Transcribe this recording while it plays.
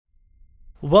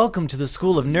Welcome to the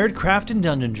School of Nerdcraft and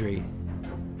Dungeonry.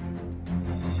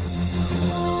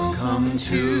 Come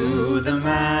to the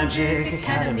Magic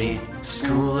Academy,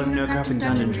 School of Nerdcraft and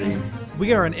Dungeonry.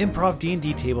 We are an improv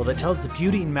D&D table that tells the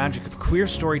beauty and magic of queer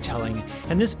storytelling,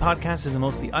 and this podcast is a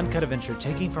mostly uncut adventure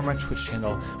taking from our Twitch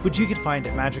channel, which you can find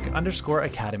at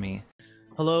magic_academy.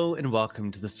 Hello and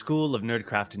welcome to the School of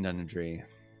Nerdcraft and Dungeonry.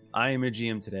 I am your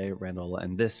GM today, Randall,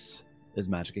 and this is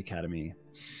Magic Academy.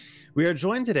 We are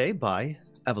joined today by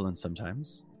Evelyn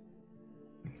sometimes.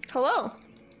 Hello.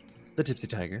 The Tipsy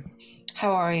Tiger.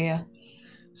 How are you?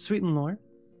 Sweet and Lore.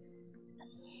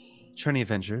 Trini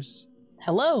Adventures.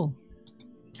 Hello.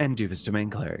 And Duvus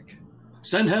Domain Cleric.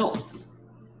 Send help.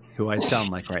 Who I sound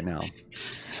like right now.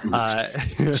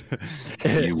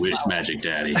 You wish, Magic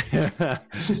Daddy.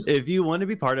 If you want to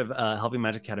be part of helping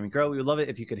Magic Academy grow, we would love it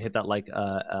if you could hit that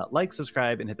like,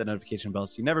 subscribe, and hit the notification bell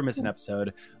so you never miss an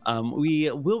episode. We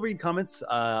will read comments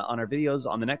on our videos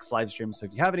on the next live stream. So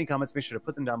if you have any comments, make sure to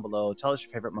put them down below. Tell us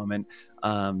your favorite moment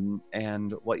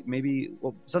and what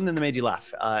something that made you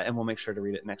laugh, and we'll make sure to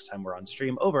read it next time we're on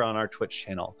stream over on our Twitch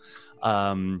channel.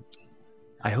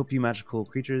 I hope you magical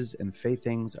creatures and fae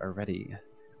things are ready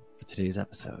for today's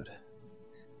episode.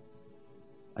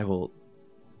 I will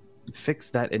fix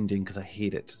that ending because I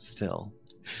hate it still.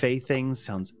 Fae things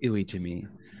sounds ooey to me.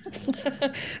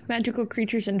 Magical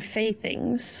creatures and fae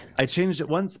things. I changed it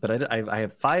once, but I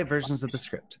have 5 versions of the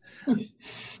script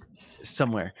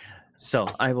somewhere. So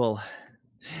I will...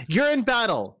 You're in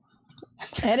battle!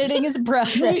 Editing is a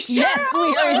process. Yes,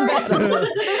 we are in battle.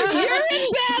 You're in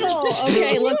battle!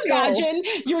 Okay, let's go. Imagine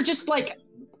you're just like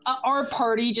our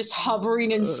party just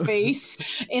hovering in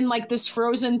space in like this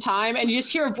frozen time, and you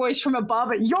just hear a voice from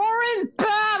above it, "You're in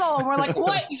battle!" And we're like,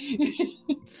 what?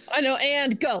 I know,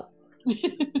 and go.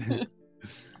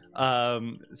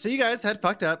 So you guys had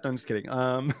fucked up. No, I'm just kidding.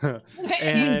 And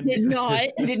we did not.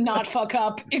 Did not fuck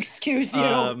up. Excuse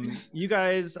you. You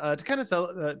guys, to kind of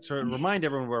to remind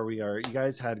everyone where we are, you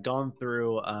guys had gone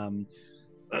through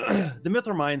the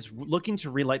Mithril Mines, looking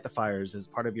to relight the fires as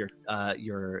part of your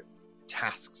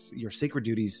tasks, your sacred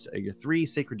duties, your 3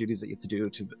 sacred duties that you have to do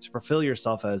to fulfill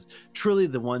yourself as truly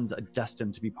the ones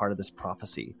destined to be part of this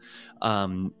prophecy.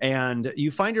 And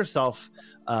you find yourself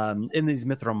in these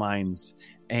Mithril Mines,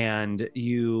 and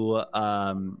you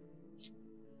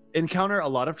encounter a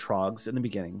lot of trogs in the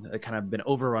beginning. Kind of been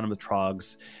overrun with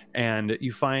trogs, and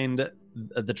you find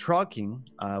the Trog King,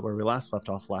 where we last left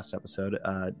off last episode,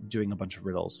 doing a bunch of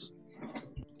riddles.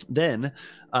 Then,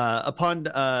 upon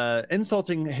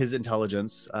insulting his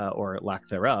intelligence, or lack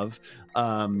thereof,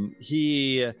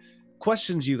 he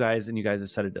questions you guys, and you guys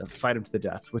decided to fight him to the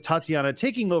death, with Tatiana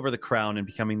taking over the crown and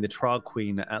becoming the Trog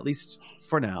Queen, at least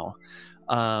for now.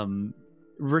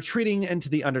 Retreating into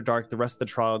the Underdark, the rest of the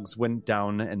Trogs went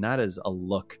down, and that is a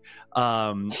look,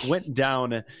 went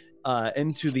down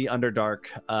into the Underdark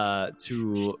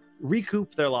to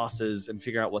recoup their losses and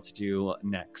figure out what to do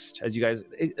next. As you guys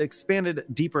expanded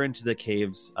deeper into the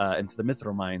caves, into the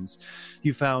Mithril Mines,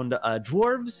 you found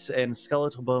dwarves and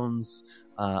skeletal bones,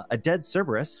 a dead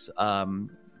Cerberus,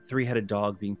 3-headed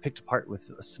dog being picked apart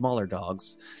with smaller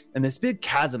dogs, and this big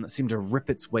chasm that seemed to rip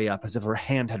its way up as if her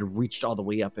hand had reached all the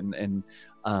way up and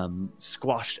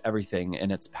squashed everything in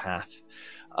its path.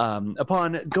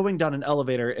 Upon going down an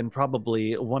elevator in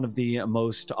probably one of the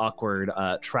most awkward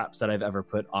traps that I've ever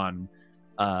put on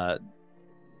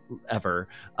ever,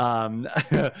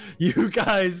 you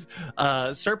guys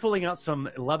start pulling out some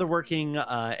leatherworking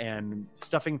and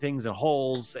stuffing things in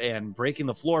holes and breaking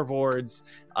the floorboards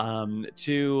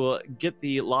to get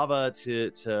the lava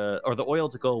or the oil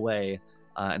to go away,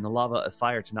 and the lava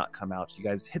fire to not come out. You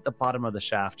guys hit the bottom of the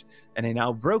shaft in a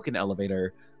now broken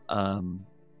elevator,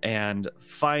 and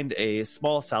find a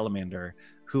small salamander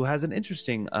who has an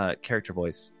interesting character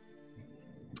voice.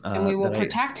 And we will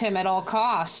protect him at all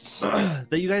costs.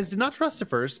 That you guys did not trust at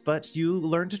first, but you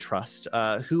learned to trust,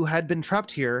 who had been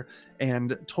trapped here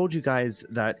and told you guys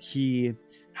that he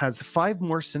has 5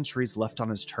 more centuries left on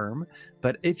his term,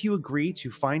 but if you agree to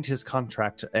find his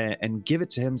contract and give it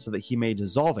to him so that he may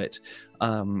dissolve it,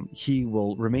 he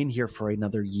will remain here for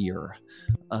another year.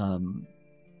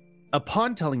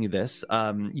 Upon telling you this,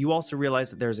 you also realize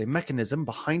that there's a mechanism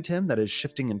behind him that is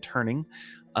shifting and turning,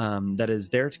 that is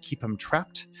there to keep him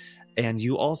trapped. And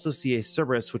you also see a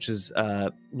Cerberus,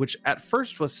 which at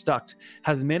first was stuck,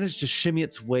 has managed to shimmy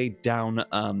its way down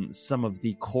some of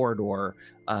the corridor,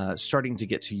 starting to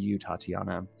get to you,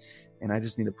 Tatiana. And I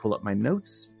just need to pull up my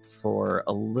notes for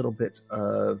a little bit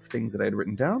of things that I had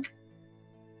written down.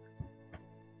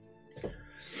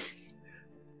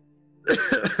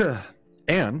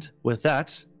 And with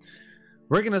that,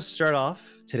 We're going to start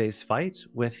off today's fight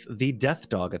with the death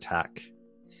dog attack.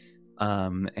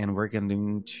 And we're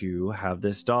going to have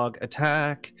this dog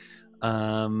attack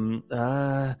Adrian.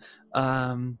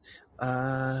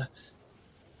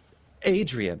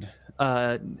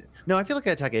 No, I feel like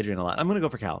I attack Adrian a lot. I'm going to go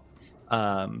for Cal.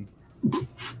 I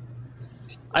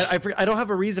don't have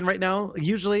a reason right now.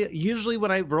 Usually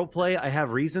when I roleplay, I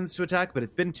have reasons to attack, but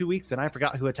it's been 2 weeks and I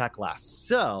forgot who attacked last.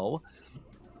 So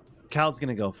Cal's going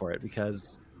to go for it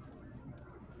because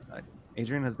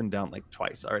Adrian has been down like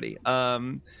twice already. All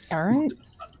right.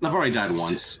 I've already died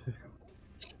once.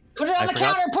 Put it on the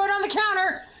counter. Put it on the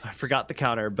counter. I forgot the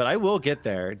counter, but I will get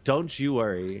there. Don't you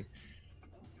worry.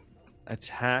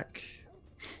 Attack.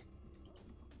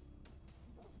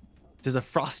 Does a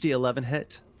Frosty 11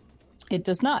 hit? It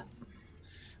does not.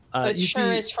 But it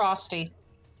sure is Frosty.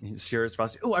 It sure is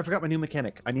Frosty. Oh, I forgot my new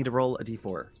mechanic. I need to roll a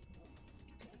d4.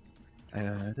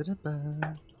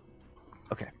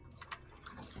 Okay.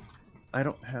 I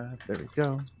don't have... There we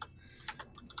go.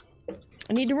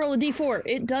 I need to roll a d4.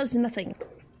 It does nothing.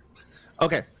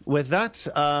 Okay. With that,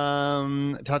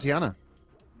 Tatiana.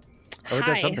 Or it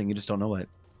does Hi. something. You just don't know what.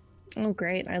 Oh,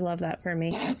 great. I love that for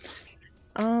me.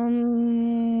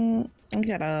 I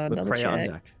gotta With double Crayon check.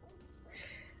 deck.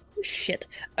 Shit.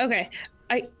 Okay.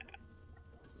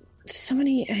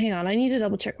 Hang on. I need to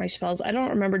double check my spells. I don't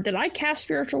remember. Did I cast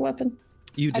Spiritual Weapon?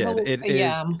 You did. It is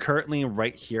yeah. currently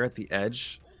right here at the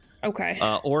edge. Okay.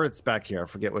 Or it's back here. I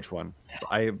forget which one.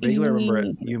 I vaguely remember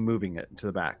you moving it to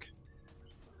the back.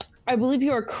 I believe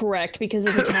you are correct because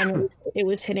at the time it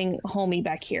was hitting homie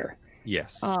back here.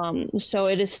 Yes. So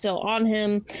it is still on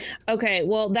him. Okay,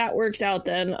 well that works out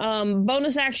then.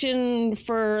 Bonus action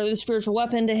for the spiritual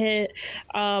weapon to hit,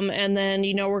 and then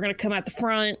we're gonna come at the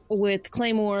front with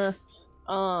Claymore.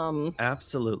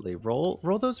 Absolutely.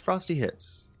 Roll those Frosty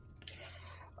hits.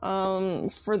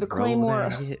 For the Claymore. Roll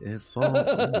that hit for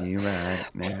me right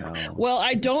now. Well,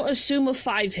 I don't assume a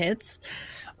 5 hits.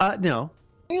 No.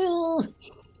 Oh,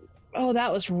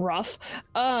 that was rough.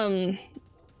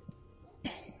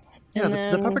 Yeah,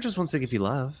 then... the pupper just wants to give you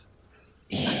love.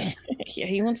 Yeah,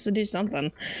 he wants to do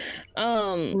something.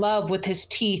 Love with his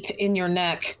teeth in your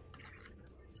neck.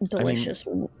 Delicious.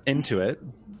 Into it.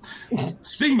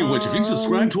 Speaking of which, if you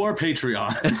subscribe to our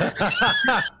Patreon,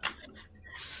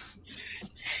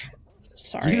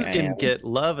 Sorry, you can get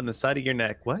love in the side of your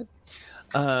neck. What?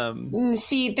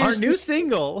 See, Our there's new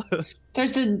single.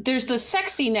 There's the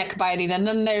sexy neck biting, and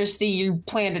then there's the you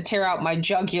plan to tear out my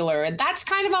jugular, and that's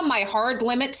kind of on my hard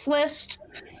limits list.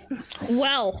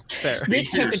 Well, Fair.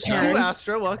 this took a Sue turn.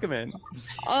 Astra, welcome in.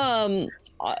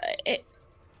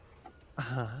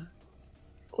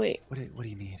 Wait. What do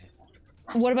you need?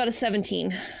 What about a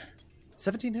 17?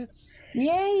 17 hits.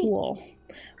 Yay! Cool.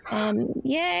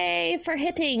 Yay for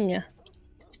hitting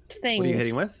things. What are you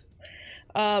hitting with?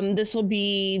 This will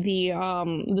be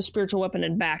the spiritual weapon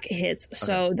and back hits. Okay.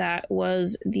 So that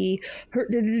was the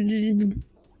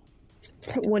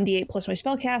 1d8 plus my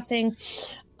spell casting.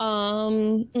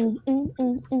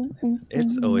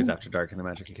 It's always after dark in the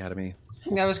Magic Academy.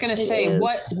 I was gonna say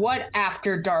what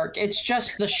after dark? It's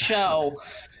just the show.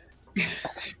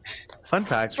 Fun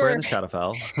fact: we're in the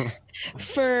Shadowfell.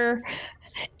 For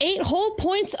 8 whole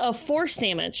points of force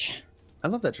damage. I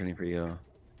love that training for you.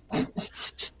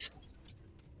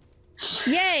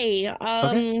 Yay!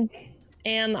 Okay.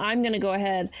 And I'm gonna go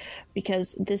ahead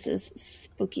because this is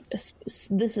spooky.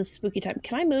 This is spooky time.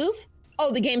 Can I move?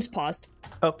 Oh, the game's paused.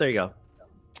 Oh, there you go.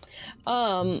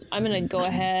 I'm gonna go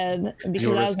ahead because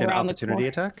You'll I was risk an around opportunity the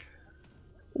attack.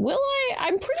 Will I?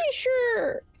 I'm pretty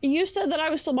sure you said that I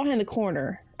was still behind the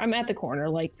corner. I'm at the corner,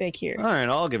 like back here. All right,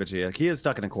 I'll give it to you. He is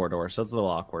stuck in a corridor, so it's a little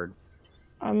awkward.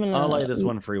 I'll allow you this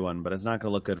one free one, but it's not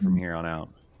going to look good from here on out.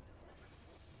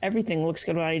 Everything looks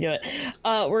good when I do it.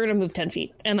 We're gonna move 10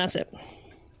 feet, and that's it.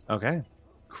 Okay,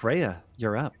 Kreia,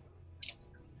 you're up.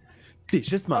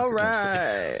 Vicious mockery. All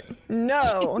right.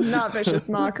 No, not vicious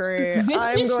mockery.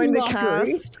 I'm going to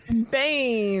cast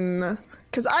Bane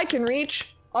because I can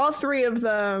reach all 3 of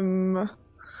them. Okay.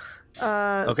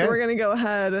 So we're going to go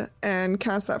ahead and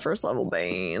cast that first level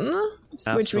Bane,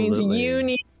 which means Absolutely. you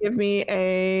need to give me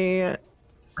a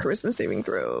charisma saving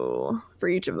throw for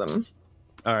each of them.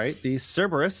 All right, the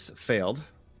Cerberus failed.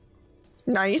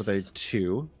 Nice. So they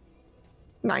 2.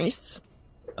 Nice.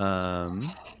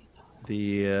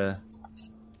 The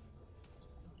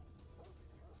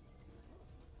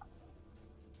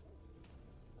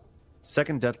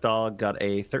second death dog got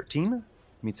a 13.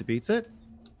 Meets it, beats it.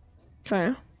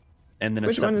 Okay. And then a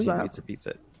Which one 17 is that? meets it, beats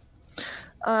it.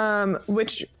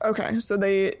 Okay, so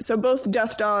both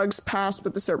death dogs pass,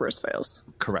 but the Cerberus fails.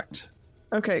 Correct.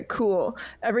 Okay, cool.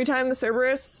 Every time the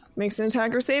Cerberus makes an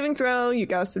attack or saving throw, you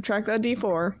gotta subtract that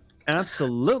d4.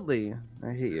 Absolutely.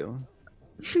 I hate you.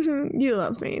 You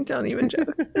love me. Don't even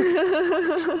joke.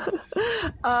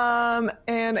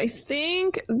 And I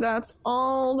think that's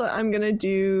all that I'm gonna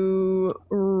do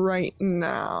right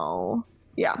now.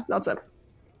 Yeah, that's it.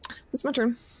 It's my turn.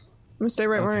 I'm gonna stay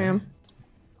right where I am.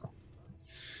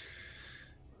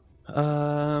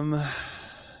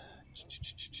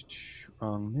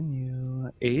 Wrong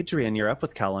menu. Adrian, you're up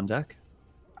with Cal on deck.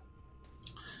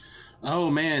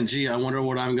 Oh man, gee, I wonder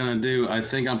what I'm gonna do. I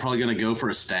think I'm probably gonna go for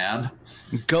a stab.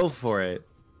 Go for it.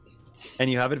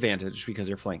 And you have advantage because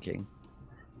you're flanking.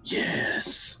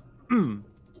 Yes.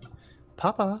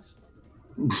 Pop off.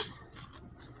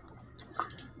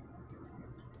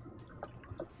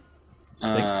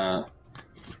 Yeah,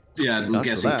 I'm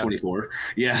guessing 24.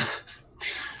 Yeah.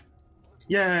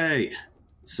 Yay.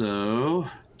 So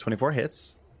 24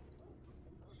 hits.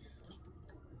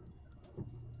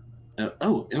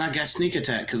 Oh, and I got sneak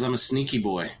attack because I'm a sneaky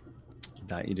boy.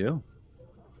 That you do.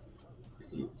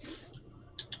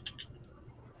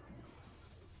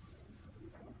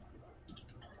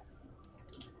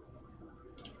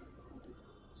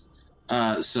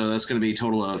 So that's going to be a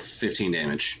total of 15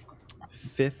 damage.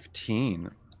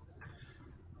 15.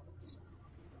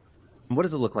 What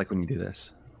does it look like when you do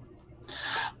this?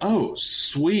 Oh,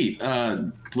 sweet.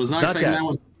 Was not expecting that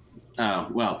one. Oh,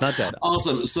 well. Not dead.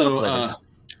 Awesome. So, a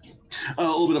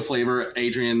little bit of flavor.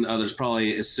 Adrian, there's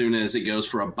probably, as soon as it goes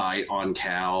for a bite on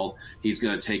Cal, he's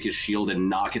going to take his shield and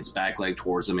knock its back leg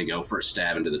towards him and go for a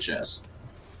stab into the chest.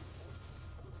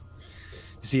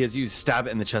 You see, as you stab it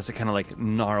in the chest, it kind of like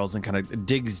gnarls and kind of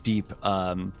digs deep,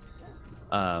 kind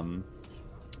of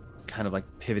like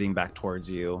pivoting back towards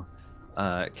you.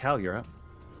 Cal, you're up.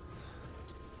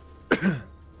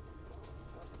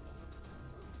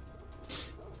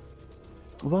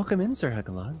 Welcome in, Sir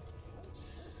Hecalon.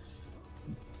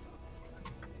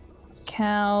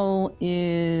 Cal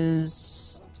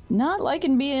is not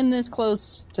liking being this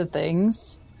close to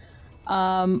things.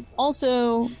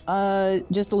 Also,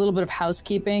 just a little bit of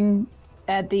housekeeping.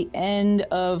 At the end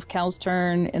of Cal's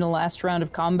turn in the last round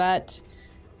of combat,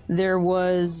 there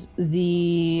was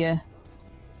the...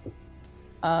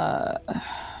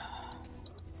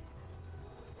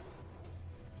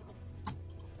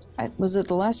 was it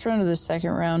the last round or the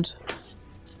second round?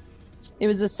 It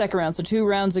was the second round. So 2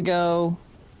 rounds ago,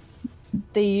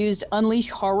 they used Unleash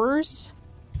Horrors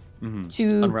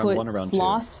to put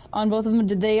Sloth on both of them.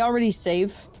 Did they already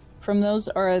save from those,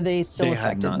 or are they still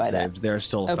affected by that? They're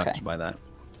still affected by that.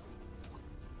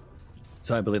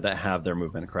 So I believe that have their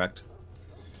movement, correct?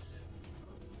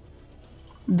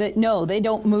 No, they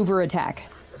don't move or attack.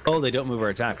 Oh, they don't move or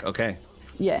attack. Okay.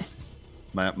 Yeah.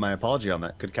 My apology on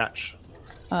that. Good catch.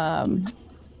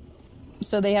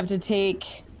 So they have to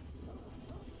take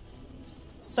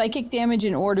psychic damage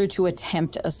in order to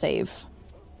attempt a save.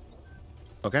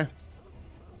 Okay.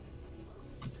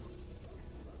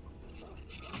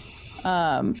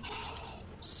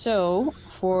 So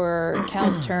for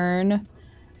Cal's turn,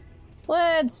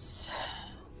 let's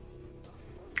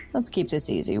keep this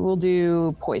easy. We'll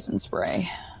do poison spray,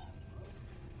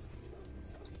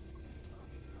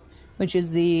 which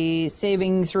is the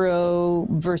saving throw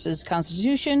versus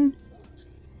Constitution.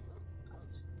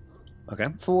 Okay.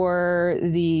 For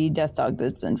the death dog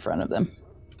that's in front of them.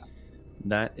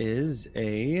 That is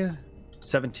a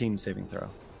 17 saving throw.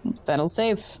 That'll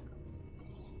save.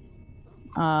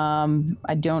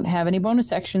 I don't have any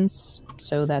bonus actions,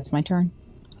 so that's my turn.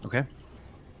 Okay.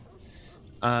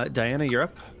 Diana, you're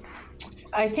up.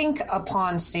 I think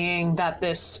upon seeing that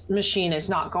this machine is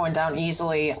not going down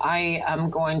easily, I am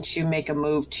going to make a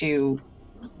move to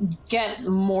get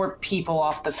more people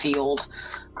off the field.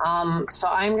 So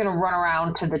I'm going to run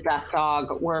around to the death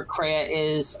dog where Kreia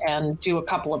is and do a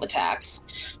couple of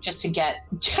attacks just to get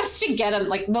him.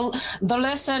 Like the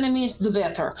less enemies, the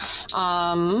better.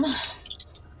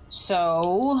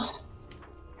 So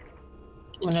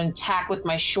I'm going to attack with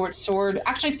my short sword.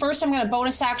 Actually, first I'm going to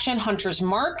bonus action Hunter's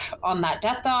Mark on that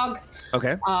death dog.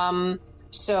 Okay.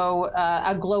 So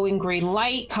a glowing green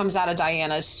light comes out of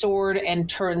Diana's sword and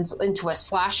turns into a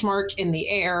slash mark in the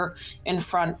air in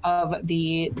front of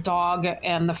the dog.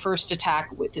 And the first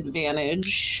attack with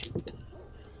advantage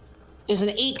is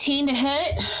an 18 to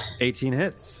hit. 18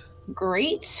 hits.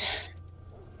 Great.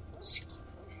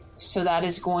 So that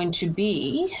is going to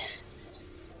be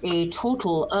a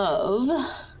total of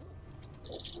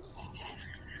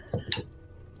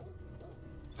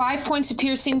 5 points of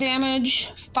piercing damage,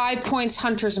 5 points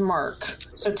Hunter's Mark.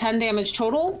 So 10 damage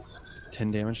total. 10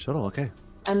 damage total, okay.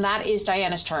 And that is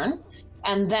Diana's turn.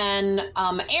 And then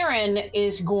Aaron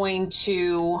is going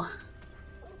to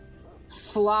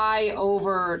fly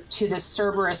over to the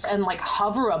Cerberus and like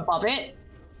hover above it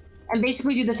and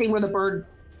basically do the thing where the bird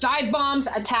dive bombs,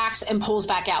 attacks, and pulls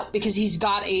back out because he's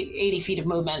got 80 feet of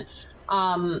movement.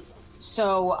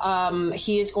 So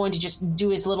he is going to just do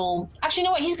his little... Actually, you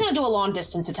know what? He's going to do a long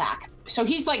distance attack. So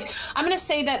he's like... I'm going to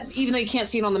say that even though you can't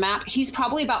see it on the map, he's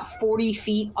probably about 40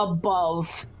 feet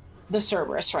above the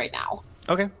Cerberus right now.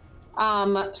 Okay.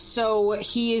 So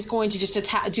he is going to just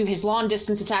do his long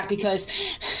distance attack because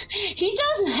he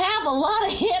doesn't have a lot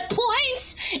of hit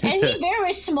points and he's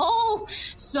very small.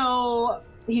 So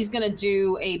he's going to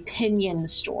do a pinion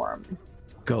storm.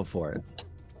 Go for it.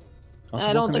 Also,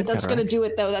 I don't think that's going to do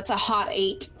it, though. That's a hot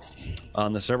 8.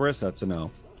 On the Cerberus, that's a no.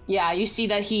 Yeah, you see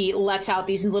that he lets out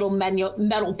these little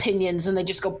metal pinions, and they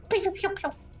just go... Pew, pew, pew,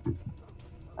 pew.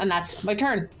 And that's my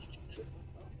turn.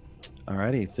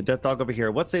 Alrighty, the death dog over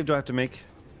here. What save do I have to make?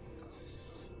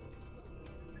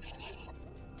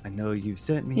 I know you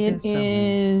sent me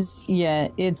this.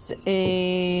 It's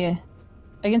a...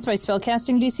 Against my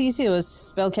spellcasting DC, so it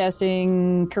was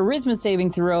spellcasting charisma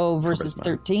saving throw versus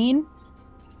 13.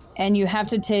 And you have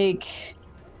to take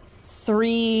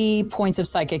 3 points of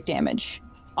psychic damage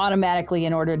automatically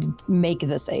in order to make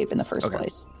the save in the first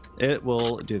place. It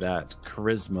will do that.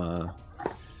 Charisma.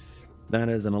 That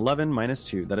is an 11 minus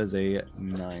 2. That is a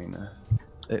 9.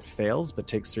 It fails, but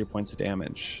takes 3 points of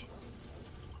damage.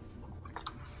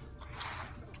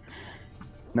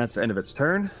 And that's the end of its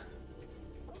turn.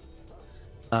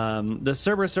 The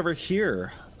Cerberus over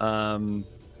here. The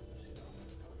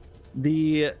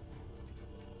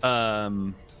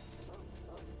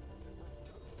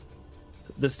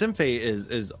Stimfei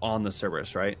is on the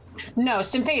Cerberus, right? No,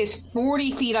 Stimfei is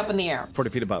 40 feet up in the air. 40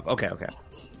 feet above. Okay.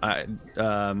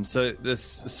 So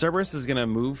this Cerberus is going to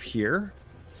move here,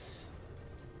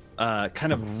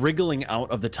 kind of wriggling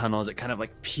out of the tunnel as it kind of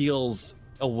like peels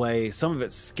away. Some of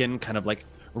its skin kind of like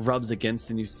rubs against,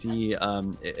 and you see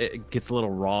it gets a little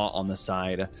raw on the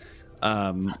side.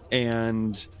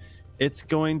 And it's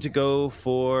going to go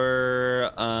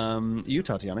for you,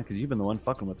 Tatiana, because you've been the one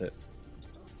fucking with it.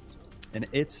 And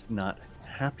it's not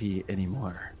happy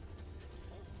anymore.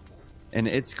 And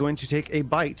it's going to take a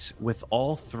bite with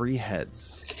all 3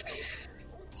 heads.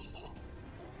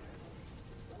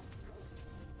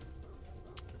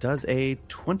 Does a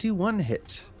 21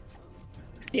 hit?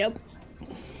 Yep.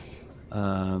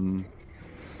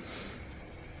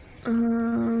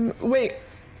 Wait.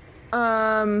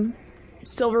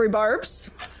 Silvery barbs?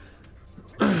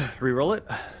 Reroll it?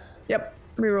 Yep.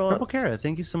 Reroll Purple it. Kara,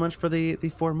 thank you so much for the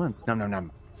 4 months.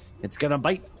 Nom. It's gonna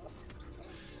bite.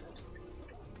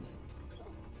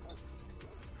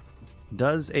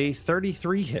 Does a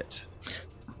 33 hit?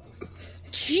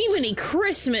 Jiminy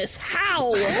Christmas,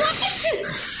 how?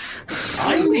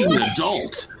 I'm an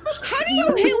adult. How do you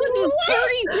hit with the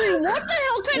 33? What the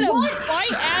hell kind of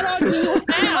fight add-on do you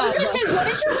have? I was gonna say, what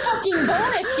is your fucking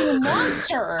bonus, you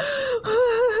monster?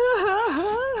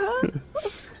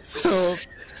 So,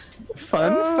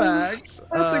 fun fact.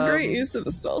 That's a great use of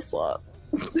a spell slot.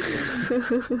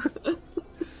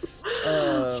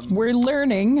 We're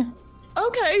learning.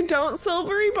 Okay, don't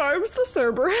silvery barbs the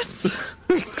Cerberus.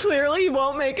 Clearly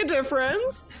won't make a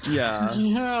difference. Yeah.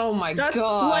 Oh my That's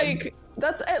god.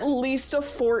 that's at least a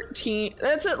 14.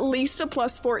 That's at least a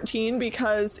plus 14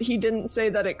 because he didn't say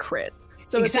that it crit.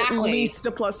 So Exactly. it's at least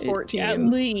a plus 14. At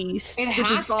least. It which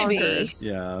has is to be. bonkers.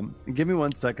 Yeah. Give me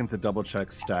 1 second to double check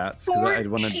stats. 'Cause I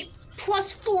want to.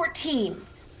 Plus 14.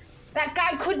 That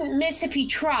guy couldn't miss if he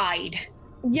tried.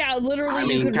 Yeah, literally, I you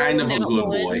mean, could kind roll of a nat good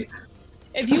one. boy.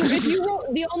 If you roll,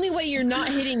 the only way you're not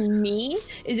hitting me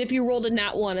is if you rolled a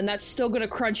nat 1, and that's still going to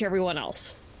crunch everyone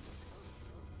else.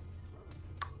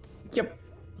 Yep.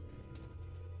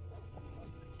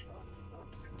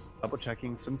 Double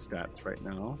checking some stats right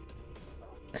now.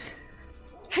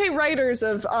 Hey, writers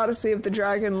of Odyssey of the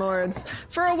Dragonlords.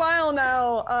 For a while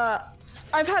now,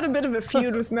 I've had a bit of a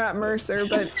feud with Matt Mercer,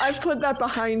 but I've put that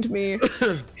behind me.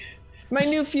 My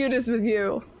new feud is with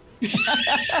you.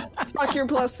 Fuck your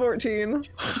plus 14.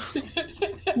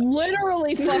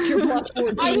 Literally, fuck your plus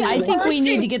 14. I think we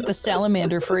need to get the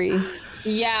salamander free.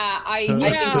 Yeah, I'm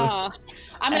gonna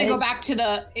go back to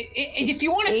the. If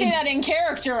you want to say that in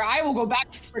character, I will go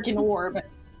back to freaking orb.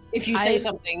 If you say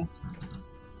something.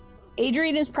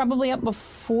 Adrian is probably up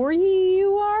before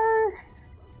you are?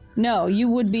 No, you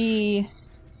would be...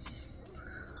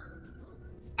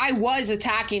 I was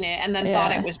attacking it and then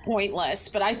thought it was pointless,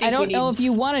 but I think I don't know if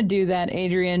you want to do that,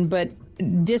 Adrian, but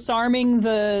disarming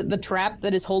the trap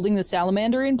that is holding the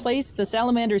salamander in place, the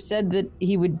salamander said that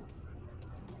he would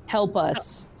help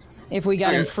us. if we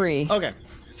got him free. Okay,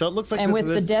 so it looks like and with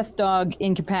the death dog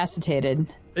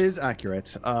incapacitated. Is accurate.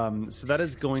 So that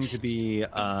is going to be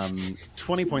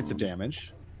 20 points of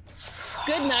damage.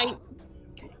 Good night.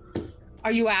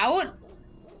 Are you out?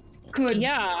 Good.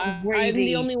 Yeah, I'm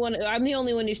the only one. I'm the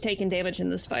only one who's taken damage in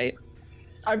this fight.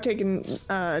 I've taken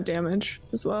damage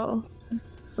as well.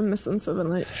 I'm missing 7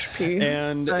 HP.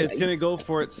 And it's going to go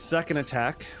for its second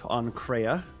attack on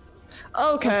Kreia.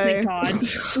 Okay. Oh,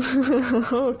 thank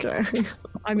God. Okay.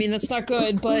 I mean, that's not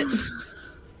good, but...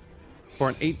 For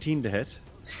an 18 to hit.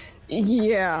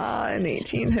 Yeah, an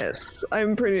 18 hits.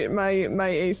 I'm pretty... My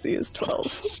AC is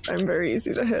 12. I'm very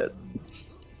easy to hit.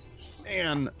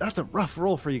 Man, that's a rough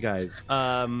roll for you guys.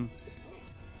 That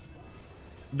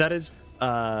is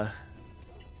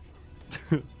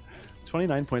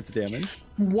 29 points of damage.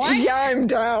 What? Yeah, I'm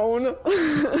down.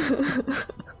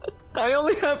 I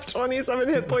only have 27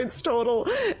 hit points total,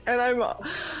 and I'm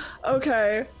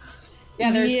okay.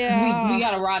 Yeah, we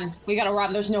gotta run. We gotta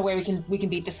run. There's no way we can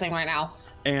beat this thing right now.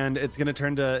 And it's gonna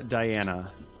turn to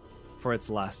Diana for its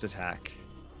last attack.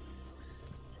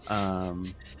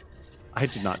 I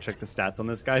did not check the stats on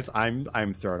this, guys.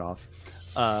 I'm thrown off.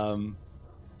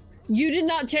 You did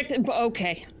not check the...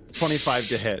 Okay. 25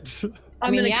 to hit.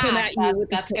 I'm going to come at you with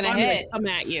that's this. Gonna hit. I'm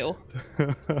at you.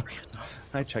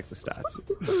 I checked the stats.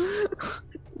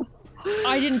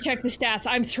 I didn't check the stats.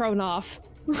 I'm thrown off.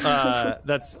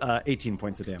 That's 18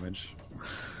 points of damage.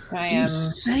 I am... You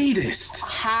sadist!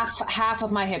 Half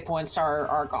of my hit points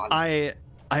are gone. I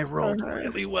rolled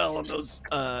really well on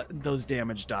those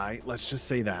damage die. Let's just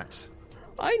say that.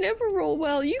 I never roll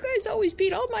well. You guys always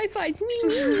beat all my fights.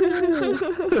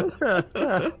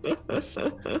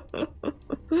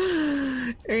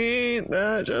 Ain't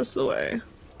that just the way?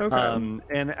 Okay.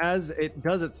 And as it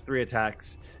does its 3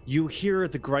 attacks, you hear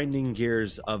the grinding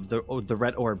gears of the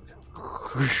red orb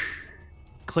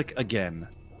click again.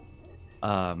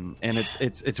 And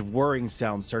its whirring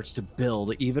sound starts to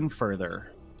build even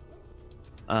further.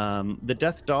 The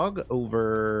death dog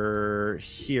over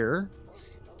here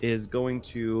is going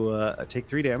to take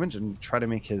 3 damage and try to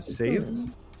make his save.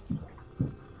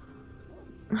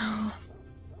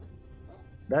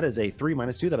 That is a 3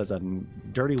 minus 2. That is a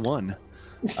dirty 1.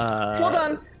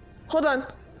 Hold on.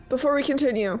 Before we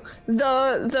continue,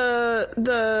 I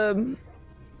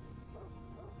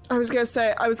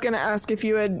was gonna ask if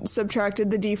you had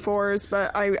subtracted the D4s, but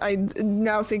I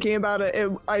now thinking about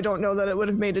it, I don't know that it would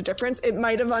have made a difference. It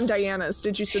might have on Diana's.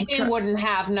 Did you subtract? It wouldn't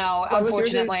have, no,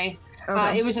 unfortunately.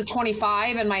 Okay. It was a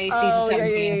 25 and my AC is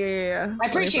 17. Yeah. I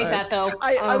appreciate 25. that, though.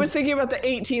 I was thinking about the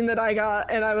 18 that I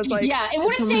got, and I was like, yeah, it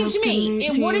would have saved me.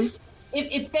 It would have.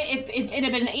 If it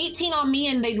had been 18 on me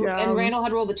and and Randall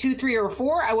had rolled a 2, 3, or a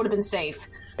 4, I would have been safe.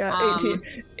 Yeah, 18.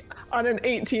 On an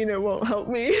 18, it won't help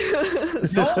me.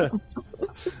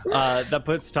 That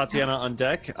puts Tatiana on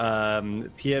deck.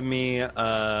 PM me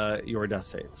your death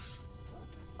save.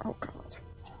 Oh god.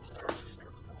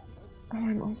 Oh,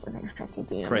 I'm also gonna have to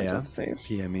DM Kreia, a death save.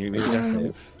 PM me your death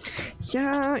save.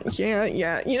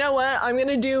 Yeah. You know what? I'm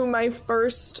gonna do my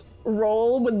first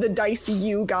roll with the dice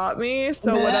you got me.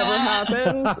 So whatever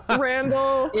happens,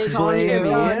 Randall, is on you. It's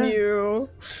on you.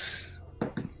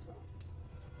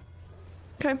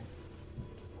 Okay.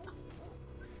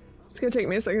 It's gonna take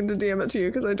me a second to DM it to you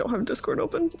because I don't have Discord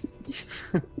open.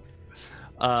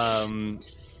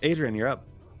 Adrian, you're up.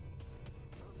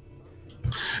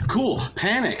 Cool.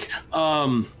 Panic.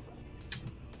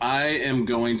 I am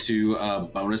going to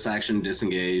bonus action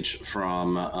disengage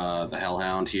from the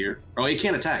Hellhound here. Oh, it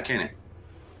can't attack, can it?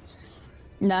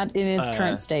 Not in its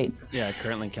current state. Yeah, it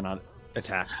currently cannot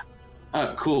attack.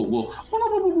 Cool. Well,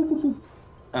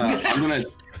 I'm gonna.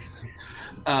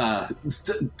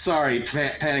 Sorry,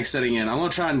 panic setting in. I'm gonna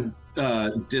try and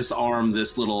disarm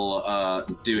this little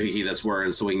doohickey that's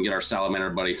worried, so we can get our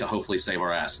salamander buddy to hopefully save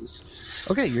our asses.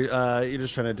 Okay, you're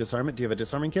just trying to disarm it. Do you have a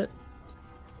disarming kit?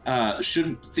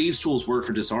 Should thieves' tools work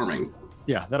for disarming?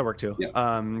 Yeah, that'll work too. Yeah.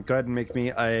 Go ahead and make me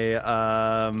a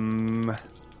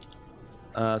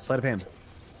sleight of hand.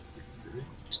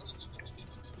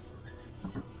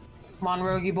 Come on,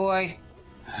 Rogie boy.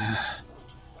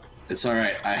 It's all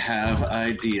right. I have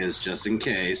ideas just in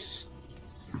case.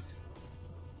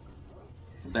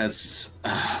 That's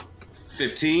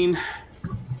 15.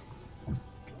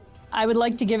 I would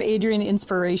like to give Adrian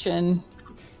inspiration.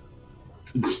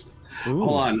 Ooh.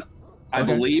 Hold on. I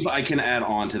Okay. believe I can add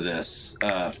on to this.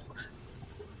 I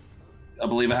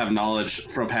believe I have knowledge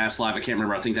from past life. I can't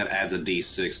remember. I think that adds a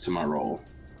D6 to my roll.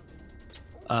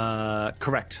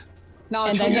 Correct.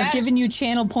 Knowledge And I from have given you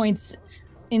channel points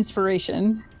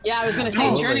inspiration. Yeah, I was going to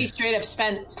say, Journey straight up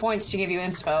spent points to give you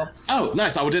inspo. Oh,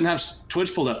 nice. I didn't have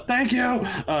Twitch pulled up. Thank you.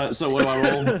 So what do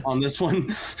I roll on this one?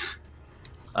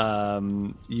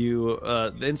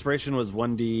 The inspiration was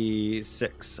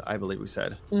 1d6, I believe we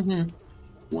said.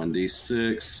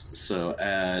 1d6. So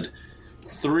add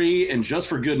 3, and just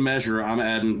for good measure, I'm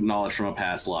adding knowledge from a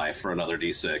past life for another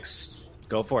d6.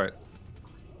 Go for it.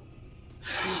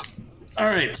 All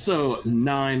right, so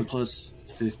 9 plus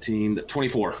 15,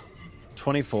 24.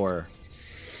 24.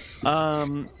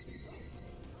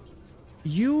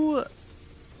 You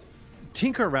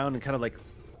tinker around and kind of like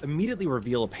immediately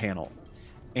reveal a panel,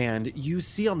 and you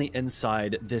see on the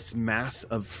inside this mass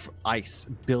of ice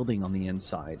building on the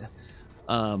inside,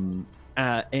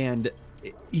 and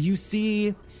you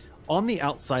see on the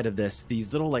outside of this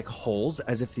these little like holes,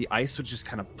 as if the ice would just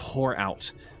kind of pour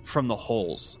out from the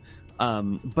holes,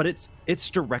 but it's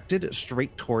directed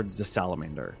straight towards the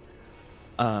salamander.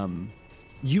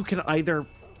 You can either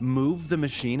move the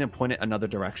machine and point it another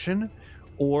direction,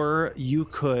 or you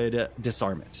could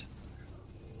disarm it.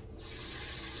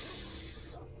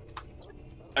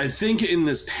 I think in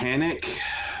this panic,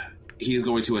 he's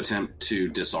going to attempt to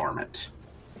disarm it.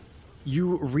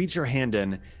 You reach your hand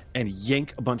in and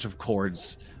yank a bunch of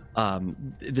cords.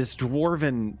 This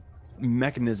dwarven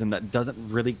mechanism that doesn't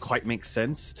really quite make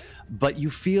sense, but you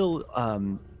feel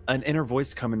an inner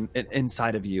voice come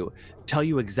inside of you, tell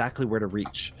you exactly where to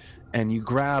reach. And you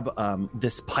grab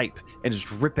this pipe and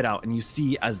just rip it out, and you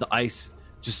see as the ice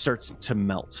just starts to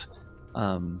melt,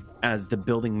 as the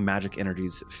building magic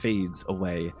energies fades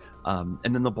away, and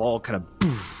then the ball kind of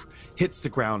hits the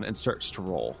ground and starts to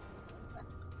roll.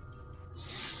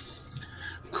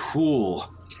 Cool.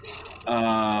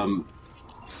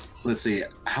 Let's see.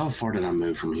 How far did I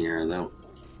move from here?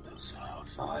 That's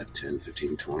 5, 10,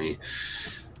 15, 20.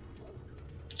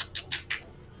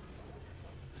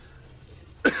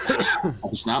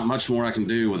 There's not much more I can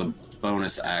do with a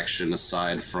bonus action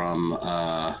aside from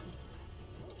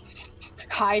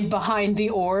hide behind the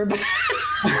orb.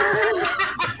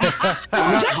 I'm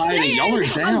not hiding. Y'all are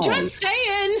down. I'm just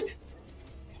saying.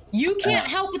 You can't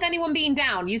help with anyone being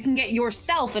down. You can get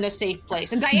yourself in a safe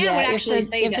place. And Diana would actually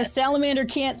say if the salamander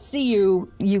can't see you,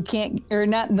 you can't, or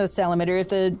not the salamander, if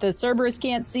the Cerberus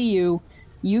can't see you,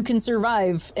 you can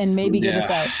survive and maybe get us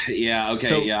out. Yeah, okay,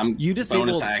 So I'm you disable-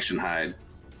 bonus action hide.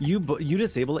 You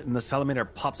disable it, and the salamander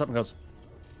pops up and goes,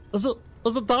 Is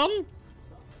it done?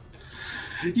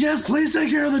 Yes, please take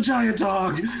care of the giant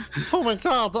dog. Oh my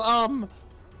god,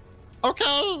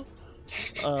 okay.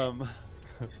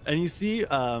 And you see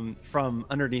from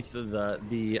underneath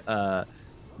the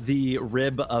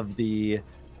rib of the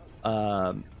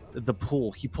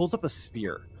pool, he pulls up a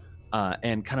spear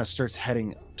and kind of starts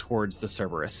heading towards the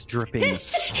Cerberus, dripping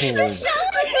holes.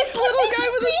 This little guy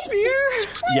with a spear?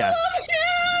 Yes.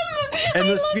 And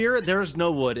the spear, there's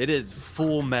no wood. It is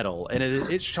full metal, and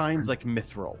it shines like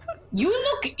mithril. You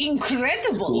look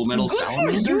incredible. Full metal Good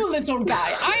salamander? for you, little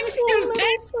guy. I'm still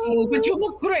testing, but you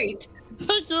look great.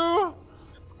 Thank you.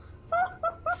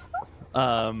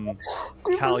 Cal,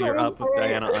 you're up with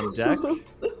Diana on deck.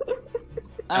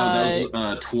 That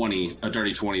was 20, a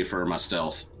dirty 20 for my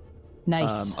stealth.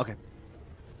 Nice. Okay.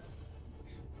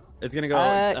 It's gonna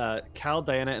go Cal,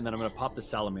 Diana, and then I'm gonna pop the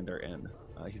salamander in.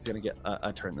 He's gonna get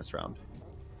a turn this round.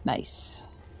 Nice.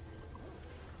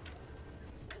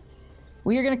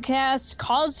 We are going to cast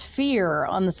Cause Fear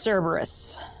on the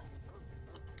Cerberus.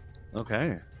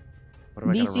 Okay. What do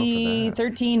I gotta roll for DC that?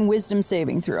 13 Wisdom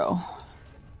saving throw.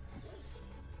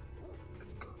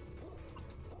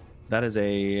 That is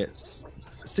a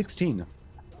 16.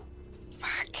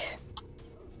 Fuck.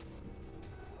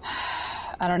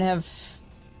 I don't have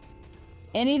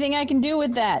anything I can do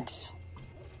with that.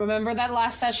 Remember that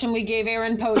last session we gave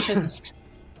Aaron potions?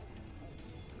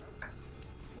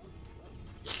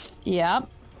 Yep.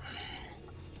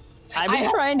 I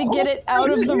was trying to get it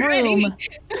out of the room.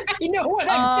 You know what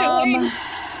I'm doing?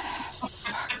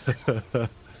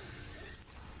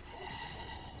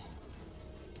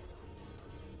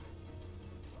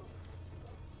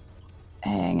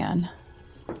 Hang on.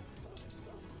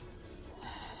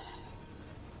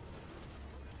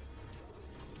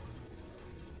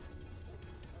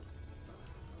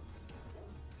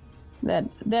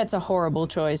 That's a horrible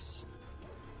choice.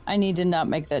 I need to not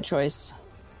make that choice.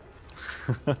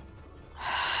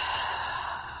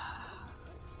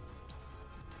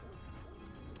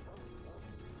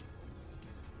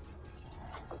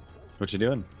 What you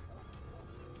doing?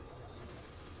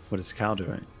 What is Cal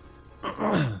doing?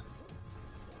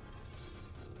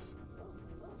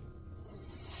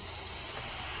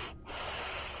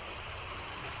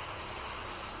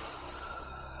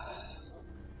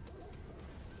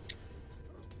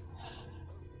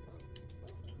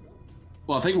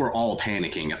 Well, I think we're all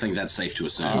panicking. I think that's safe to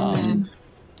assume.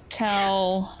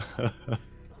 Cal.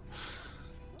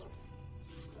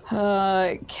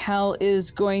 Cal is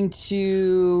going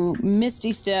to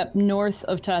Misty Step north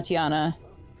of Tatiana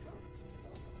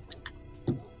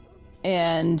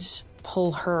and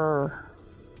pull her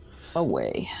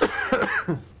away.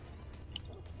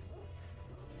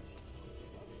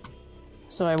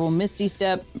 So I will Misty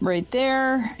Step right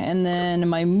there, and then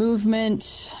my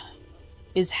movement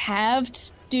is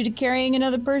halved due to carrying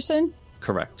another person?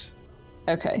 Correct.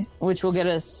 Okay, which will get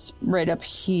us right up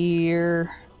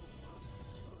here.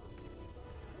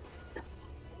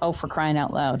 Oh, for crying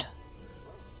out loud.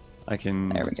 I can...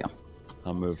 There we go.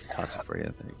 I'll move Tati for you,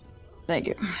 I think. Thank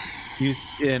you.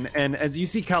 And as you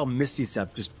see Cal Misty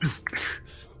Step just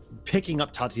picking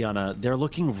up Tatiana, they're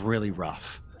looking really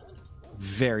rough.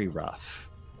 Very rough.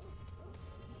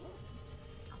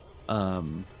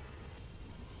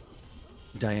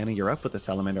 Diana, you're up with the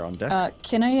salamander on deck.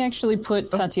 Can I actually put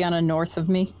Tatiana north of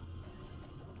me?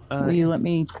 Will you let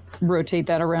me rotate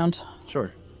that around?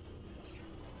 Sure.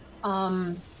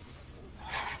 I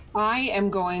am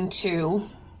going to,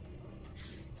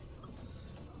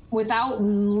 without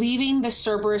leaving the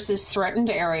Cerberus's threatened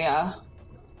area,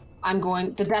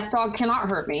 the death dog cannot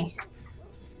hurt me.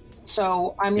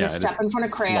 So I'm going to step in front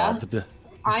of Kreia.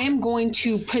 I am going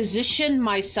to position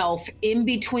myself in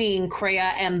between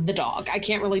Kreia and the dog. I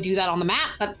can't really do that on the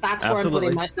map, but that's where I'm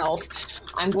putting myself.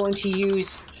 I'm going to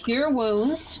use Cure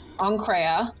Wounds on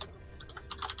Kreia.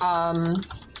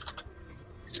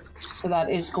 So that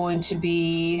is going to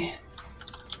be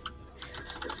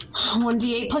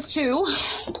 1d8 plus 2.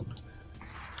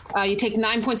 You take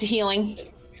 9 points of healing.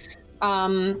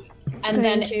 And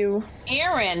then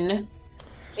Aaron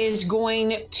is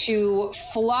going to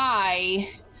fly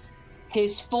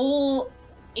his full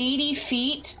 80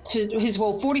 feet to his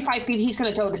 45 feet. He's going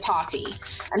to go to Tati,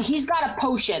 and he's got a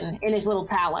potion in his little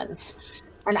talons.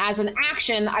 And as an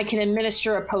action, I can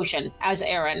administer a potion as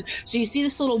Aaron. So you see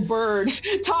this little bird.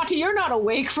 Tati, you're not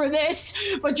awake for this,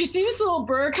 but you see this little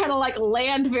bird kind of like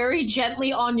land very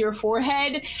gently on your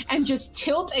forehead and just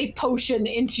tilt a potion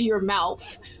into your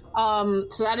mouth.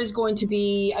 So that is going to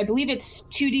be, I believe it's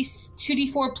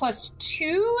 2d4 plus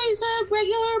 2 is a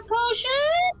regular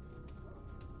potion?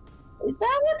 Is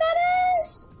that what that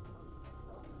is?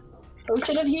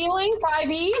 Potion of healing,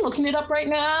 5e, looking it up right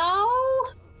now.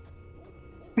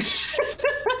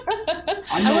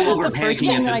 I'm no longer the first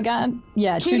thing that I got.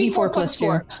 Yeah, 2d4 plus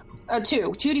 2.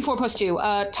 2d4 plus 2.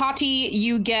 Tati,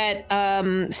 you get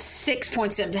 6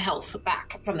 points of health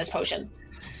back from this potion.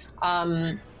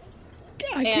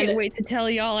 I can't wait to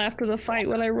tell y'all after the fight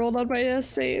when I rolled on my death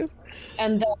save.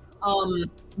 And then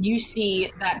you see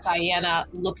that Diana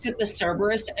looks at the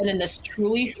Cerberus, and in this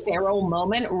truly feral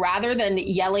moment, rather than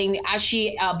yelling as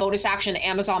she bonus action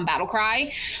Amazon battle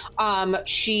cry,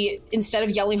 she, instead of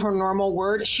yelling her normal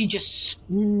word, she just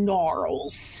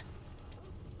snarls.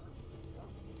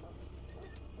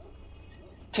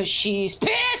 Because she's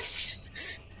pissed!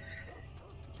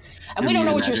 And we don't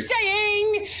know what you're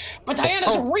saying, but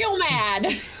Diana's real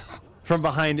mad. From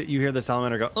behind, you hear the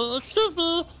salamander go, excuse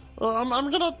me, I'm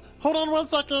gonna, hold on 1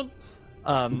 second.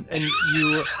 And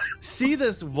you see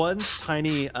this once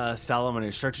tiny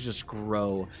salamander start to just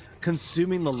grow,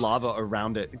 consuming the lava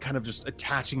around it, kind of just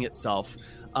attaching itself.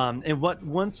 And what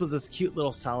once was this cute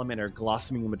little salamander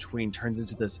blossoming in between turns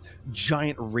into this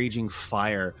giant raging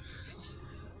fire.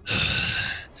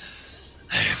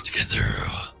 I have to get through.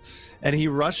 And he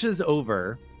rushes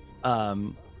over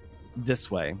this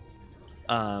way,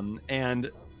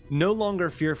 and no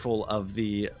longer fearful of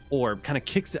the orb, kind of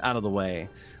kicks it out of the way.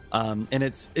 And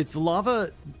its lava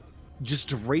just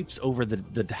drapes over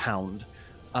the hound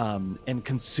and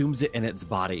consumes it in its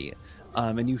body.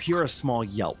 And you hear a small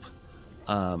yelp,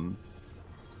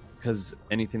 because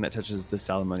anything that touches the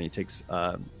salamander takes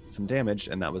some damage,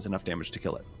 and that was enough damage to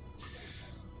kill it.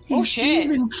 He's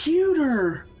even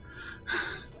cuter!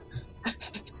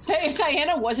 If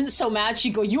Diana wasn't so mad,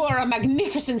 she'd go, "You are a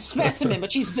magnificent specimen,"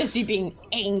 but she's busy being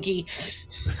angry.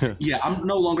 Yeah, I'm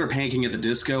no longer panicking at the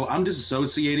disco. I'm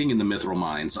disassociating in the mithril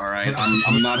mines, all right?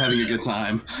 I'm not having a good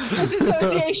time.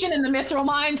 Disassociation in the mithril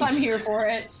mines, I'm here for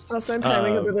it. That's my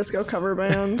panicking at the disco cover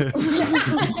band.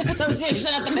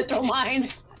 Disassociation at the mithril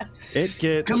mines. It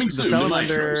gets... Coming the soon,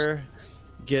 salamander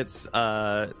gets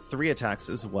 3 attacks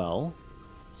as well.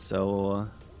 So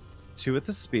 2 with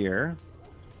the spear.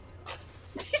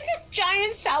 This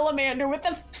giant salamander with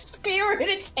a spear in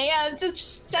its hands is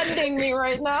just sending me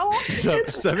right now. So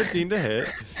 17 to hit.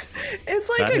 It's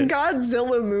like a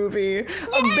Godzilla movie.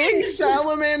 A big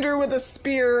salamander with a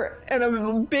spear and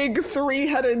a big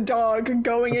 3-headed dog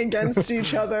going against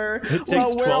each other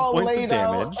while we're all laid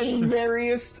out in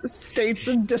various states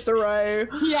of disarray.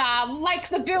 Yeah, like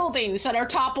the buildings that are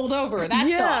toppled over.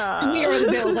 That's us. We are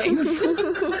the buildings.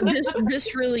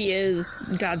 This really is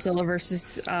Godzilla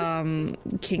versus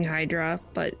King Hydra,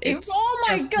 but it's oh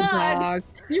my god,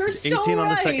 you're so 18 on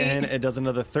the right. second hit. It does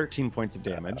another 13 points of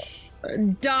damage.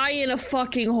 Die in a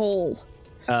fucking hole.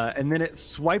 And then it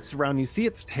swipes around. You see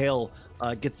its tail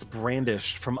gets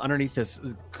brandished from underneath this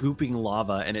gooping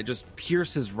lava, and it just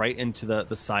pierces right into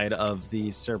the side of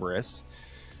the Cerberus.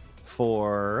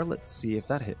 For, let's see if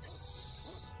that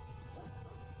hits.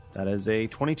 That is a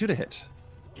 22 to hit.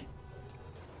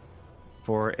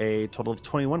 For a total of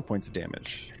 21 points of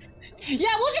damage. Yeah,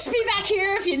 we'll just be back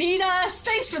here if you need us.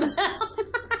 Thanks for that.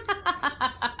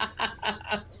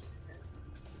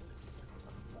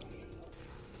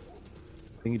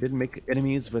 I think you didn't make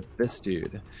enemies with this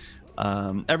dude.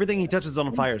 Everything he touches is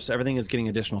on fire, so everything is getting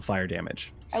additional fire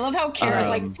damage. I love how Kara's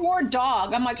like, poor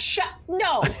dog. I'm like,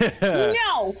 no,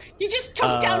 no. You just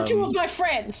took down 2 of my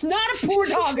friends, not a poor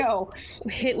doggo.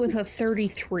 Hit with a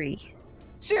 33.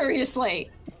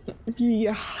 Seriously.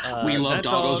 Yeah. We love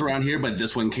doggos around here, but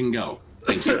this one can go.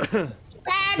 Thank you.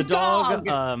 The dog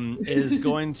is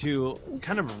going to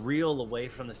kind of reel away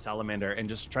from the salamander and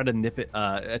just try to nip it,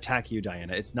 attack you,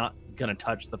 Diana. It's not going to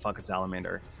touch the fucking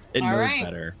salamander. It knows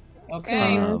better.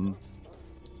 Okay.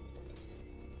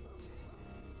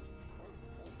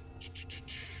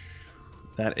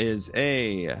 That is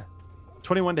a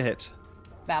 21 to hit.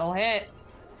 That'll hit.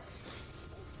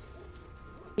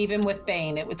 Even with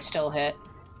Bane, it would still hit.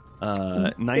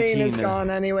 19. Bane is gone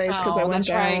anyways because I went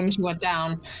down. Right. You went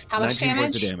down. How much 19 damage?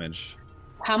 points of damage.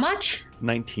 How much?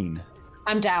 19.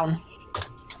 I'm down.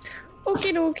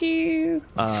 Okie dokie.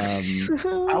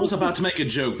 I was about to make a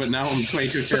joke, but now I'm way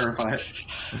too terrified.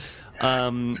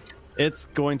 It's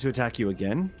going to attack you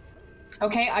again.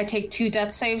 Okay, I take 2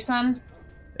 death saves then.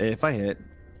 If I hit,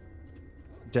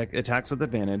 attacks with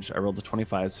advantage. I rolled a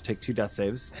 25, so take 2 death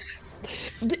saves.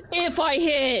 If I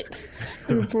hit.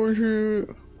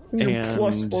 And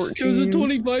plus 14. Does a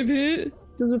 25 hit?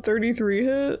 Does a 33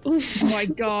 hit? Oh my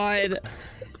god.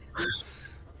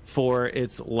 For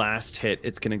its last hit,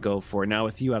 it's going to go for, now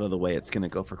with you out of the way, it's going to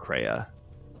go for Kreia.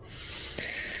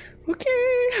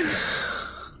 Okay.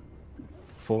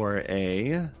 For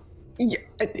a... Yeah,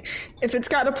 if it's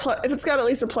got at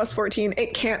least a plus 14,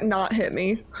 it can't not hit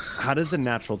me. How does a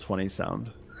natural 20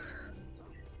 sound?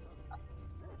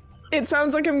 It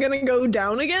sounds like I'm gonna go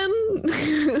down again.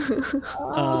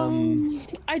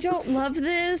 I don't love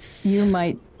this. You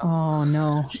might. Oh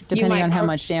no! Depending on how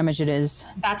much damage it is.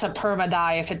 That's a perma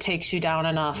die if it takes you down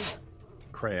enough.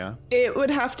 Kreia. It would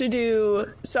have to do.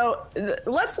 So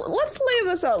let's lay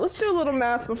this out. Let's do a little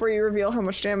math before you reveal how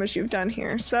much damage you've done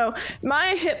here. So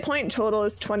my hit point total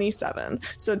is 27.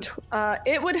 So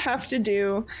it would have to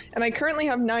do, and I currently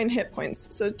have 9 hit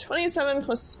points. So 27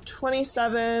 plus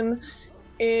 27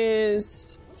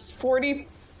 is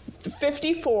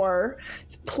 54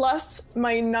 plus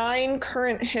my 9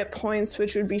 current hit points,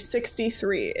 which would be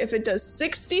 63. If it does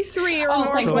 63 or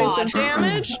more points of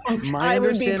damage, I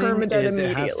would be permadead immediately.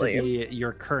 It has to be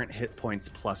your current hit points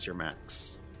plus your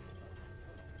max.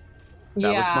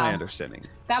 That was my understanding.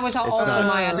 That was also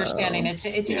my understanding. If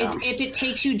it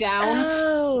takes you down,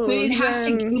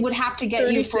 it would have to get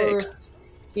 36. You first.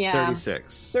 Yeah.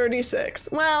 36.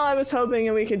 Well, I was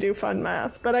hoping we could do fun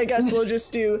math, but I guess we'll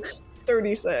just do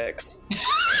 36.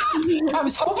 I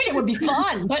was hoping it would be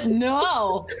fun, but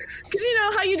no. Because you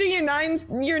know how you do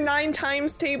your 9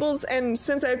 times tables, and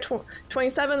since I have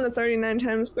 27, that's already 9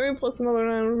 times 3 plus another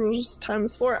 9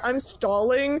 times 4. I'm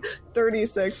stalling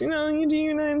 36. You know, you do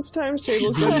your 9 times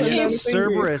tables. The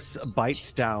Cerberus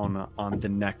bites down on the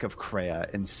neck of Kreia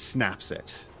and snaps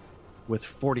it with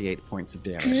 48 points of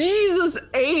damage. Jesus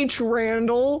H,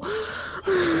 Randall.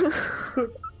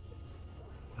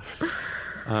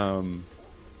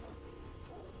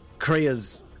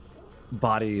 Kreia's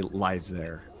body lies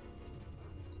there.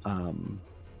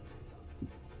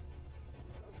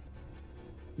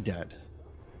 Dead.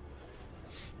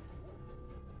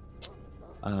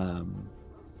 The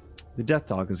death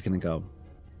dog is going to go.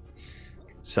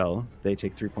 So they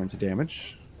take 3 points of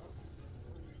damage.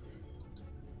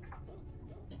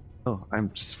 Oh, I'm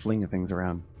just flinging things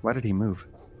around. Why did he move?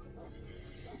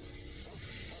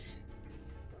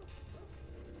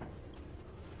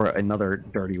 For another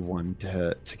dirty one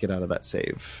to get out of that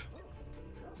save.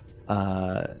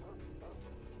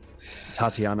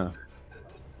 Tatiana.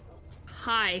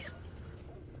 Hi.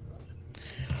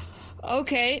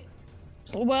 Okay.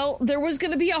 Well, there was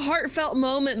going to be a heartfelt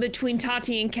moment between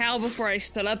Tati and Cal before I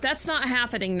stood up. That's not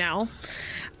happening now.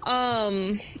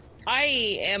 I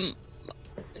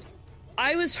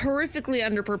was horrifically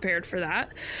underprepared for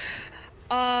that.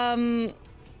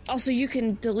 Also, you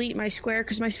can delete my square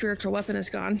because my spiritual weapon is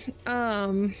gone.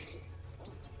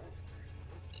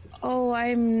 Oh,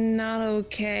 I'm not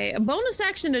okay. A bonus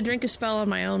action to drink a spell on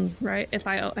my own, right? If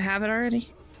I have it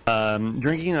already.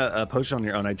 Drinking a potion on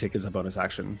your own, I take as a bonus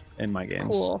action in my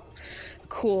games.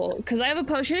 Cool. Because I have a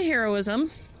potion of heroism.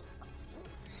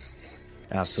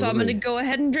 Absolutely. So I'm going to go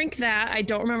ahead and drink that. I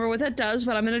don't remember what that does,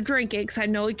 but I'm going to drink it because I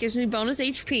know it gives me bonus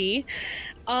HP.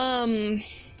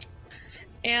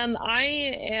 And I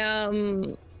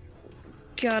am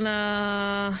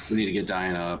gonna... We need to get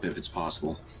Diana up if it's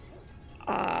possible.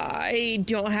 I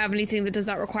don't have anything that does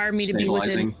not require me to be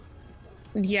within...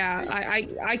 Yeah,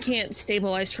 I can't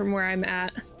stabilize from where I'm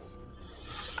at.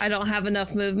 I don't have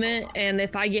enough movement, and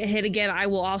if I get hit again, I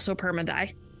will also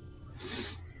perma-die.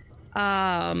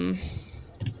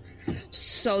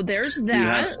 So there's that. You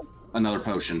have another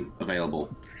potion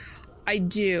available. I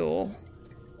do.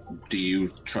 Do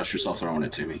you trust yourself throwing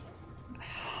it to me?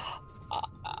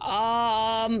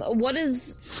 What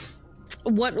is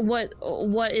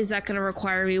that going to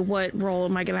require me? What roll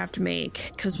am I going to have to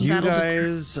make? Because you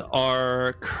guys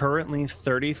are currently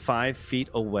 35 feet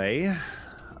away.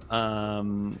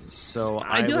 So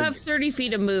I do have 30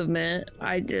 feet of movement.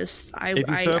 If you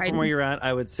throw it from where you're at,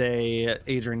 I would say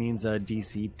Adrian needs a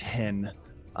DC 10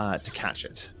 to catch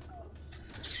it.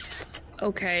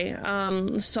 Okay,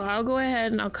 so I'll go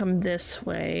ahead and I'll come this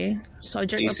way. So I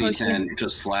drink DC 10,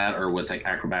 just flat or with like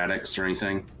acrobatics or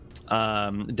anything?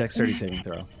 Dexterity saving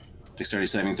throw. Dexterity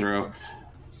saving throw.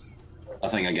 I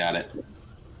think I got it.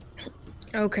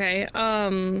 Okay,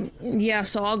 yeah,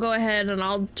 so I'll go ahead and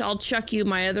I'll chuck you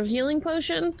my other healing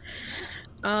potion.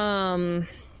 I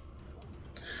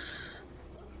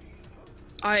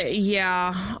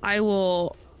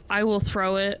will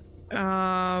throw it.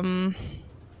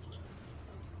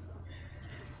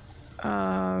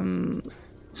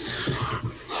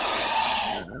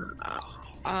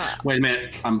 Wait a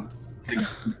minute.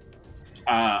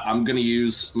 I'm gonna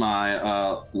use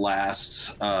my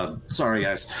last. Sorry,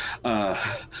 guys. My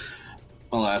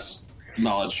last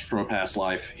knowledge from a past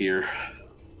life here.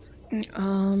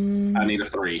 I need a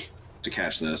 3 to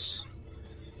catch this.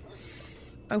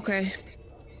 Okay.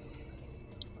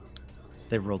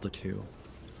 They rolled a 2.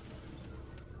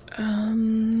 They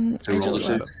rolled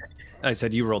a 2. I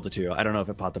said you rolled a 2. I don't know if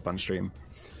it popped up on stream.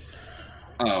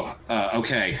 Oh,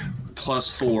 okay.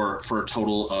 +4 for a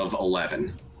total of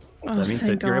 11. Oh, that means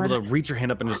that you're able to reach your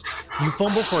hand up and just you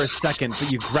fumble for a second,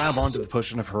 but you grab onto the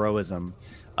potion of heroism,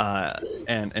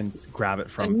 and grab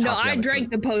it from. No, I drank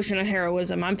the potion of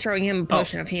heroism. I'm throwing him a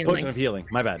potion of healing. Potion of healing.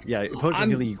 My bad. Yeah, potion of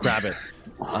healing. You grab it.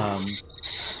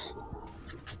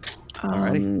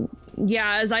 Alrighty.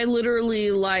 Yeah, as I literally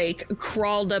like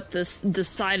crawled up the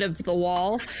side of the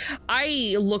wall,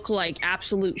 I look like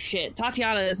absolute shit.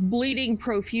 Tatiana is bleeding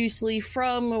profusely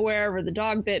from wherever the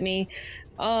dog bit me.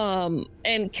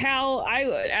 And Cal,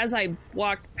 as I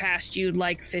walked past you,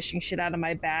 like fishing shit out of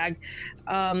my bag,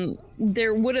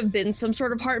 there would have been some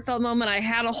sort of heartfelt moment. I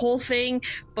had a whole thing,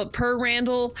 but per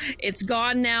Randall, it's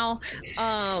gone now.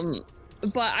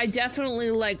 But I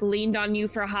definitely like leaned on you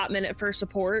for a hot minute for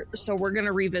support, so we're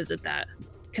gonna revisit that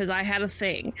because I had a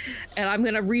thing, and I'm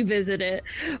gonna revisit it,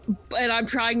 and I'm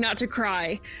trying not to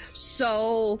cry.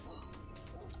 So,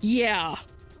 yeah.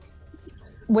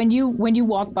 When you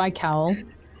walk by Cal,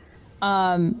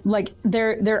 like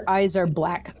their eyes are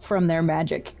black from their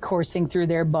magic coursing through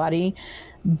their body,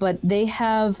 but they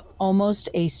have almost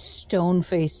a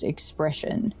stone-faced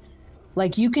expression.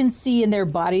 Like you can see in their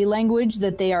body language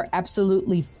that they are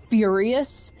absolutely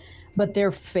furious, but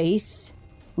their face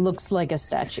looks like a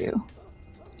statue.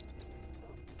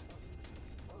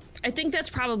 I think that's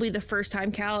probably the first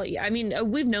time, Cal. I mean,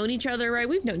 we've known each other, right?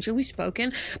 We've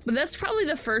spoken, but that's probably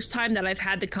the first time that I've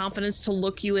had the confidence to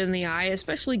look you in the eye,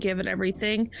 especially given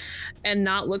everything, and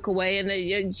not look away.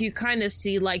 And you kind of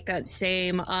see like that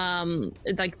same,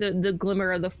 like the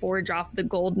glimmer of the forge off the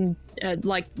golden,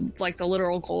 like the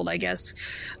literal gold, I guess,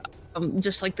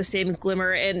 just like the same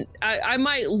glimmer. And I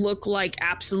might look like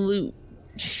absolute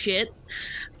shit,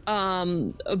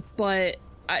 but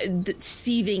the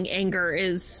seething anger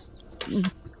is.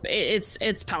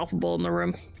 It's palpable in the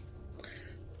room.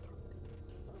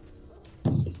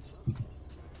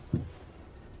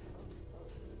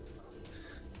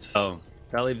 So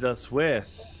that leaves us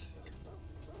with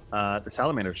the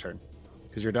salamander's turn,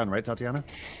 because you're done, right, Tatiana?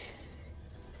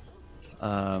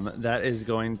 That is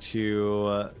going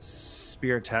to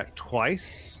spear attack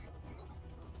twice.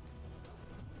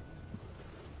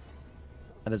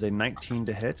 That is a 19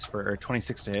 to hit or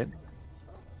 26 to hit.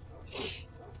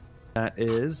 That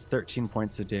is 13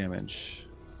 points of damage.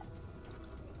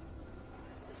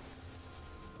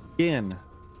 Again,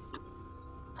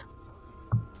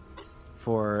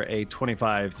 for a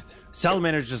 25.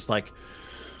 Salamander's just like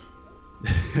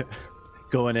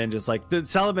going in, just like the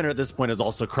salamander at this point is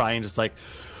also crying, just like,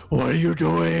 what are you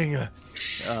doing?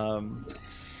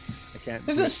 I can't.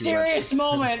 This is a serious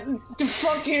moment.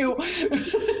 Fuck you.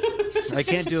 I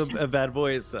can't do a bad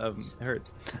voice. It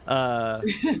hurts.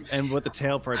 And with the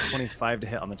tail for a 25 to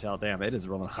hit on the tail. Damn, it is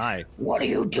rolling high. What are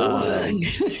you doing?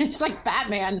 It's like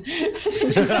Batman.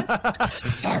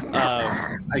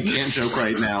 I can't joke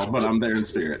right now, but I'm there in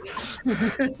spirit.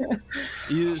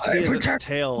 You see as its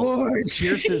tail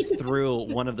pierces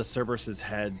through one of the Cerberus's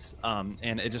heads,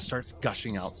 and it just starts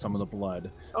gushing out some of the blood.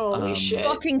 Holy shit.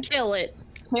 Fucking kill it.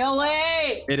 Kill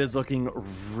it! It is looking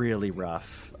really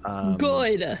rough.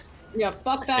 Good. Yeah,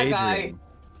 fuck that Adrian. guy.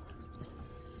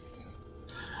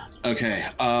 Okay,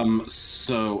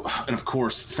 so, and of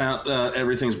course,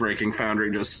 everything's breaking.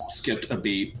 Foundry just skipped a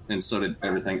beat, and so did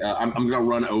everything. I'm going to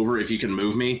run over, if you can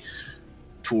move me,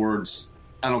 towards...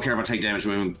 I don't care if I take damage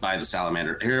moving by the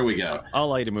salamander. Here we go. I'll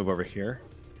allow you to move over here.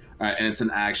 All right, and it's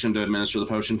an action to administer the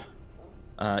potion?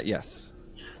 Yes.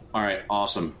 All right,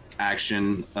 awesome.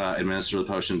 Action, administer the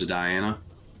potion to Diana.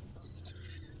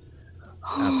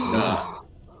 Absolutely.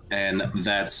 And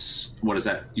that's, what is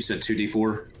that? You said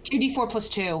 2d4? 2d4 plus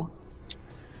 2.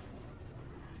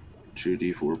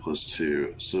 2d4 plus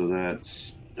 2. So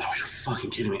that's... Oh, you're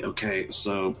fucking kidding me. Okay,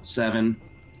 so 7,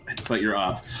 but you're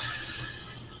up.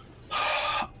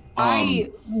 I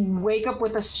wake up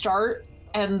with a start,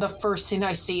 and the first thing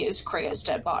I see is Krea's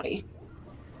dead body.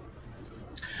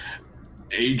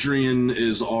 Adrian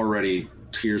is already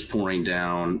tears pouring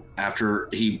down after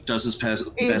he does his best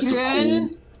to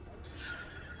pull.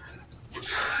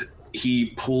 He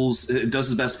does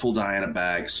his best to pull Diana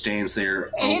back, stands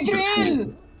there.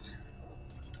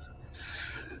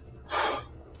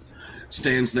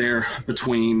 Stands there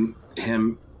between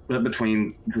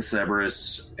the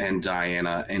Cerberus and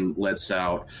Diana, and lets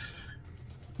out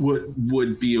what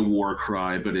would be a war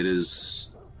cry, but it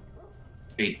is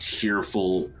a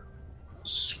tearful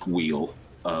squeal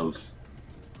of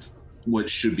what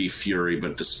should be fury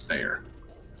but despair.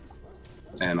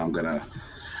 And I'm gonna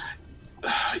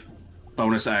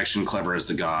bonus action, clever as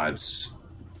the gods.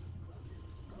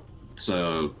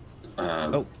 So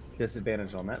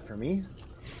disadvantage on that for me,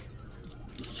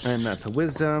 and that's a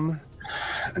wisdom,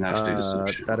 and I have to do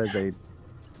deception. That is a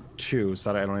 2, so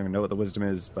I don't even know what the wisdom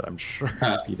is, but I'm sure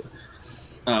I repeat it.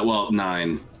 Well,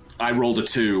 9. I rolled a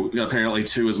 2. Apparently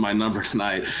 2 is my number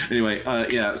tonight. Anyway,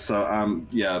 yeah, so,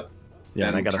 yeah. Yeah,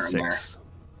 and I got a 6. There.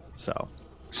 So.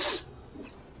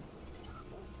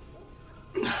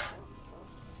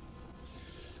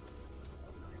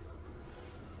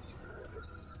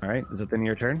 All right, is it then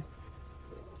your turn?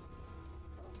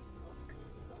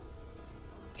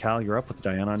 Cal, you're up with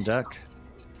Diana on deck.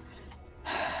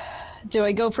 Do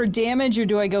I go for damage or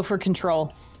do I go for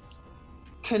control?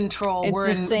 Control. It's We're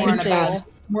the same thing.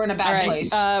 We're in a bad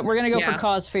place. We're gonna go for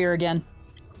cause fear again.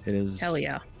 It is. Hell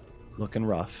yeah. Looking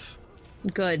rough.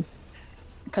 Good.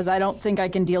 Because I don't think I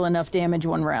can deal enough damage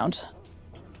one round.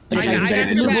 But if I I got get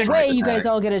to your move back. away, you guys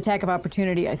all get an attack of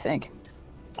opportunity, I think.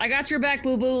 I got your back,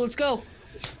 boo boo. Let's go.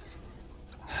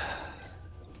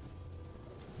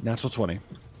 Natural 20.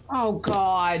 Oh,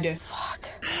 God. Fuck.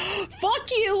 Fuck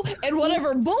you and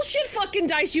whatever bullshit fucking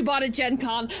dice you bought at Gen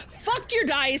Con. Fuck your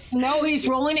dice. No, he's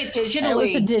rolling it digitally. It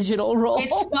was a digital roll.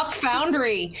 It's fuck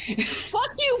Foundry.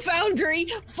 Fuck you, Foundry.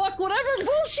 Fuck whatever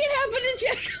bullshit happened at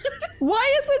Gen Con.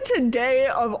 Why is it today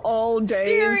of all days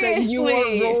that you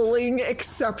Seriously. are rolling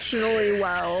exceptionally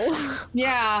well?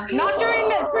 Yeah, not during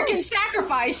that freaking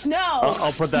sacrifice, no.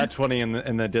 I'll put that 20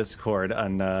 in the Discord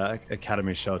on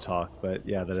Academy Show Talk, but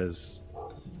yeah, that is...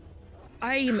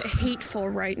 I am hateful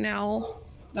right now.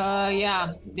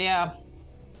 Yeah.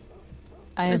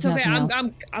 I have It's okay. nothing else.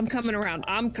 I'm coming around.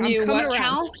 I'm You coming what, around.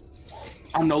 Cal?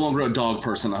 I'm no longer a dog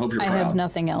person. I hope you're I proud. have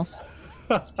nothing else.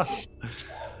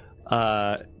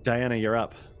 Diana, you're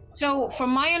up. So, from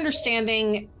my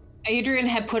understanding, Adrian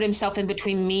had put himself in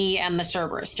between me and the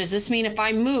Cerberus. Does this mean if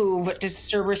I move, does the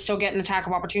Cerberus still get an attack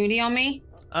of opportunity on me?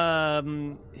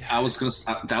 I was gonna.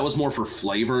 That was more for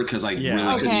flavor because I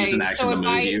really couldn't use an action so to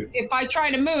move you. if I try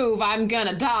to move, I'm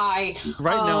gonna die.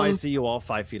 Right now, I see you all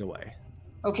 5 feet away.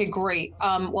 Okay, great.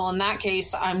 Well, in that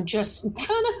case, I'm just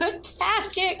gonna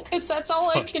attack it because that's all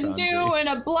I Fuck can do Foundry. in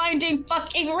a blinding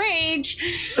fucking rage.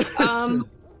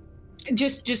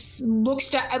 Just looks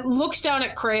down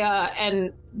at Kreia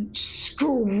and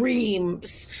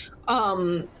screams,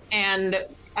 and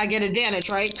I get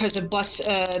advantage, right? Because of blessed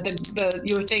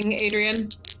your thing, Adrian.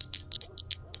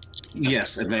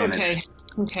 Yes, advantage.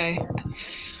 Okay.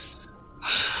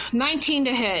 19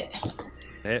 to hit.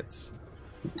 Hits.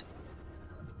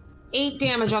 8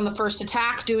 damage on the first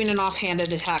attack. Doing an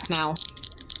offhanded attack now.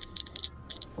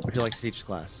 Would you like to teach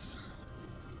class?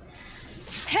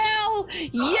 Hell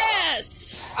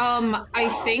yes! I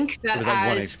think that It was at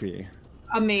 1 as HP.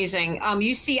 amazing.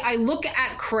 You see, I look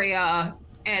at Kreia,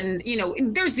 and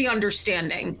there's the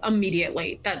understanding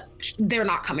immediately that they're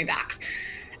not coming back,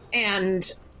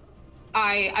 and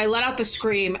I let out the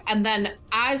scream, and then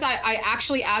as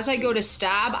I go to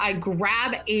stab, I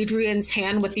grab Adrian's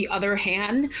hand with the other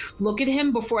hand, look at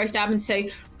him before I stab and say,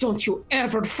 "Don't you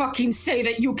ever fucking say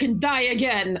that you can die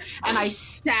again!" And I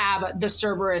stab the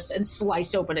Cerberus and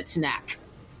slice open its neck.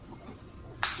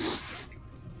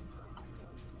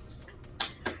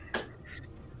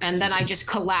 And then I just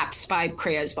collapse by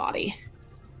Kreia's body.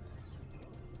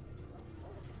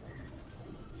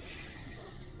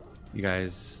 You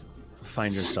guys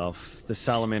find yourself, the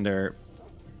salamander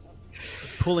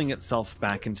pulling itself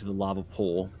back into the lava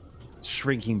pool,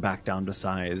 shrinking back down to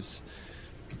size,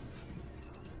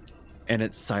 and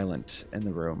it's silent in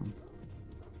the room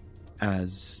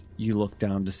as you look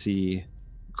down to see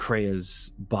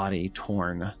Kreia's body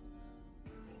torn.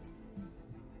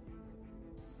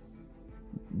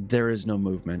 There is no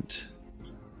movement.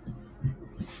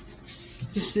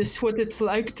 Is this what it's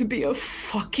like to be a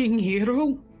fucking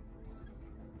hero?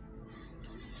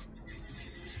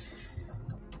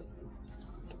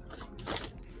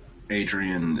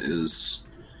 Adrian is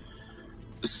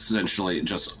essentially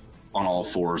just on all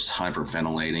fours,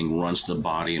 hyperventilating, runs to the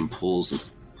body and pulls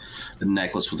a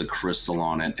necklace with a crystal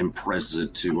on it and presses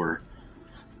it to her.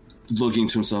 Looking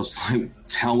to himself, like,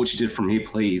 "Tell what you did for me,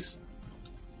 please.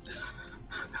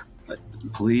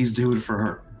 Please do it for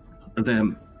her. Or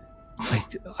them."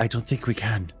 I don't think we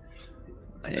can.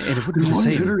 And it wouldn't be the What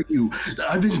same. hurt you?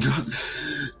 I've been good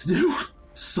to do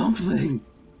something.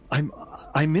 I'm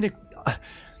in a...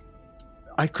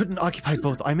 I couldn't occupy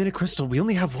both. I'm in a crystal. We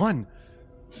only have one.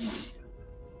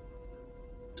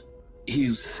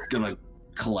 He's gonna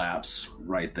collapse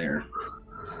right there.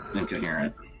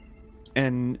 Incoherent.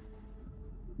 And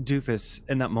Doofus,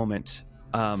 in that moment,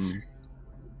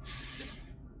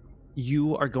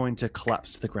 you are going to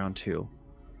collapse to the ground too,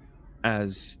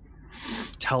 as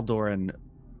Taldoran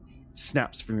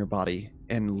snaps from your body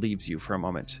and leaves you for a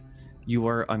moment. You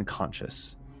are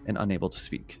unconscious and unable to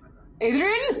speak.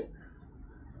 Adrian?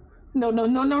 No.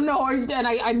 And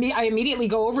I immediately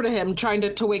go over to him, trying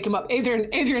to wake him up.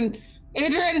 Adrian!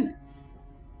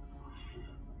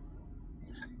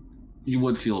 You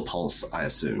would feel a pulse, I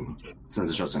assume, since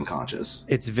it's just unconscious.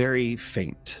 It's very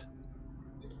faint.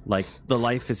 Like, the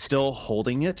life is still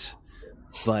holding it,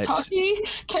 but... Tucky?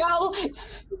 Cal?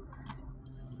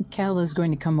 Cal is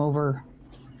going to come over.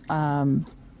 And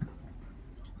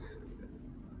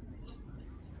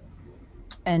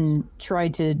try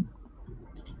to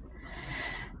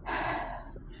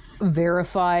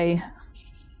verify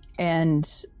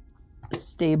and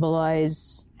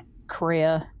stabilize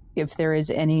Kreia if there is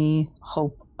any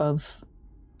hope of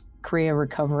Kreia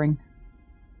recovering.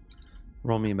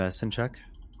 Roll me a medicine check.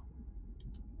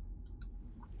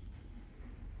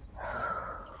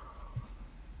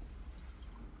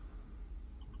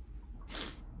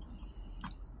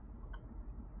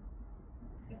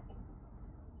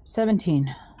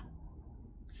 $17.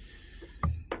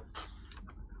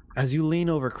 As you lean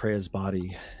over Kreia's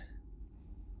body,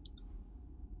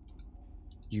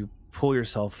 you pull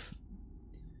yourself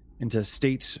into a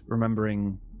state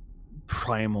remembering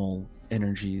primal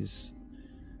energies.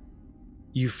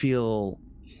 You feel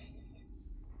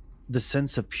the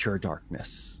sense of pure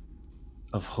darkness,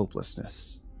 of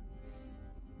hopelessness.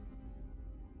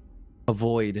 A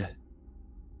void,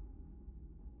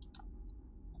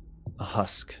 a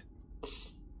husk.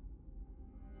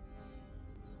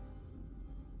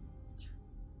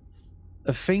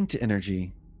 A faint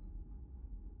energy.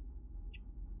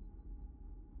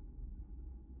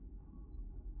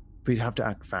 But you'd have to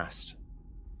act fast.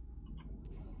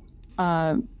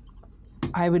 I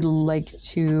would like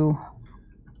to...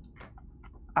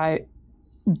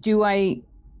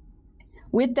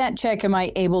 With that check, am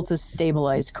I able to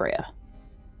stabilize Kreia?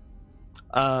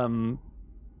 I'm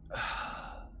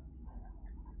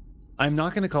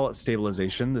not going to call it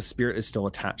stabilization. The spirit is still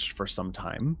attached for some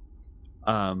time.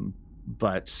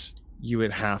 But you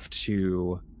would have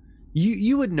to...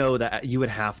 You would know that you would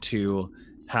have to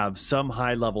have some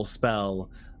high-level spell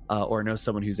or know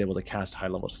someone who's able to cast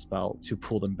high-level spell to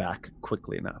pull them back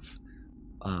quickly enough.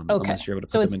 Okay, unless you're able to put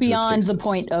so it's them into beyond the stasis.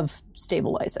 point of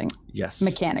stabilizing. Yes.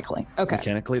 Mechanically. Okay.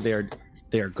 Mechanically, they are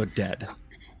good dead.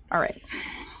 All right.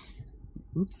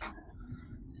 Oops.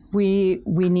 We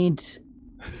need.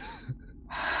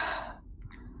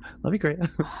 That'd be great.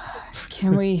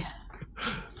 Can we?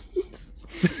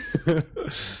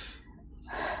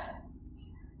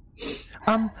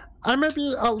 I may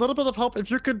be a little bit of help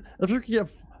if you could get if you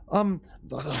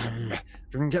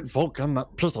can get Vulcan,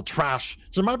 that piece of trash.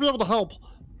 She might be able to help,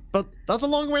 but that's a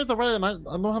long ways away, and I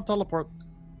don't have teleport.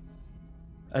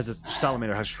 As this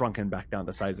salamander has shrunken back down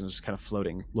to size and is just kind of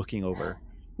floating, looking over.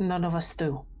 None of us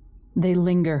do. They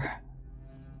linger.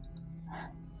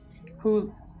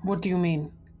 What do you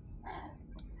mean?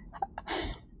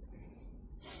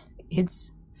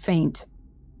 It's faint,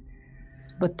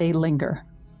 but they linger.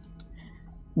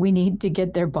 We need to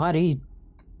get their body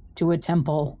to a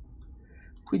temple.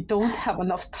 We don't have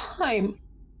enough time.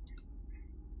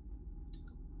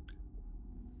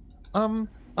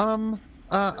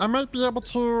 I might be able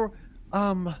to,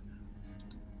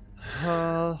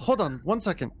 hold on 1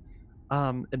 second.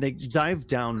 And they dive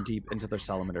down deep into their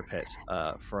salamander pit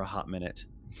for a hot minute.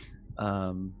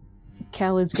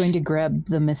 Cal is going to grab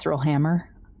the mithril hammer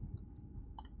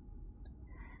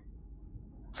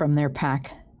from their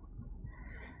pack.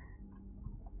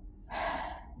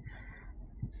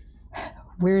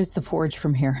 Where is the forge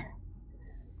from here?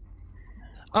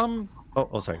 Oh,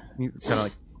 sorry. He kind of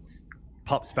like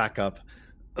pops back up.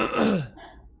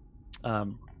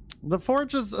 The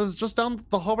forge is just down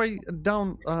the hallway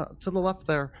down to the left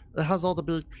there. It has all the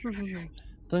big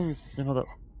things, that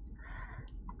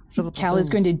fill up the Cal is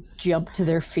going things. to jump to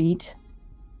their feet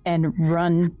and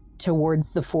run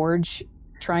towards the forge,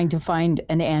 trying to find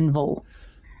an anvil.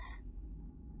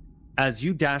 As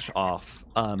you dash off,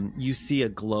 you see a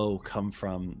glow come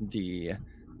from the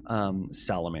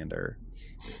salamander.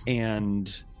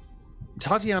 And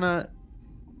Tatiana,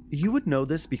 you would know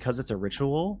this because it's a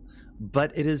ritual,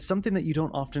 but it is something that you don't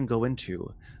often go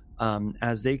into,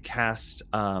 as they cast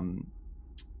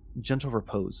gentle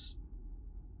repose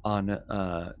on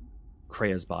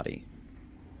Krea's body.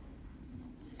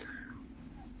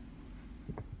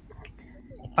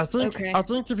 I think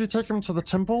if you take him to the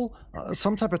temple,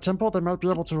 some type of temple, they might be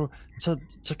able to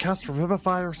cast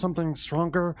Revivify or something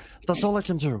stronger. That's all I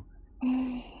can do.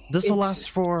 This will last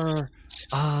for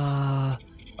a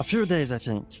few days, I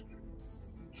think.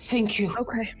 Thank you.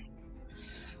 Okay.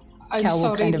 I'm Cal will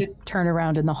sorry. kind of turn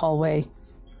around in the hallway.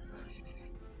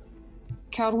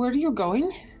 Cal, where are you going?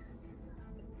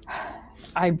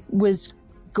 I was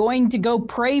going to go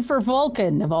pray for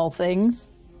Vulcan, of all things.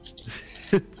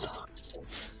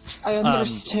 I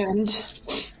understand.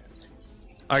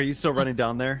 Are you still running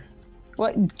down there?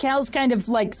 Well, Cal's kind of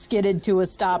like skidded to a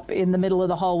stop in the middle of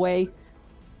the hallway.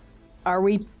 Are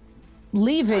we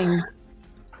leaving,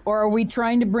 or are we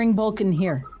trying to bring Vulcan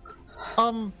here?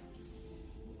 I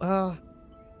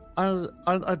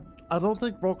don't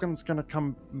think Vulcan's gonna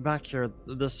come back here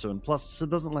this soon. Plus, he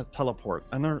doesn't like teleport.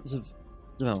 I know he's,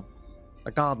 a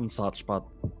god and such, but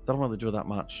they don't really do that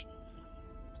much.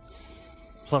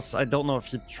 Plus, I don't know if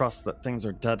he trusts that things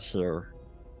are dead here.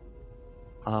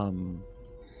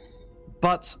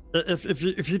 But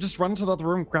if you just run to the other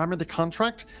room, grab me the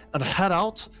contract, and head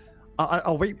out,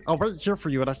 I'll wait here for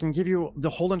you, and I can give you the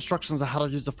whole instructions on how to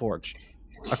use the forge.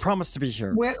 I promise to be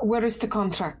here. Where is the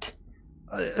contract?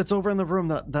 It's over in the room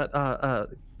that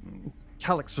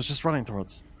Calix was just running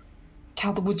towards.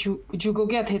 Cal, would you go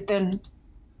get it then?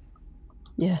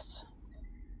 Yes.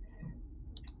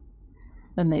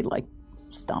 Then they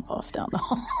stomp off down the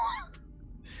hall.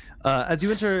 As you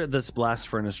enter this blast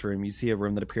furnace room, you see a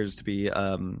room that appears to be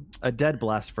a dead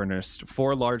blast furnace.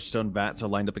 4 large stone vats are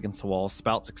lined up against the walls.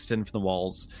 Spouts extend from the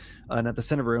walls. And at the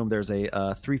center of the room, there's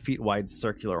a 3 feet wide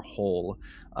circular hole.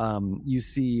 You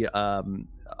see a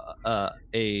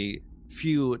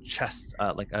few chests,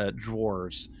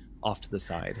 drawers off to the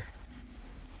side.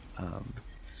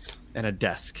 And a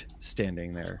desk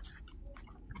standing there.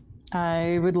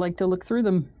 I would like to look through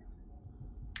them.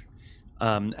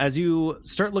 As you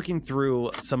start looking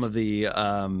through some of the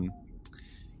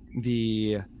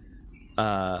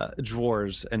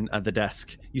drawers and the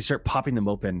desk, you start popping them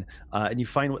open, and you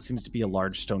find what seems to be a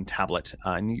large stone tablet,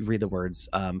 and you read the words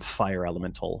 "Fire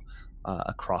Elemental"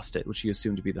 across it, which you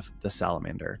assume to be the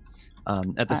salamander.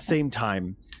 At the same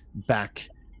time, back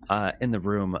in the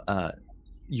room,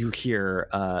 you hear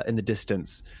in the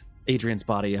distance Adrian's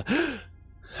body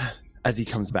as he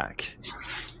comes back.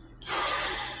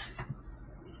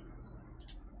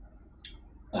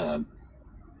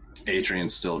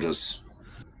 Adrian's still just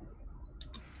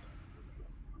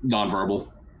nonverbal.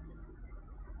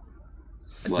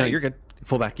 No, you're good.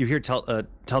 Fullback, you hear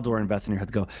Taldor and Beth in your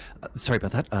head go, sorry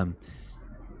about that.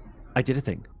 I did a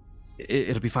thing.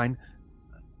 It'll be fine.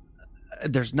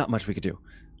 There's not much we could do.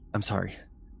 I'm sorry.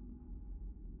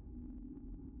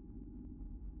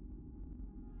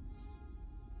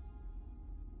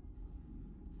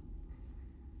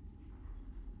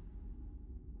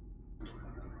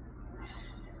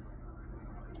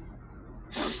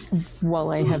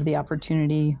 While I have the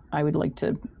opportunity, I would like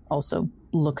to also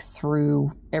look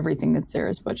through everything that's there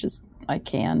as much as I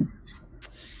can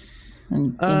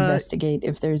and investigate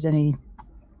if there's any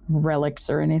relics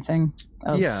or anything.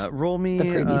 Roll me the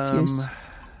previous use.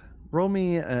 Roll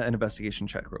me an investigation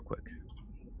check real quick.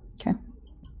 Okay.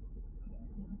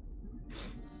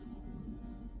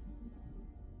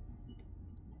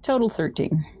 Total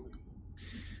 13.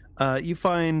 You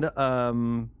find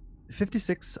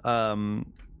 56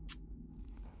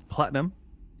 platinum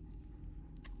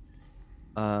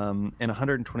and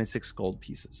 126 gold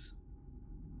pieces.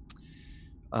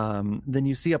 Then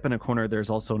you see up in a corner there's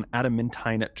also an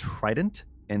adamantine trident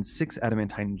and 6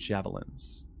 adamantine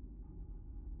javelins.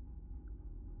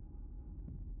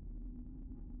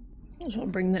 So I'll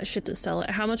bring that shit to sell it.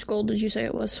 How much gold did you say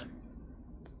it was?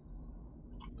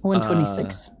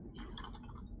 126.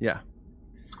 Yeah.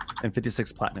 And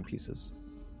 56 platinum pieces.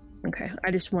 Okay,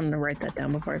 I just wanted to write that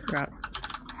down before I forgot.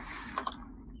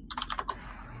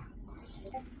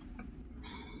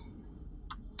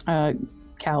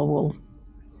 Cal will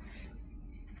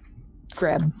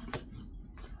grab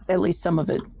at least some of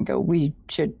it and go, we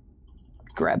should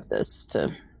grab this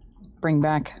to bring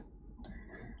back.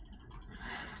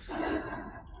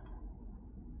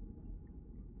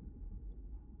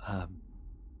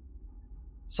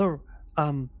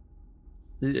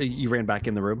 You ran back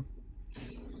in the room?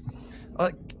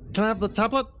 Can I have the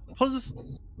tablet, please?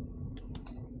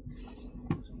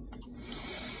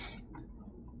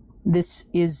 This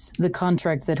is the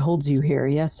contract that holds you here,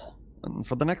 yes?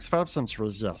 For the next 5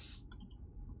 centuries, yes.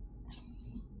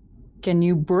 Can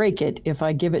you break it if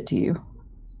I give it to you?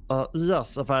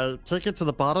 Yes, if I take it to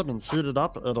the bottom and heat it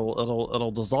up,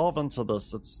 it'll dissolve into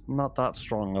this. It's not that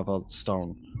strong of a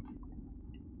stone.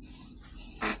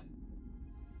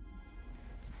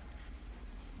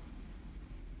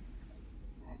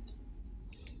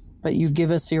 But you give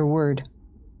us your word.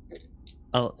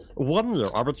 1 year.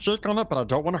 I would shake on it, but I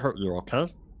don't want to hurt you, okay?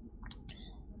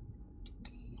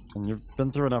 And you've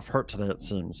been through enough hurt today, it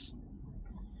seems.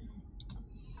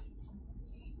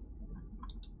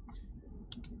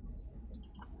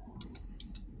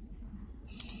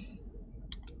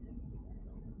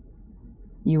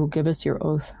 You will give us your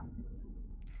oath.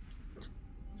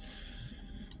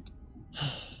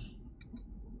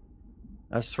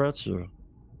 I swear to you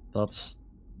that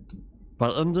by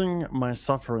ending my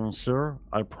suffering here,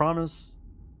 I promise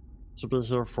to be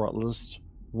here for at least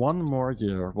 1 more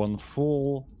year, 1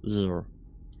 full year,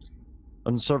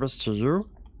 in service to you.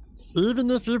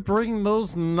 Even if you bring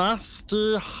those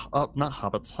nasty, not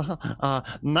hobbits,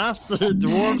 nasty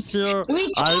dwarves here,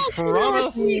 I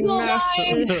promise.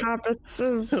 Nasty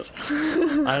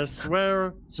hobbits. I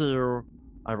swear to you,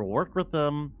 I will work with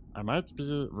them. I might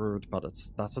be rude, but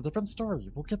that's a different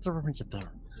story. We'll get there when we get there.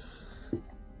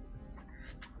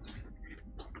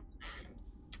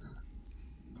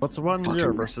 What's 1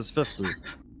 year versus 50?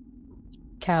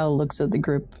 Cal looks at the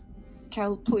group.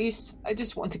 Cal, please. I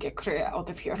just want to get Kreia out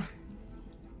of here.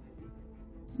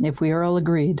 If we are all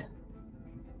agreed.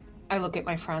 I look at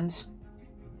my friends.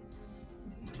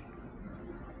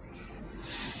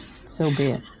 So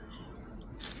be it.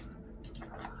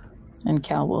 And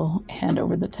Cal will hand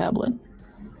over the tablet.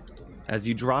 As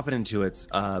you drop it into its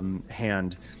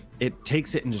hand, it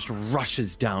takes it and just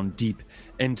rushes down deep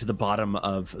into the bottom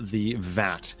of the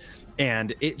vat.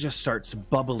 And it just starts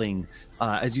bubbling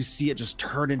as you see it just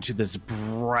turn into this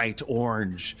bright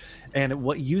orange. And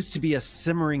what used to be a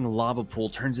simmering lava pool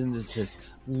turns into this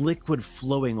liquid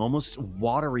flowing, almost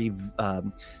watery,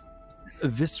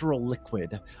 visceral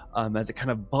liquid as it kind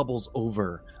of bubbles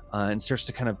over and starts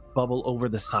to kind of bubble over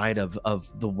the side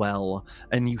of the well.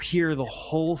 And you hear the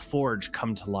whole forge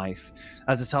come to life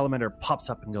as the salamander pops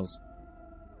up and goes,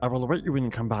 I will await you when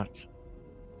you come back.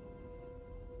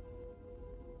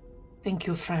 Thank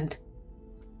you, friend.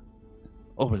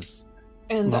 Always.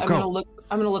 And I'm gonna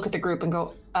look at the group and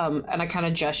go, and I kind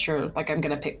of gesture like I'm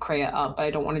gonna pick Kreia up, but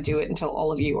I don't want to do it until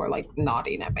all of you are like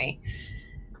nodding at me.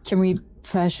 Can we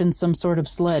fashion some sort of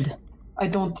sled? I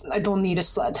don't need a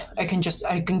sled. I can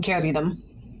carry them.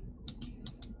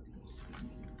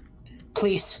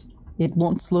 Please. It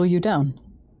won't slow you down.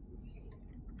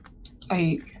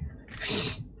 I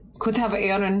could have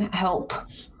Aaron help.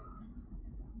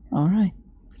 All right.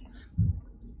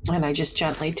 And I just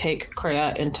gently take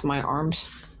Kreia into my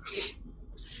arms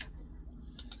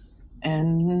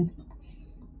and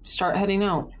start heading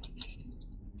out.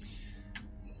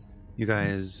 You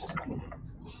guys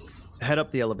head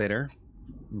up the elevator,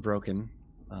 broken,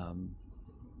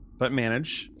 but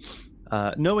manage.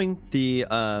 Knowing the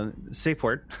safe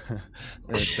word,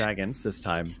 the dragons this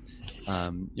time,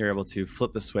 you're able to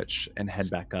flip the switch and head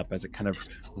back up as it kind of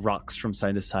rocks from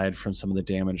side to side from some of the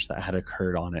damage that had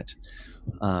occurred on it.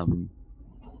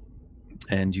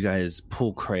 And you guys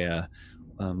pull Kreia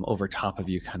over top of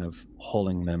you, kind of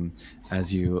holding them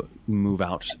as you move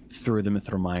out through the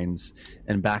Mithril Mines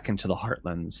and back into the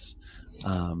Heartlands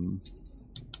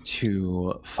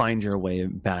to find your way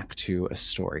back to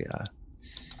Astoria.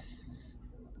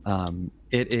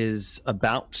 It is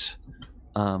about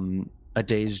a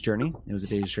day's journey. It was a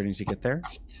day's journey to get there.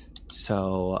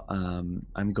 So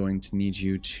I'm going to need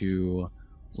you to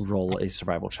roll a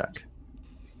survival check.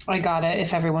 I got it,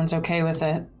 if everyone's okay with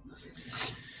it.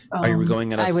 Are you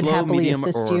going at a slow, medium,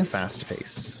 or fast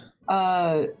pace?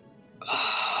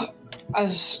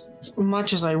 As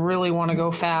much as I really want to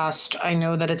go fast, I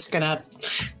know that it's going to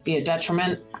be a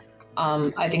detriment.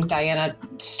 I think Diana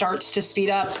starts to speed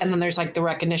up, and then there's like the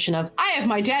recognition of, I have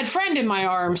my dead friend in my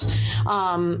arms.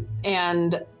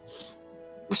 And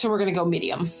so we're going to go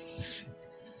medium.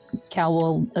 Cal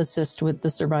will assist with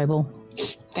the survival.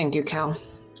 Thank you, Cal.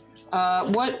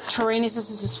 What terrain is this?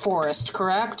 This is forest,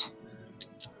 correct?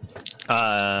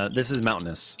 This is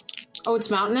mountainous. Oh,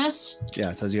 it's mountainous?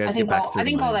 Yeah, so as you guys get back through I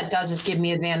think all that does is give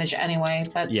me advantage anyway,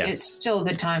 but it's still a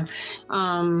good time.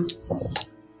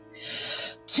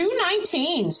 2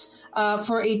 19s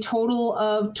for a total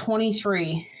of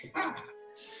 23.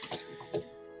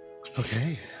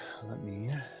 Okay, let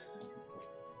me...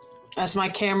 As my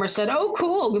camera said, oh,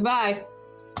 cool, goodbye.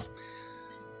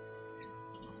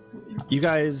 You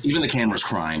guys... Even the camera's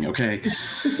crying, okay?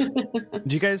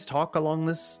 Do you guys talk along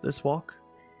this walk?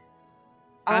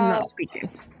 I'm not speaking.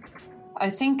 I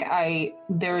think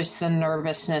there's the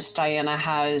nervousness Diana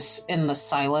has in the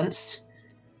silence,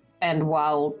 and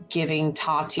while giving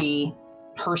Tati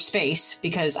her space,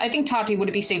 because I think, Tati, would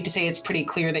it be safe to say it's pretty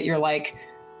clear that you're like,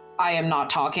 I am not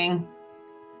talking?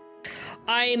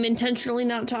 I am intentionally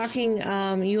not talking.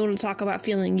 You want to talk about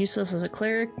feeling useless as a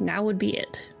cleric? Now would be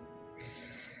it.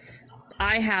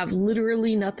 I have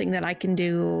literally nothing that I can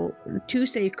do to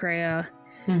save Kreia.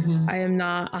 Mm-hmm. I am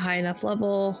not a high enough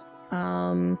level.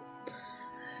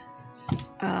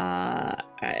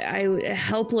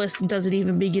 Helpless doesn't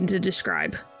even begin to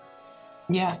describe.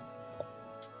 Yeah.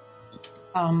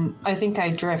 I think I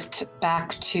drift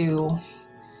back to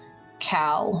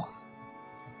Cal,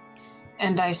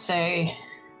 and I say,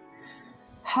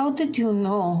 how did you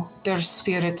know their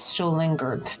spirit still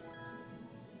lingered?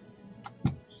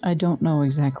 I don't know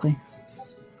exactly.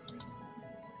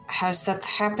 Has that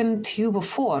happened to you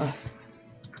before?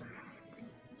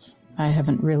 I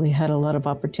haven't really had a lot of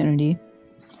opportunity.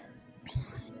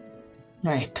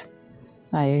 Right.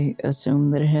 I assume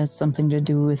that it has something to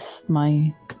do with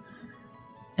my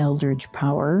eldritch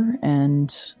power,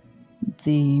 and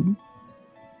the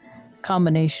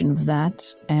combination of that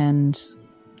and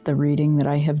the reading that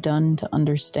I have done to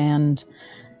understand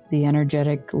the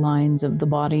energetic lines of the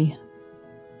body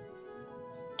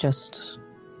just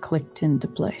clicked into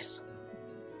place.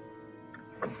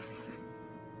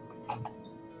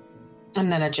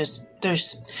 And then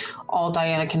there's all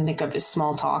Diana can think of is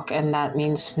small talk, and that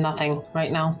means nothing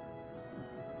right now.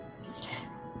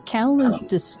 Cal is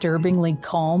disturbingly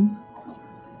calm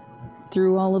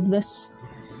through all of this.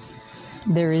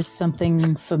 There is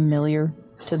something familiar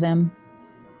to them.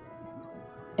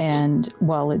 And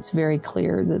while it's very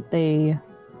clear that they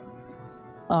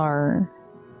are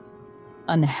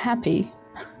unhappy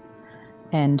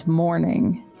and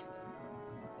mourning,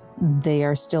 they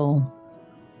are still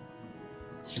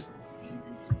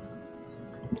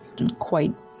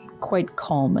quite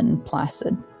calm and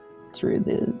placid through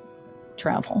the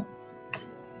travel.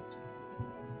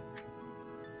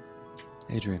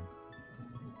 Adrian.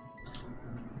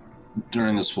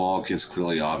 During this walk, it's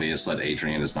clearly obvious that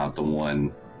Adrian is not the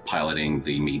one piloting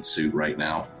the meat suit right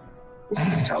now.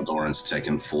 Taldoran's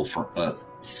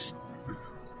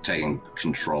taking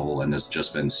control and has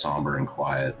just been somber and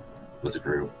quiet with the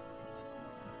group.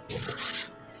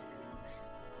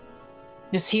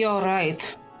 Is he all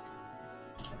right?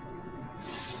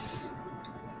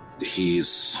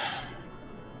 He's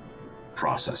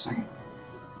processing.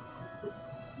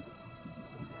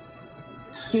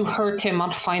 You hurt him,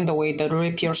 I'll find a way to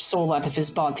rip your soul out of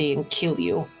his body and kill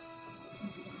you.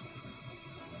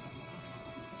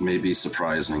 May be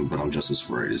surprising, but I'm just as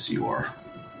worried as you are.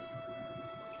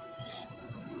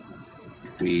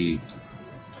 We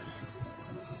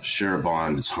share a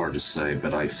bond. It's hard to say,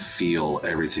 but I feel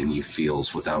everything he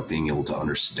feels without being able to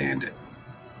understand it.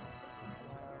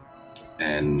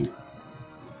 And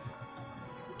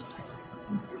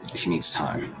he needs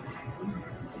time.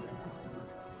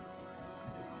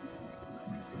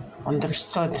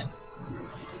 Understood.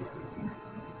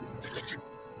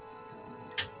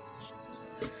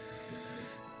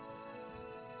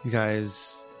 You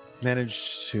guys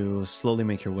managed to slowly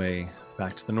make your way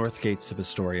back to the north gates of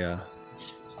Astoria,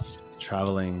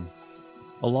 traveling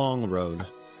a long road,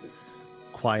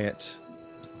 quiet,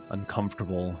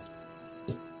 uncomfortable.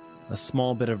 A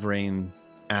small bit of rain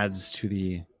adds to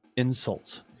the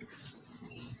insult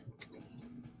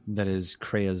that is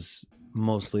Krea's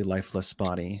mostly lifeless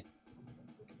body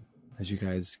as you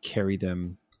guys carry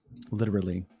them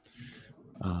literally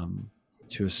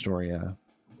to Astoria.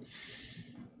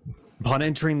 Upon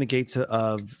entering the gates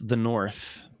of the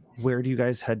north, where do you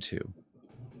guys head to?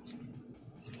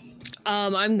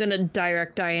 I'm gonna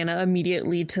direct Diana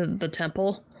immediately to the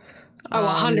temple. Oh,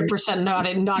 100% not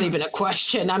even a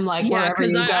question. I'm like, yeah,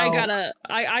 because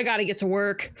I gotta get to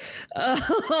work.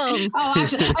 Oh,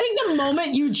 actually, I think the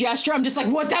moment you gesture, I'm just like,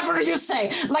 whatever you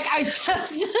say. Like, I just,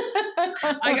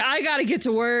 I gotta get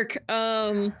to work.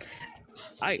 Oh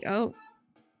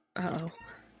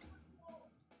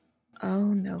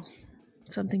no,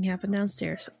 something happened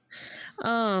downstairs.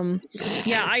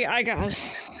 Yeah, I got.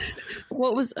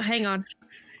 What was? Hang on.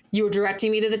 You were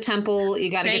directing me to the temple.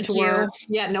 You got to get to work.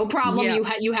 Yeah, no problem.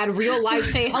 Yeah. You had real life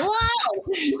say hello.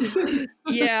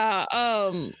 Yeah.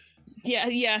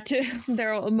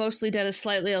 They're mostly dead is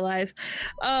slightly alive.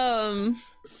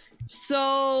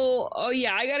 So,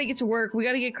 I got to get to work. We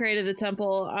got to get Kreia to the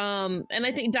temple. And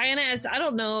I think Diana asked, I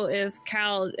don't know if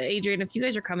Cal, Adrian, if you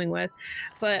guys are coming with,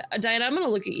 but Diana, I'm going to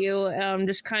look at you.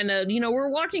 Just kind of, we're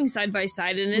walking side by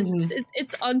side and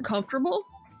it's uncomfortable.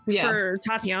 Yeah. For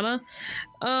Tatiana.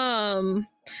 But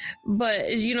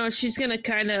she's gonna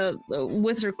kind of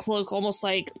with her cloak almost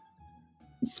like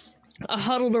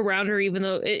huddled around her, even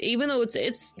though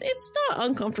it's not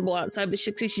uncomfortable outside, but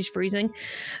she's freezing.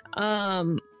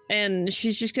 And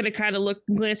she's just gonna kind of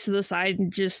glance to the side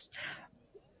and just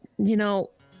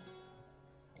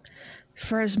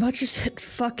for as much as it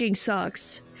fucking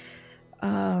sucks,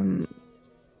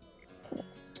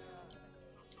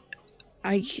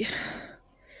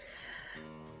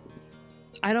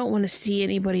 I don't want to see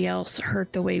anybody else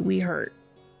hurt the way we hurt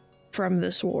from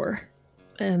this war.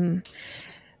 And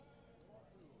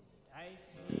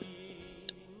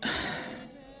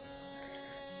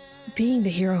being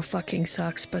the hero fucking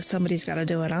sucks, but somebody's got to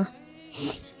do it, huh?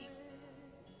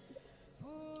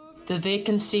 The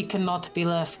vacancy cannot be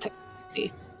left.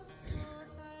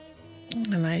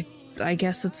 And I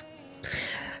guess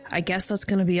that's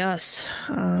going to be us.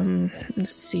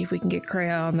 Let's see if we can get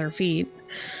Kreia on their feet.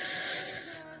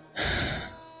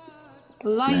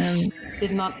 Life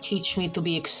did not teach me to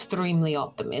be extremely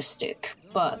optimistic,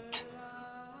 but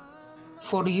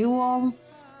for you all,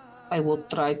 I will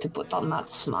try to put on that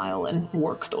smile and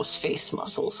work those face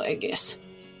muscles, I guess.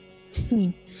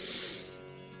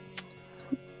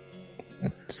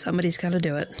 Somebody's got to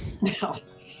do it.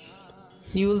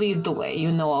 You lead the way.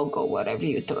 I'll go wherever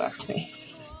you direct me.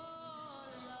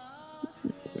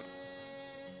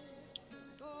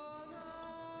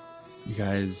 You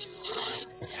guys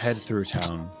head through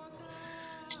town,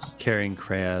 carrying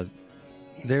Kreia.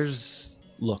 There's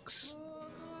looks.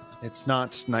 It's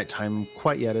not nighttime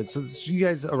quite yet. It's you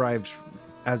guys arrived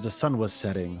as the sun was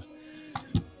setting.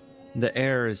 The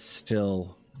air is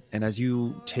still, and as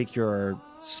you take your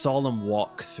solemn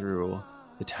walk through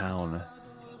the town,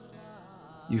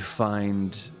 you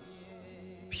find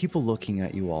people looking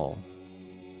at you all,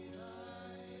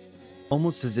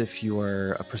 almost as if you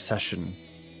are a procession.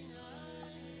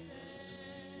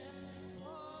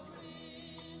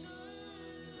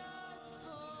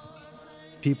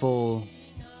 People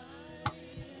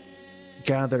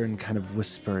gather and kind of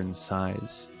whisper and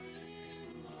sighs,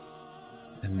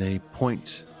 and they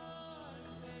point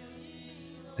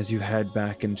as you head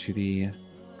back into the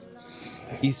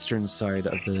eastern side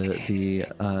of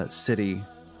the city,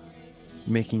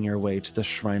 making your way to the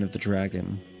Shrine of the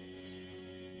Dragon.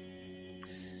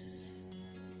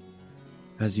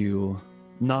 As you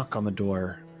knock on the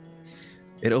door,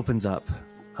 it opens up,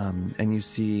 and you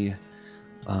see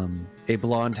a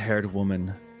blonde-haired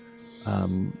woman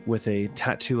with a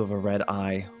tattoo of a red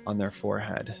eye on their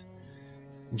forehead.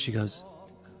 And she goes,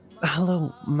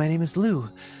 "Hello, my name is Lou.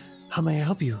 How may I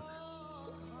help you?"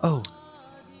 Oh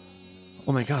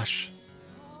my gosh.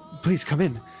 Please come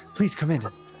in. Please come in.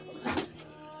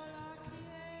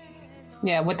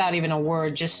 Yeah, without even a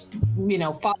word, just,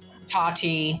 follow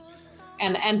Tati.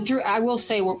 And I will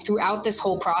say, throughout this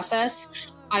whole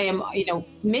process, I am,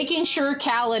 making sure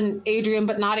Cal and Adrian,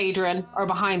 but not Adrian, are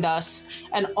behind us,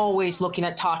 and always looking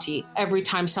at Tati. Every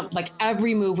time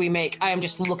every move we make, I am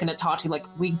just looking at Tati like,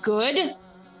 we good?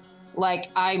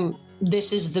 Like,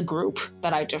 this is the group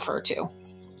that I defer to.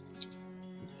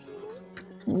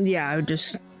 Yeah, I would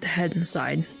just head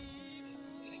inside.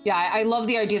 Yeah, I love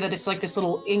the idea that it's like this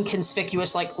little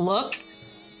inconspicuous, like, look,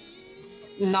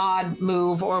 nod,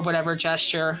 move, or whatever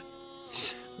gesture.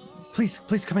 Please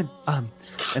come in.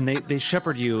 And they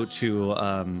shepherd you to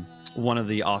one of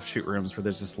the offshoot rooms where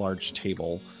there's this large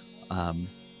table.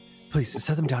 Please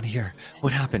set them down here.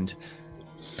 What happened?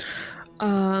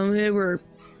 They were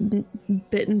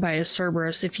bitten by a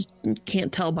Cerberus. If you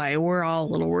can't tell by it, we're all a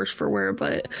little worse for wear,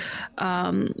 but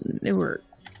they were.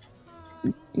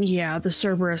 Yeah, the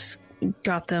Cerberus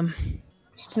got them.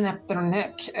 Snapped their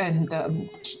neck and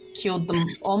killed them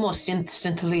almost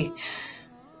instantly.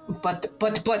 But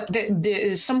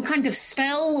some kind of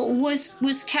spell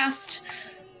was cast.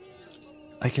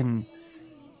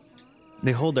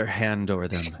 They hold their hand over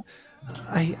them.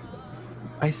 I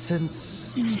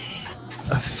sense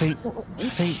a faint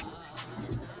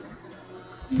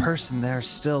person there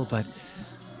still, but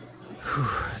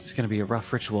it's gonna be a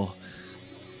rough ritual.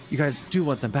 You guys do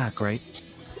want them back, right?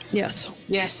 Yes.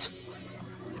 Yes.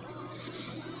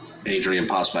 Adrian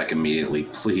pops back immediately,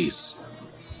 please.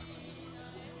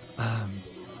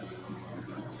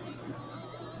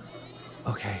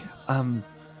 Okay.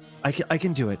 I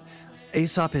can do it.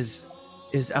 Aesop is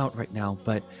out right now,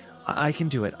 but I can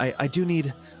do it. I do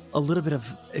need a little bit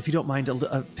of, if you don't mind,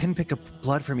 a pinprick of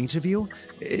blood from each of you.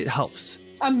 It helps.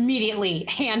 Immediately,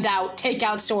 hand out, take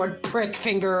out sword, prick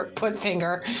finger, put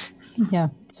finger. Yeah,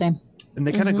 same. And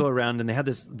they kind of go around, and they have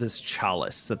this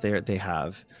chalice that they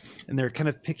have, and they're kind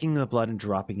of picking the blood and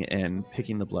dropping it in,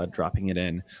 picking the blood, dropping it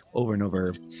in over and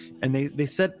over, and they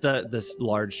set this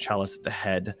large chalice at the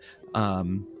head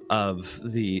of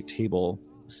the table,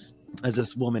 as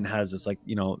this woman has this, like,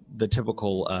 the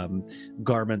typical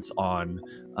garments on,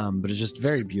 but it's just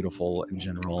very beautiful in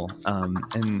general,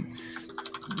 and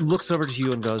looks over to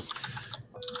you and goes,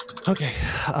 okay,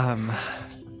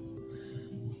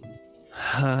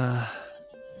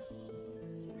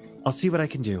 I'll see what I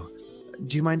can do.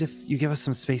 Do you mind if you give us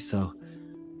some space, though?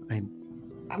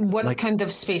 What kind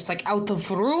of space? Like out of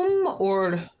room,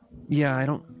 or? Yeah, I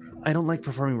don't like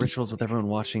performing rituals with everyone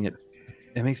watching it.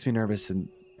 It makes me nervous, and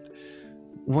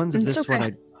ones of this okay.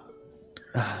 one,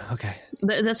 okay.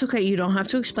 That's okay. You don't have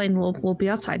to explain. We'll be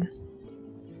outside.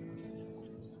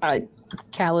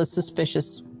 Cal is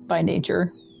suspicious by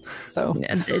nature, so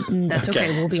that's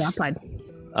okay. We'll be outside.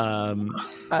 Go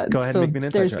ahead and make me an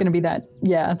insight there's check. going to be that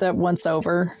once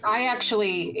over. I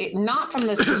actually, not from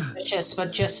the suspicious,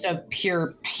 but just a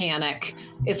pure panic.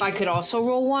 If I could also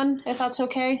roll one, if that's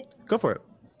okay. Go for it.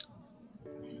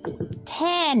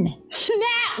 10.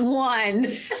 Nat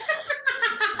 1.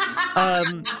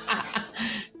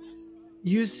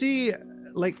 You see,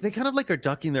 like, they kind of are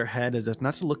ducking their head as if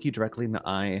not to look you directly in the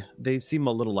eye. They seem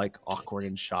a little awkward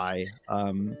and shy.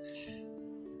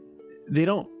 They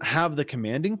don't have the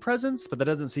commanding presence, but that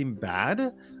doesn't seem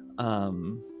bad.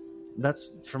 That's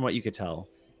from what you could tell.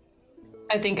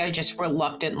 I think I just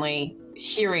reluctantly,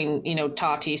 hearing,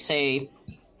 Tati say,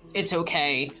 it's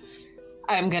okay,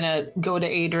 I'm gonna go to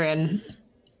Adrian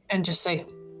and just say,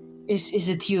 is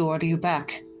it you, or are you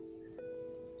back?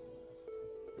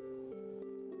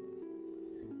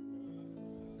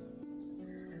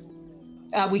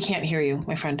 We can't hear you,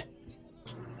 my friend.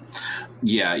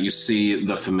 Yeah, you see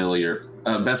the familiar.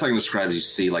 Best I can describe is you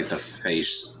see the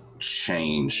face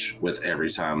change with every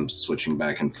time switching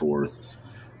back and forth.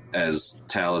 As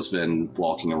Tal has been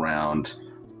walking around,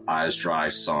 eyes dry,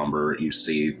 somber. You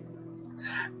see.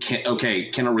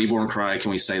 Can a reborn cry? Can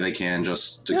we say they can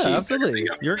just to keep? Absolutely.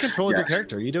 You're in control of your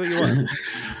character. You do what you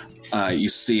want. You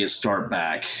see it start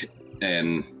back,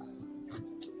 and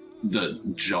the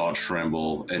jaw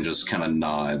tremble, and just kind of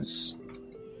nods.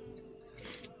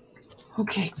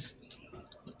 Okay.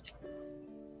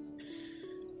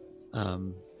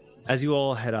 As you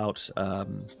all head out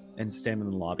and stand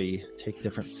in the lobby, take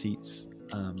different seats,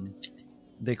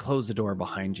 they close the door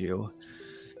behind you,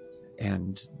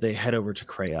 and they head over to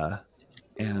Kreia,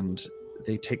 and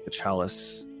they take the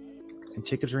chalice and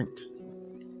take a drink.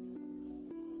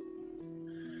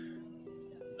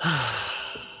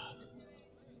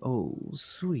 Oh,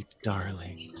 sweet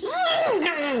darling.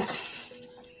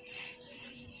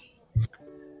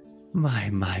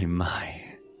 My.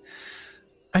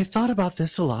 I thought about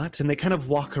this a lot, and they kind of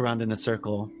walk around in a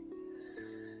circle.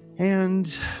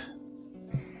 And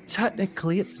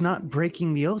technically, it's not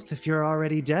breaking the oath if you're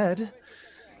already dead.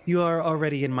 You are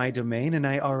already in my domain, and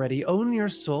I already own your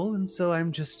soul, and so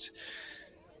I'm just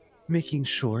making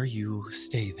sure you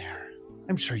stay there.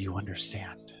 I'm sure you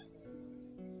understand.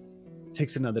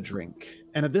 Takes another drink.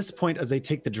 And at this point, as they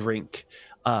take the drink,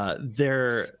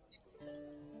 their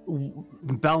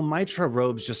Balmitra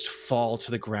robes just fall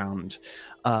to the ground,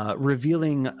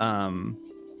 revealing...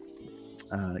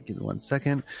 give me 1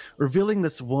 second. Revealing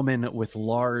this woman with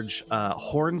large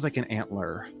horns like an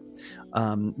antler.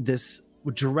 This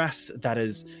dress that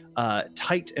is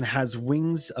tight and has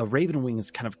wings, raven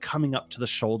wings kind of coming up to the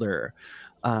shoulder.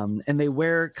 And they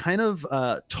wear kind of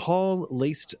tall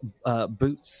laced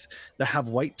boots that have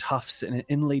white tufts and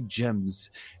inlaid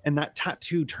gems. And that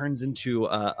tattoo turns into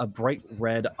a bright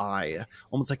red eye,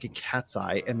 almost like a cat's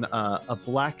eye. And a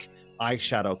black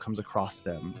eyeshadow comes across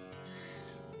them.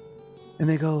 And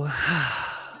they go,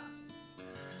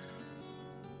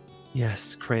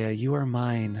 yes, Kreia, you are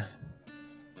mine.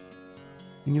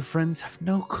 And your friends have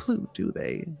no clue, do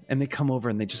they? And they come over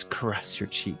and they just caress your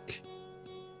cheek.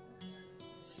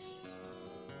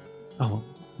 Oh,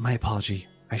 my apology.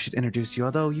 I should introduce you,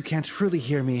 although you can't truly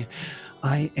hear me.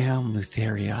 I am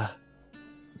Lutheria.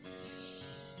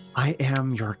 I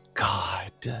am your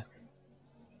god.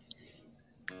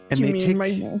 And Do you they mean take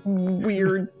my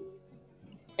weird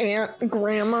aunt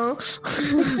grandma?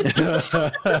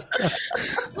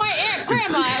 My aunt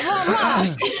grandma, I'm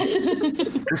lost.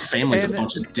 Your family's a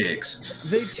bunch of dicks.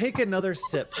 They take another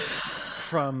sip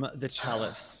from the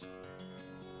chalice,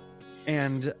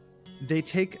 and they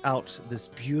take out this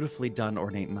beautifully done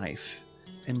ornate knife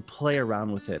and play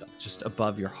around with it just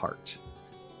above your heart.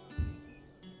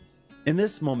 In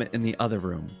this moment, in the other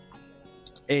room,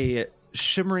 a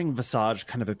shimmering visage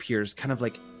kind of appears, kind of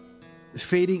like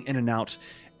fading in and out,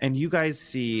 and you guys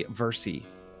see Versi,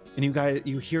 and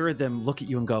you hear them look at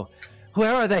you and go,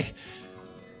 "Where are they?"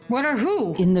 What are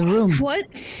who? In the room. What?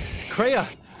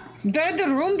 Kreia. They're the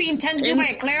room being tended to by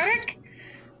a cleric?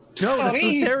 No, Sorry. that's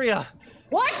Lutheria.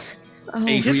 What?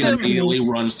 Adrian immediately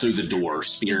runs through the door,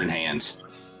 spear in hand.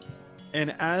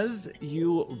 And as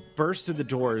you burst through the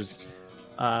doors,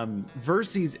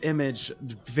 Versi's image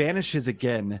vanishes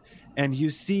again, and you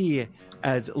see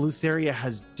as Lutheria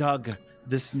has dug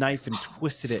this knife and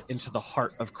twisted it into the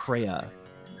heart of Kreia,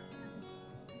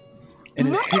 and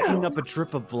is picking up a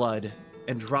drip of blood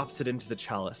and drops it into the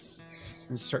chalice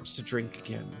and starts to drink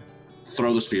again.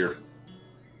 Throw the spear.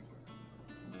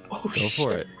 Oh, Go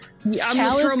for it. Yeah, I'm Cal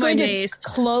gonna throw is my going to mace.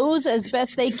 close as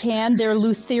best they can their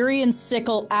Lutherian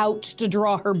sickle out to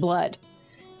draw her blood.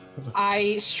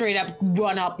 I straight up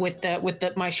run up with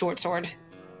my short sword.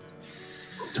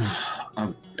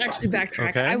 Actually, backtrack.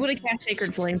 Okay. I would have cast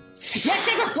Sacred Flame. Yes,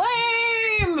 Sacred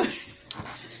Flame!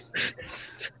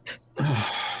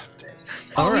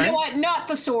 All right. You know what? Not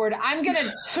the sword. I'm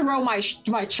gonna throw my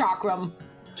chakram.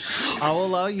 I'll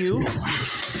allow you.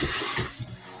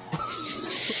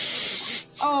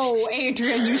 Oh,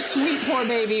 Adrian, you sweet poor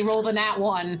baby, rolled a nat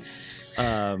 1.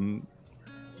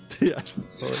 Yeah.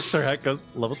 Sir Heck goes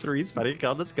level 3, Spotty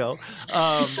account. Let's go.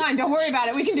 Fine, don't worry about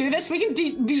it. We can do this. We can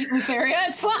beat Lutheria.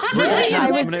 It's fine. Right. I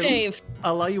I'm will gonna save.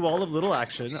 allow you all a little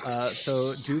action.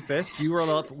 So Doofus, you roll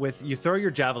up with, you throw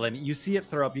your javelin. You see it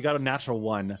throw up. You got a natural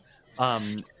 1.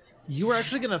 You were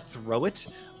actually going to throw it.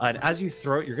 And as you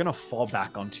throw it, you're going to fall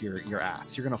back onto your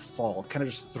ass. You're going to fall, kind of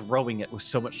just throwing it with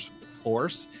so much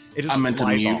force. It just I meant to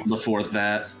flies mute off. before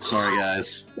that. Sorry,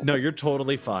 guys. No, you're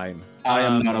totally fine. I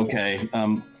am not okay.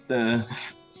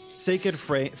 Sacred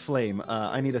Flame.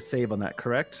 I need a save on that,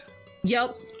 correct?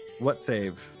 Yep. What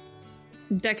save?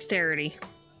 Dexterity.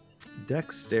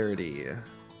 Dexterity.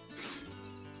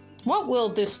 What will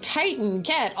this Titan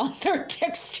get on their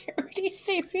dexterity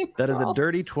saving That is a throw?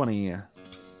 dirty 20.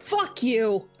 Fuck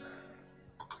you.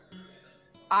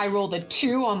 I rolled a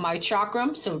 2 on my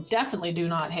chakram, so definitely do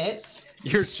not hit.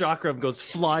 Your chakram goes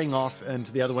flying off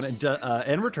into the other one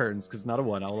and returns, because it's not a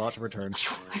 1. I'll allow it to return.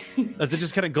 As it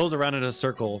just kind of goes around in a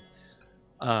circle.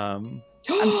 I'm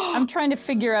trying to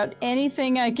figure out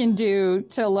anything I can do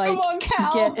to Come on,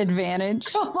 Cal. get advantage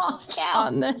Come on, Cal.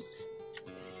 on this.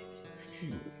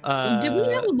 Did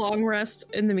we have a long rest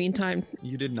in the meantime?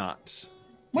 You did not.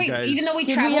 Wait, You guys- even though we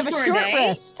Did we traveled have a for short a day?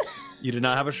 rest? You did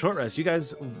not have a short rest. You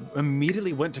guys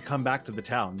immediately went to come back to the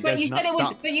town. But guys you did said not it was.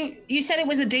 stop. But you said it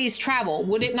was a day's travel.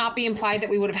 Would it not be implied that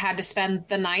we would have had to spend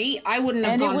the night? I wouldn't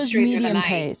have And it gone was straight through the medium night.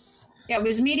 pace. Yeah, it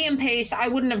was medium pace. I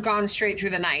wouldn't have gone straight through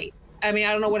the night. I mean,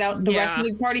 I don't know what the rest of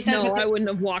the party says. No, but I wouldn't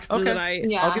have walked through the night.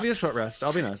 Yeah. I'll give you a short rest.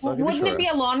 I'll be nice. Wouldn't it be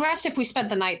a long rest if we spent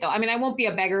the night, though? I mean, I won't be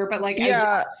a beggar, but like,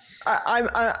 I'm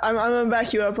gonna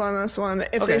back you up on this one.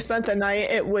 If they spent the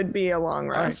night, it would be a long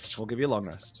rest. Right, we'll give you a long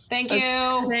rest. Thank you.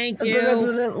 Thank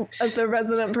you. As the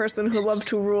resident person who loved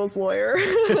to rules lawyer.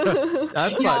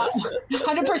 That's fine.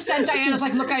 100% Diana's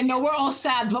like, look, I know we're all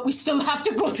sad, but we still have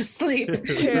to go to sleep.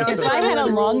 If I had a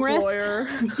long rest,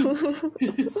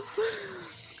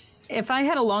 if I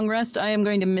had a long rest, I am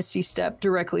going to Misty Step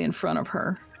directly in front of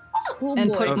her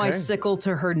and put my sickle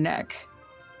to her neck.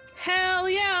 Hell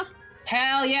yeah.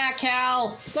 Hell yeah,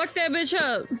 Cal. Fuck that bitch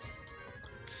up.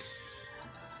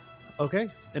 Okay.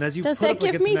 And as you does put that up,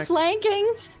 like, give me neck,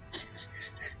 flanking?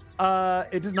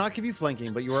 It does not give you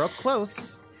flanking, but you are up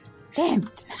close. Damn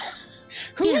it.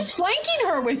 Who is flanking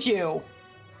her with you?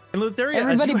 And Lutheria,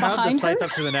 Everybody as you have the behind scythe her?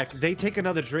 up to the neck, they take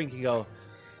another drink and go,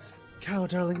 Cal,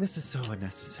 darling, this is so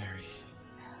unnecessary.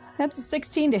 That's a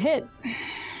 16 to hit.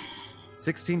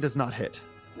 16 does not hit.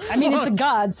 I mean, it's a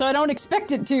god, so I don't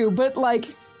expect it to, but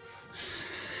like...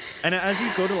 And as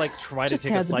you go to like try to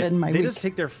take a scythe, they just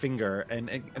take their finger and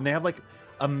they have like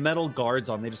a metal guards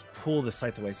on. They just pull the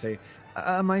scythe away. Say,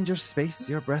 mind your space.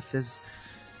 Your breath is.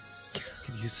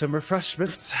 Could use some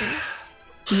refreshments.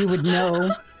 You would know.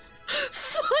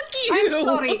 Fuck you. I'm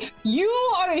sorry. You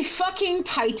are a fucking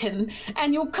titan,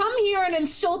 and you come here and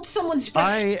insult someone's breath.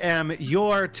 I am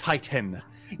your titan.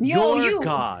 No, your you.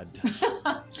 God.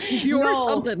 You're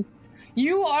something.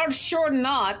 You are sure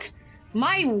not.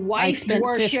 My wife I spent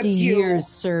worshipped 50 you. years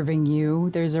serving you.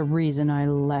 There's a reason I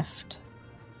left.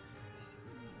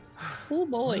 Oh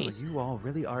boy. Well, you all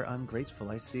really are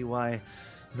ungrateful. I see why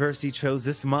Versi chose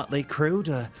this motley crew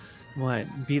to,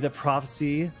 be the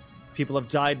prophecy. People have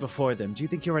died before them. Do you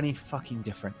think you're any fucking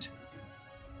different?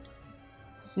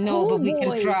 No, but we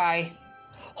can try.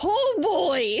 Oh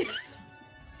boy.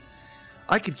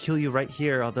 I could kill you right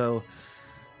here, although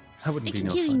that wouldn't be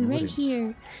no fun. I can kill you right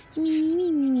here.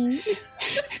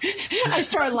 I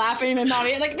start laughing and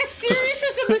nodding, like the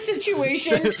seriousness of the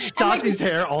situation. Doxy's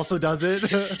hair also does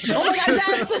it. Oh my god,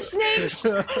 that's the snakes!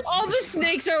 All the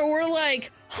snakes we're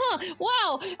like,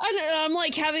 wow. I'm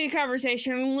like having a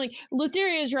conversation. I'm like,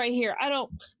 Lutheria's right here.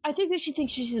 I think that she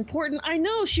thinks she's important. I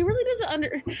know she really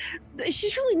doesn't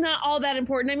she's really not all that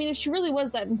important. I mean, if she really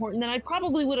was that important, then I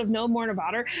probably would have known more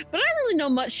about her, but I don't really know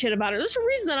much shit about her. There's a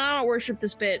reason that I don't worship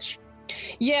this bitch.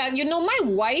 Yeah, my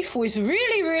wife was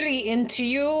really, really into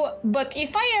you, but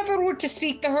if I ever were to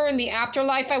speak to her in the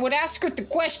afterlife, I would ask her to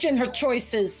question her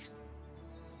choices.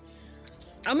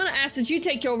 I'm gonna ask that you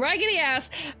take your raggedy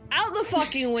ass out the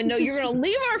fucking window. You're gonna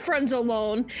leave our friends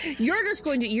alone. You're just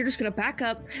gonna back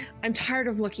up. I'm tired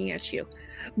of looking at you.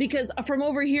 Because from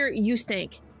over here, you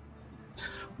stink.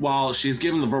 While she's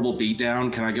giving the verbal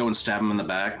beatdown, can I go and stab him in the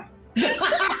back?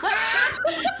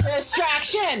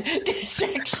 Distraction!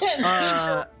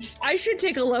 I should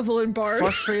take a level in Bard.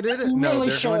 Frustrated? No, Really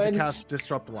they're going should. to cast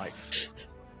Disrupt Life.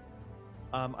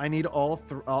 I need all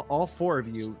four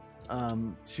of you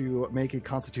to make a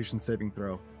Constitution saving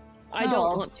throw. I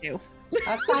don't want to.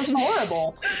 That sounds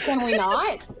horrible. Can we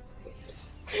not?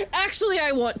 Actually,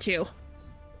 I want to.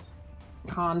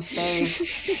 Con save.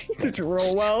 Did you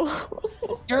roll well?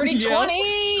 Dirty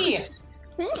 20!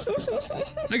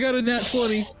 I got a nat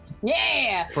 20.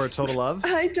 Yeah! For a total of?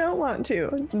 I don't want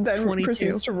to. Then 22.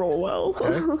 proceeds to roll well.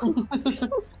 Okay.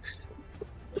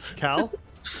 Cal?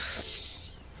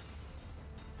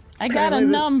 I got a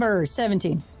number,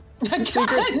 17.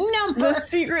 The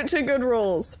secret to good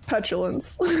rolls,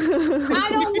 petulance. I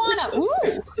don't wanna.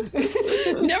 Ooh!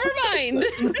 Never mind.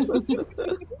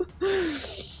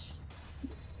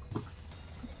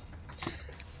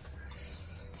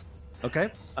 Okay.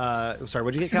 Sorry,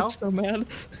 what'd you get, Cal? So mad.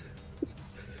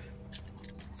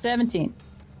 17.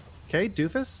 Okay,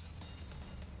 Doofus?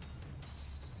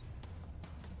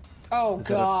 Oh, Is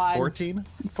God. that a 14?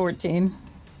 14.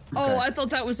 Oh, I thought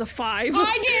that was a 5.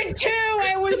 I did too!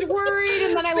 I was worried,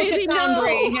 and then I looked at Baby, no.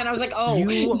 Foundry, and I was like, oh.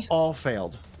 You all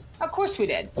failed. Of course we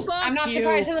did. Fuck I'm not you.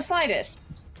 surprised in the slightest.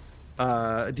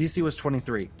 DC was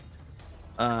 23.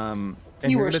 And You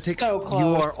you're were gonna take, so close.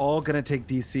 You are all going to take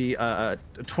DC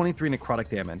 23 necrotic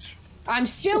damage. I'm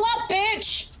still up,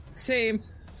 bitch! Same.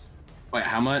 Wait,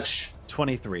 how much?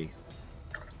 23.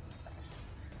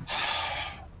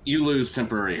 You lose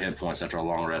temporary hit points after a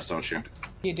long rest, don't you?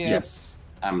 You do. Yes.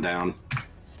 I'm down.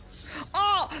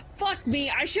 Oh, fuck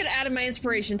me. I should have added my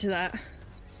inspiration to that.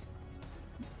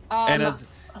 And as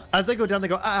they go down, they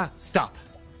go, stop.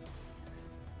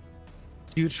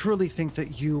 Do you truly think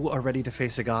that you are ready to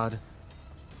face a god?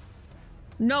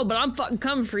 No, but I'm fucking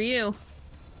coming for you.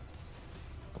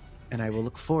 And I will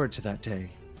look forward to that day.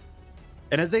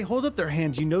 And as they hold up their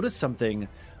hand, you notice something.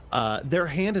 Their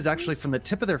hand is actually, from the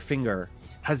tip of their finger,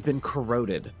 has been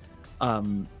corroded.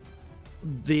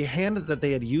 The hand that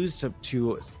they had used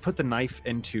to put the knife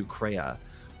into Kreia,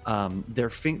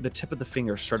 the tip of the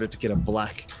finger started to get a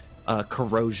black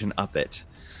corrosion up it.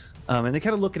 And they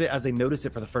kind of look at it as they notice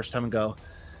it for the first time and go,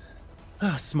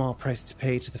 small price to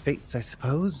pay to the fates, I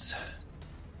suppose.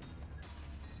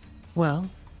 Well,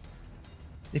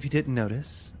 if you didn't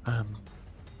notice,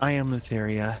 I am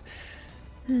Lutheria.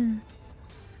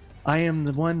 I am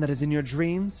the one that is in your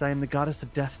dreams. I am the goddess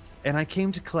of death, and I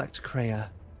came to collect Kreia.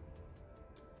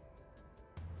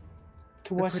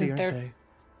 It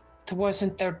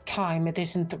wasn't their time. It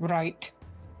isn't right.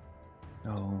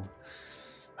 No,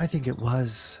 I think it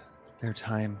was their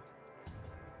time.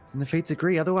 And the fates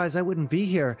agree, otherwise I wouldn't be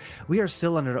here. We are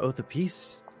still under oath of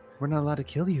peace. We're not allowed to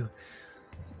kill you.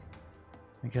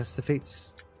 I guess the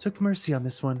fates took mercy on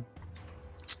this one.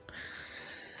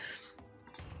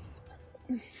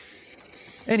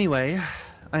 Anyway,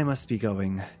 I must be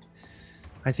going.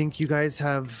 I think you guys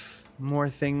have more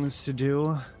things to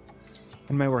do,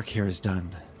 and my work here is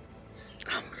done.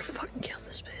 I'm gonna fucking kill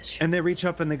this bitch. And they reach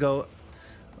up and they go,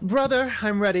 brother,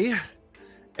 I'm ready.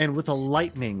 And with a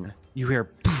lightning, you hear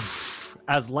poof,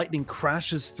 as lightning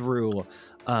crashes through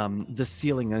the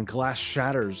ceiling and glass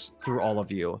shatters through all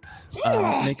of you.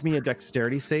 Make me a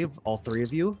dexterity save, all three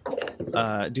of you.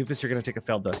 Doofus, you're going to take a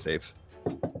failed death save.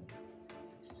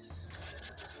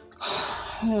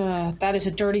 That is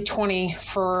a dirty 20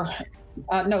 for...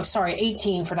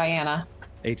 18 for Diana.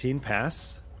 18,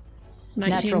 pass. 19.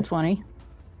 Natural 20.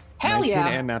 Hell 19 yeah.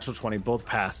 and natural 20, both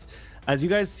pass. As you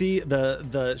guys see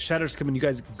the shatters come in, you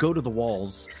guys go to the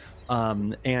walls.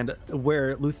 And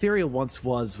where Lutheria once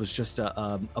was just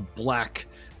a black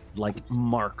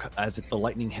mark as if the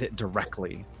lightning hit it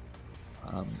directly.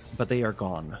 But they are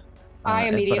gone. I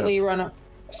immediately run a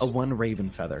one raven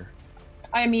feather.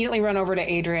 I immediately run over to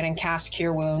Adrian and cast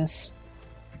Cure Wounds.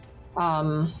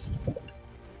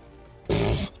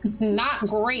 Not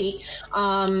great.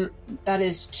 That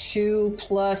is 2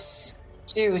 plus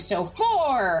 2, so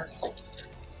 4.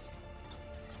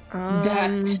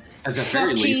 That at the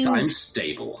very least, I'm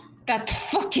stable. That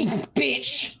fucking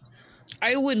bitch.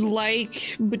 I would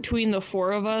like, between the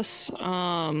four of us,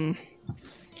 between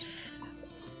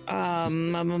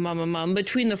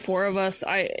the four of us,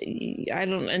 I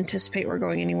don't anticipate we're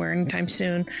going anywhere anytime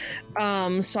soon.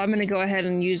 So I'm going to go ahead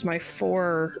and use my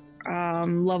 4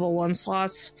 level 1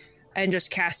 slots and just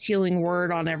cast Healing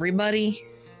Word on everybody.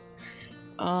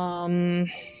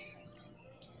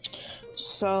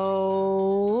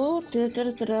 So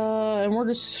and we're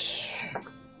just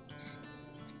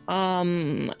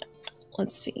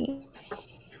let's see.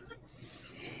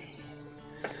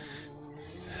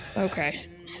 Okay.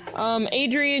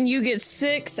 Adrian, you get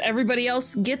 6, everybody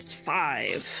else gets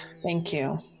 5. Thank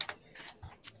you.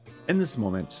 In this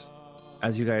moment,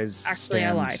 as you guys Actually,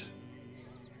 I lied.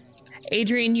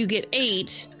 Adrian, you get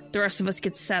 8, the rest of us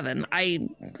get 7. I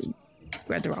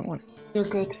read the wrong one. You're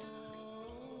good.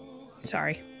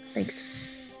 Sorry. Thanks.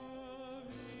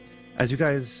 As you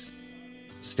guys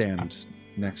stand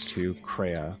next to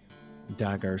Kreia,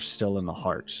 dagger still in the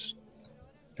heart,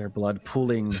 their blood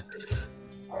pooling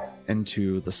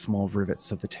into the small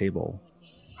rivets of the table.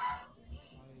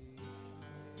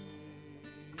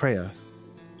 Kreia.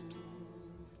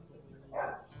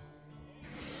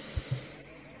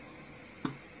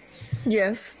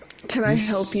 Yes. Can I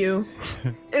help you?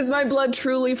 Is my blood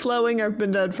truly flowing? I've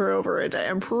been dead for over a day.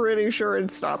 I'm pretty sure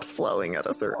it stops flowing at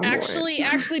a certain point.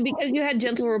 Actually, because you had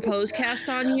Gentle Repose cast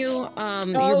on you,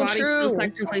 your body still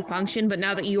technically function, but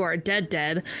now that you are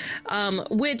dead,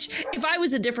 which, if I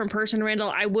was a different person,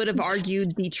 Randall, I would have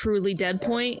argued the truly dead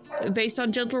point based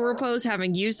on Gentle Repose,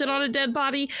 having used it on a dead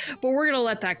body, but we're going to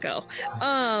let that go.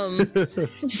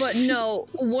 But no,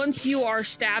 once you are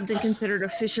stabbed and considered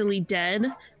officially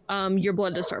dead, your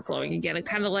blood does start flowing again. It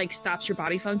kind of like stops your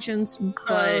body functions,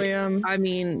 but I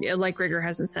mean, like rigor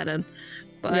hasn't set in.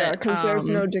 But yeah, because there's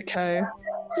no decay.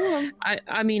 Yeah.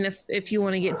 I mean, if you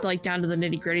want to get like down to the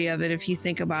nitty gritty of it, if you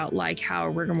think about like how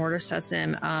rigor mortis sets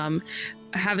in,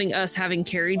 having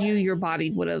carried you, your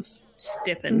body would have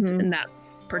stiffened in that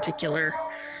particular.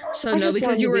 So no,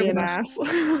 because you were an ass.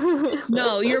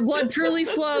 No, your blood truly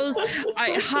flows.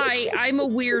 I'm a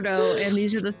weirdo, and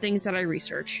these are the things that I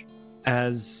research.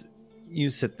 As you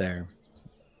sit there,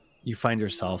 you find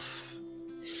yourself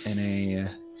in a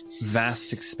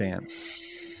vast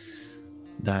expanse,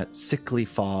 that sickly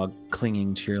fog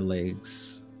clinging to your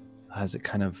legs as it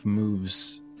kind of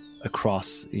moves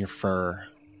across your fur.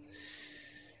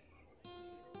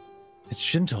 It's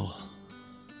gentle.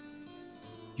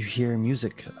 You hear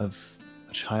music of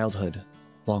a childhood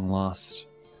long lost.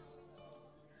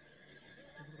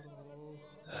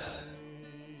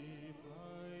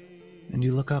 And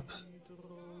you look up,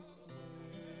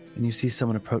 and you see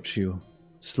someone approach you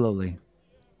slowly.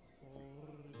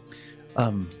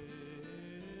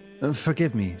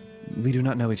 Forgive me, we do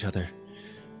not know each other.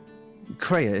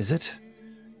 Kreia, is it?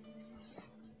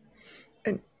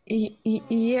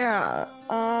 Yeah.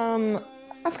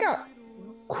 I've got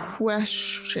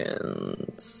questions.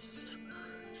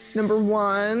 Number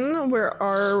one,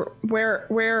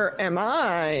 where am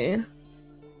I?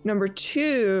 Number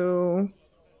two,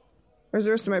 where's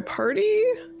the rest of my party?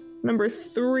 Number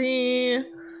three,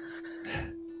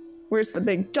 where's the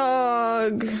big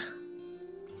dog?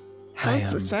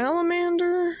 How's the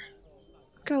salamander?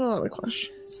 Got a lot of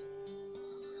questions.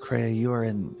 Kreia, you are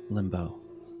in limbo.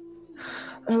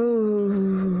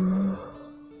 Oh.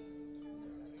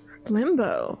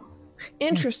 Limbo.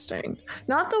 Interesting.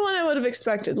 Not the one I would have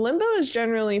expected. Limbo is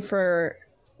generally for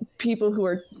people who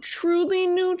are truly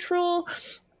neutral.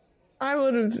 I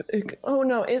would have... Oh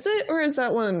no, is it? Or is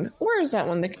that one... Where is that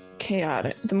one? The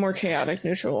more chaotic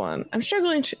neutral one? I'm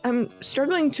struggling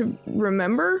to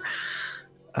remember.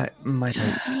 My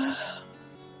type.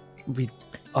 We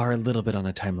are a little bit on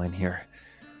a timeline here.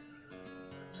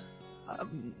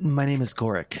 My name is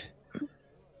Gorik.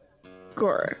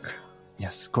 Gorik.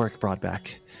 Yes, Gorik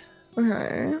Broadback.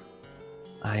 Okay.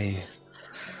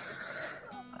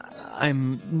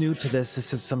 I'm new to this.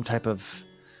 This is some type of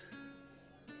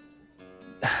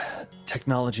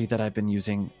technology that I've been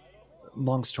using.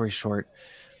 Long story short,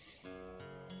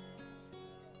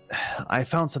 I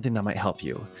found something that might help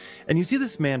you. And you see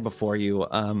this man before you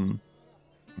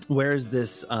wears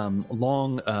this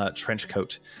long trench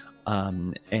coat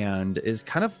and is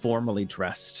kind of formally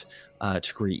dressed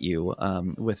to greet you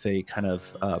with a kind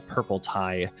of purple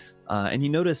tie. And you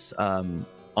notice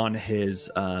on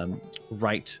his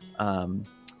right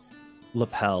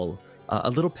lapel a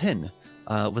little pin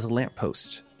with a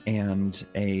lamppost and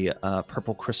a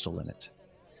purple crystal in it.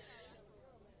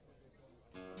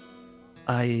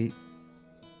 I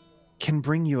can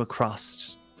bring you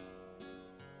across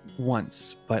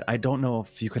once, but I don't know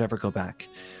if you could ever go back.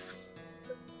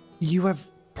 You have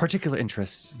particular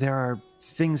interests. There are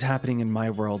things happening in my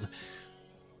world.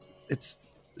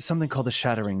 It's something called the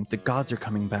Shattering. The gods are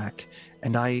coming back,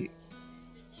 and I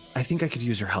think I could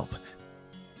use your help.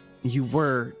 You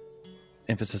were,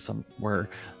 emphasis on were,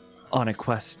 on a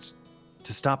quest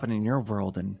to stop it in your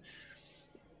world, and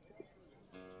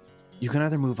you can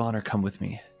either move on or come with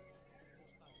me.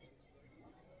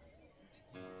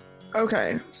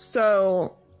 Okay,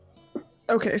 so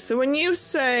when you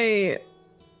say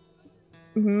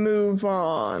move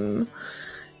on,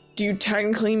 do you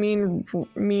technically mean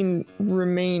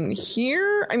remain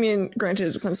here? I mean, granted,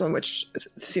 it depends on which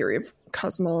theory of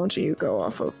cosmology you go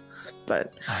off of,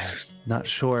 but I'm not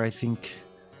sure. I think.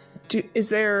 Is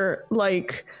there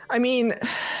like? I mean,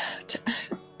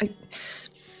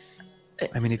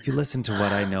 if you listen to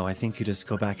what I know, I think you just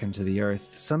go back into the earth.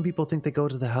 Some people think they go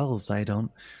to the hells. I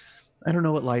don't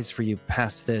know what lies for you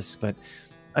past this, but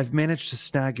I've managed to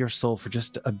snag your soul for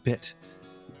just a bit.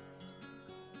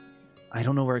 I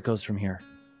don't know where it goes from here.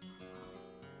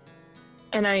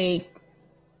 And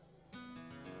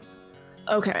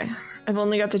okay, I've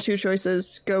only got the two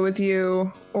choices: go with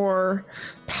you or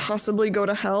possibly go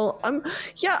to hell. I'm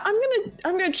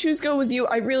gonna choose go with you.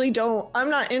 I'm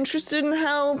not interested in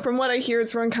hell. From what I hear,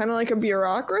 it's run kind of like a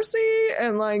bureaucracy,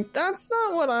 and like that's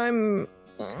not what I'm.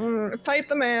 Fight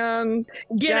the man,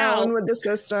 get down out with the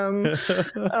system.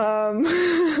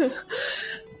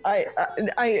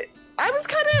 I was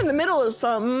kind of in the middle of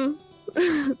something,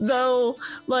 though.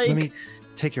 Like, let me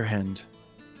take your hand.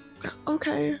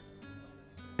 Okay.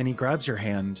 And he grabs your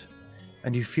hand,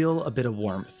 and you feel a bit of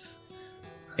warmth.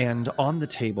 And on the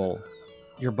table,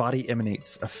 your body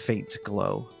emanates a faint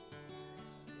glow.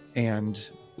 And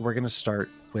we're going to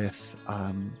start with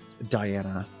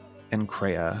Diana and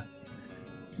Kreia.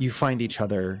 You find each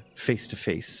other face to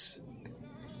face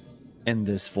in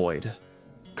this void.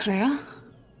 Kreia?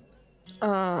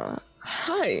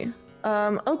 Hi.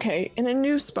 Okay, in a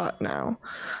new spot now.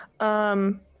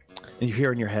 And you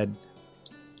hear in your head,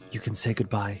 you can say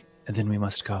goodbye, and then we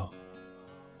must go.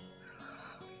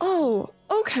 Oh,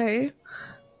 okay.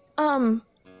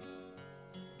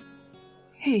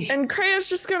 Hey. And Kreia's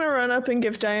just gonna run up and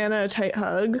give Diana a tight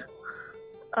hug.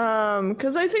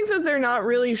 Because I think that they're not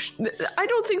really... I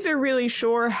don't think they're really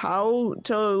sure how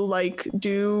to, like,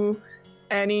 do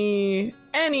any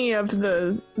of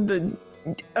the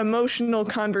emotional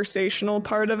conversational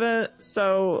part of it.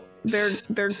 So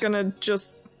they're gonna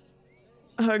just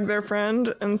hug their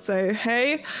friend and say,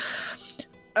 hey,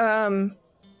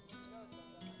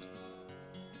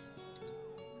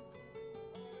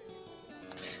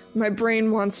 My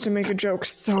brain wants to make a joke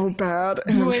so bad,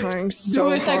 and I'm trying so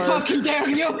hard. I fucking dare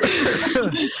you.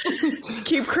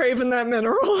 Keep craving that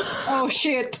mineral. Oh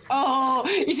shit! Oh,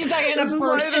 you see Diana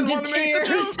burst into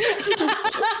tears.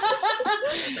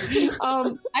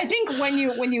 I think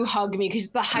when you hug me,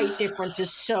 because the height difference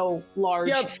is so large.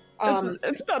 Yep,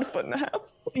 it's about 1.5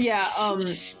 feet. Yeah.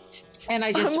 And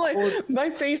I just my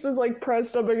face is like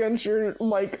pressed up against your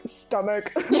like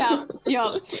stomach. Yeah.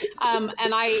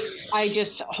 And I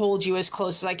just hold you as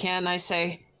close as I can. I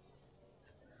say,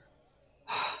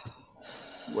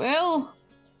 well,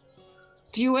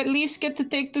 do you at least get to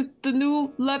take the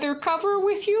new leather cover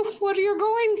with you where you're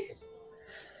going?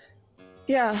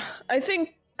 Yeah, I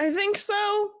think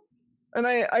so. And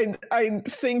I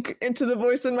think into the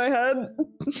voice in my head.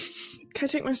 Can I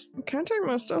take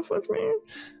my stuff with me?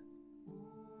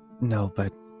 No,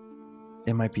 but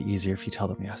it might be easier if you tell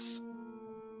them yes.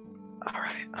 All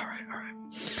right.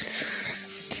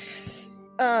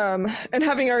 And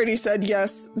having already said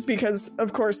yes, because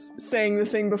of course saying the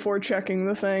thing before checking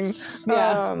the thing.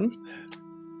 Yeah.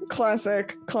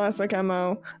 Classic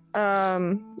MO.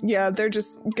 Yeah, they're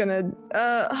just gonna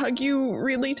hug you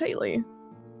really tightly.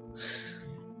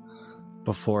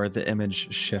 Before the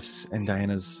image shifts and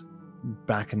Diana's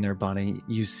back in their body,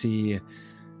 you see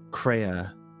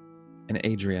Kreia and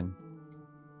Adrian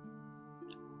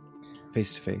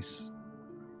face to face.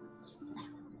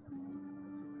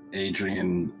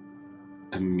 Adrian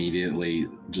immediately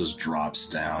just drops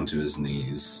down to his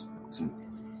knees.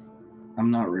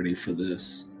 I'm not ready for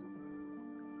this.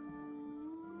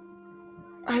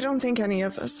 I don't think any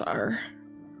of us are.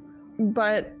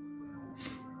 But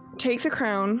take the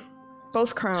crown,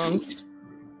 both crowns.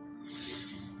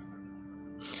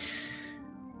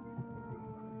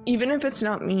 Even if it's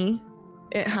not me,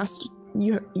 it has to.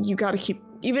 You gotta keep.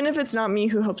 Even if it's not me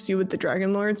who helps you with the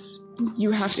Dragonlords, you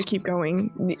have to keep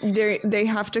going. They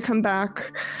have to come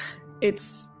back.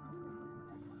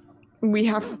 We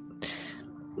have.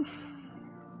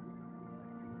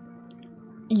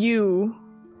 You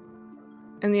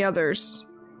and the others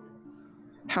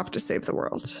have to save the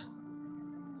world.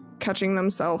 Catching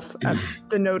themselves at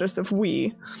the notice of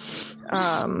we.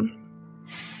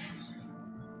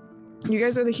 You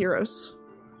guys are the heroes.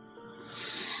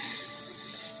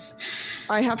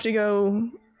 I have to go,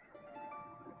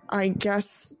 I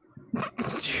guess,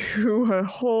 to a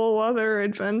whole other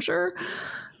adventure.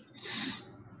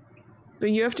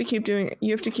 But you have to keep doing it.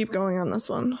 You have to keep going on this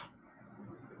one.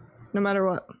 No matter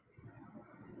what.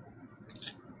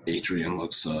 Adrian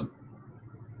looks up,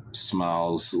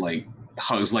 smiles,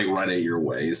 hugs right at your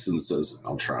waist and says,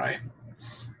 I'll try.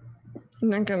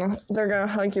 And they're gonna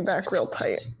hug you back real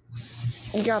tight.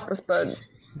 You got this, bud.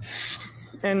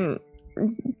 And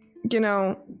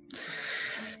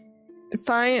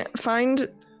find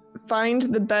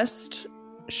the best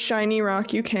shiny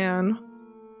rock you can.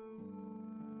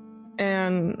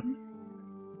 And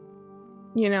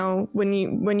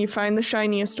when you find the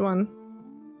shiniest one,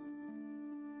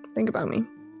 think about me.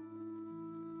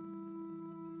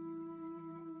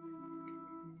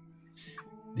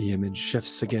 The image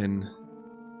shifts again,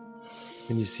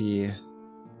 and you see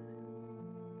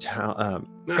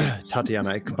Tatiana.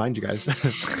 I combined you guys.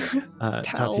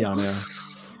 Tatiana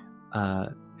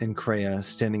and Kreia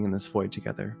standing in this void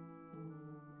together.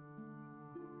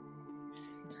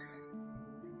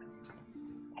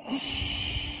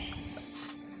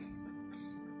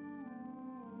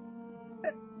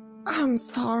 I'm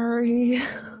sorry.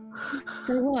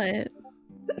 For what?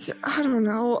 I don't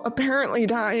know. Apparently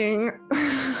dying.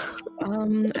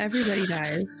 Everybody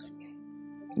dies.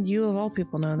 You of all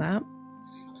people know that.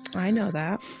 I know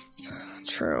that.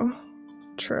 True.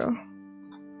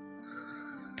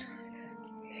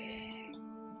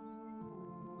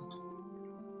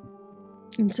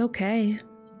 It's okay.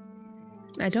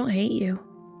 I don't hate you.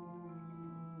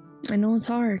 I know it's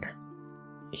hard.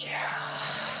 Yeah.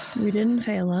 We didn't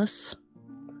fail us.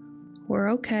 We're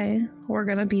okay. We're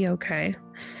gonna be okay.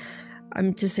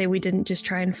 To say we didn't just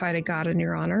try and fight a god in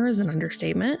your honor is an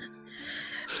understatement.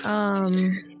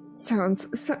 Sounds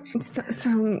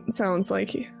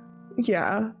like,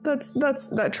 yeah,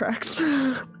 that tracks.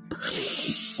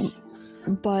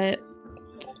 But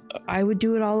I would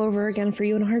do it all over again for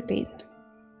you in a heartbeat.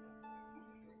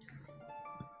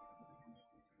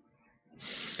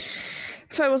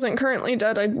 If I wasn't currently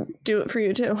dead, I'd do it for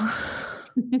you too.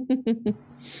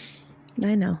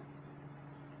 I know.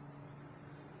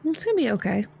 It's gonna be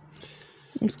okay.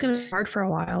 It's gonna be hard for a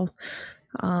while.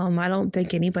 I don't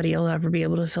think anybody will ever be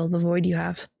able to fill the void you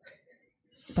have.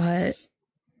 But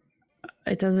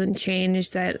it doesn't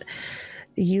change that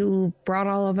you brought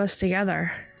all of us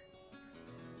together.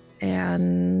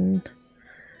 And,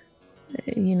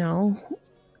 you know,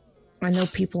 I know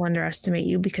people underestimate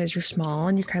you because you're small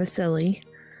and you're kind of silly,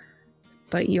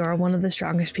 but you are one of the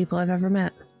strongest people I've ever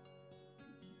met.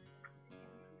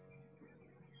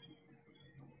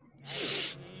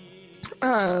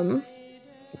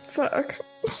 Fuck.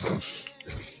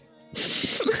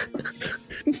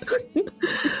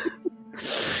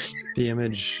 The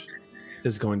image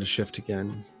is going to shift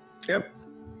again. Yep.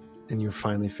 And you're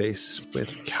finally faced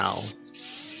with Cal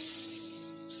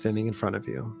standing in front of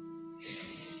you.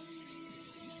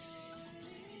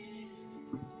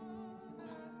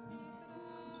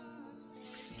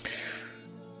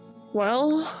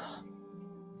 Well,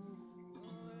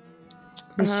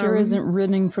 this sure isn't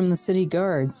running from the city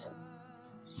guards.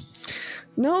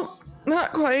 Nope,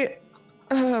 not quite.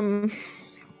 Not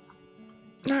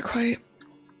quite.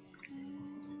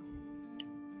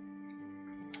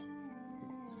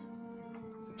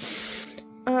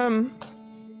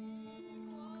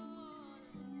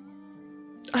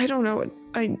 I don't know what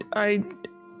I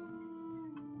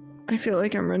feel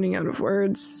like I'm running out of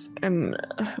words, and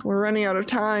we're running out of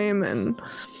time, and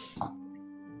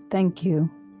thank you.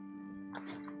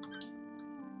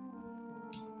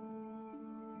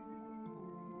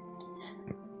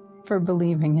 For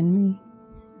believing in me.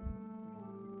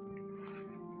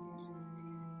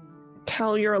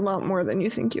 Cal, you're a lot more than you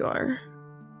think you are.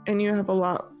 And you have a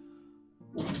lot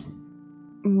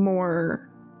more.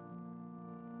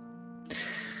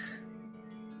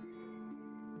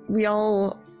 We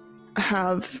all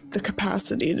have the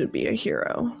capacity to be a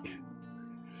hero.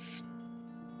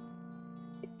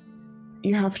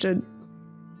 You have to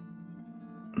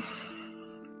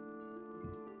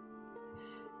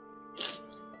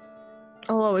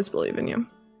I'll always believe in you.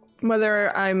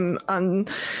 Whether I'm on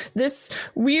this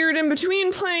weird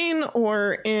in-between plane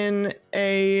or in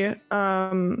a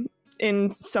in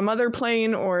some other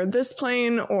plane or this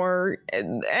plane or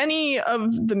any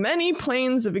of the many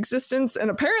planes of existence,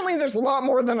 and apparently there's a lot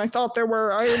more than I thought there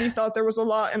were. I already thought there was a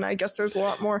lot, and I guess there's a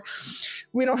lot more.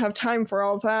 We don't have time for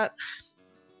all of that.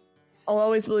 I'll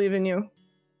always believe in you.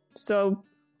 So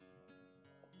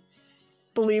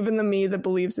believe in the me that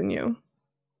believes in you.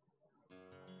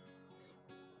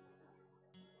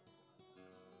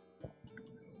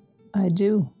 I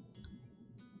do.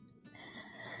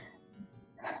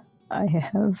 I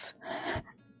have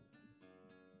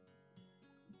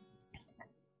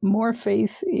more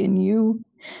faith in you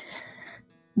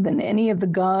than any of the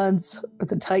gods or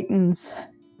the titans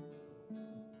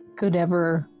could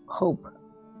ever hope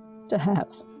to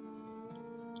have.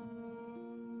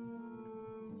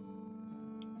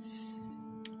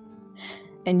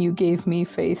 And you gave me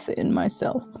faith in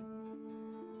myself.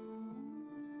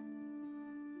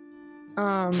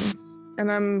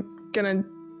 And I'm gonna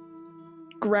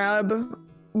grab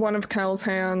one of Cal's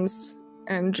hands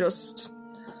and just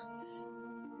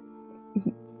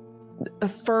a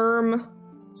firm,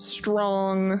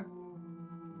 strong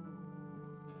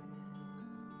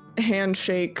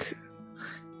handshake.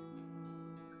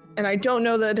 And I don't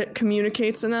know that it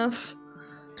communicates enough,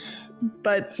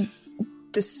 but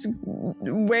this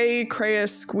way Kreia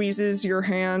squeezes your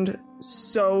hand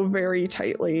so very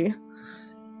tightly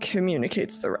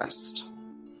communicates the rest.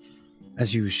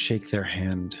 As you shake their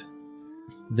hand,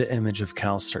 the image of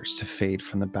Cal starts to fade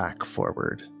from the back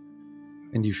forward,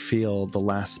 and you feel the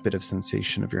last bit of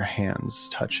sensation of your hands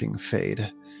touching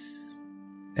fade.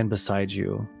 And beside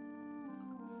you,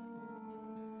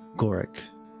 Goric.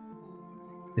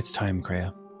 It's time,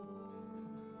 Kreia.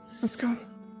 Let's go.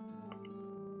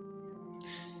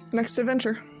 Next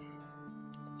adventure.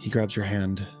 He grabs your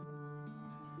hand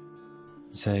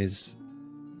and says,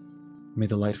 "May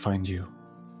the light find you."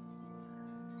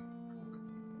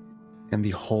 And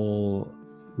the whole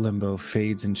limbo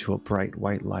fades into a bright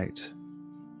white light.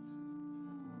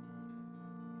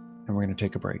 And we're going to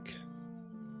take a break.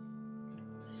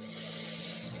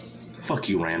 Fuck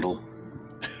you, Randall.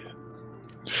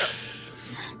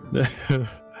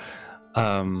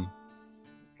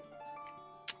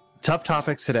 Tough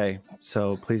topics today,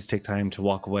 so please take time to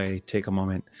walk away, take a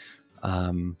moment,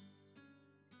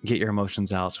 get your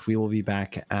emotions out. We will be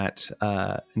back at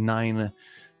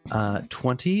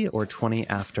 9:20 or 20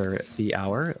 after the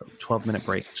hour, 12-minute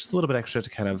break, just a little bit extra to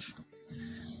kind of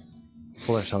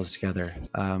pull ourselves together.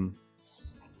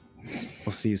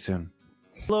 We'll see you soon.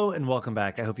 Hello and welcome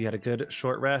back. I hope you had a good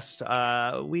short rest.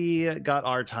 We got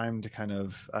our time to kind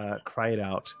of cry it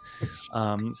out.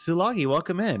 Sulagi,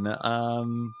 welcome in.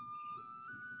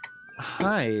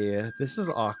 Hi, this is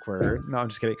awkward. No, I'm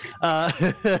just kidding.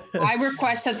 I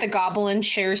request that the goblin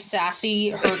shares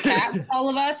Sassy, her cat, with all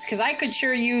of us, because I could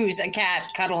sure use a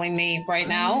cat cuddling me right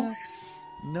now.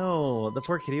 No, the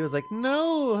poor kitty was like,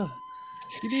 no,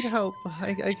 you need help.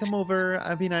 I come over,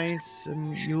 I'll be nice,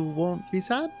 and you won't be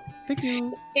sad? Thank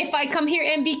you. If I come here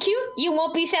and be cute, you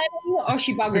won't be sad anymore. Oh,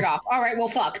 she buggered off. All right, well,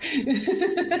 fuck.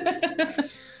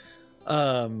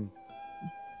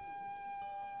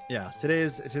 Yeah,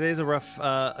 today's a rough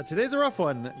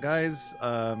one, guys.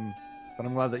 But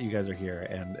I'm glad that you guys are here,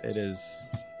 and it is.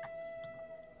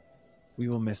 We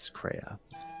will miss Kreia.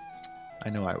 I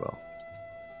know I will.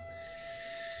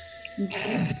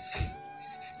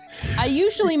 I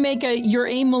usually make a your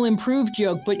aim will improve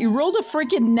joke, but you rolled a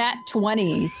freaking nat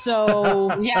 20,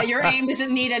 so yeah, your aim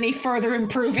doesn't need any further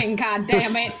improving. God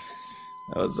damn it!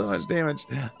 That was so much damage.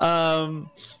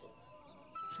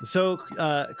 So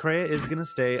Kreia is gonna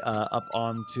stay up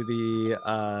onto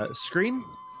the screen,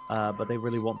 but they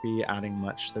really won't be adding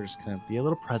much. There's gonna be a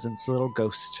little presence, a little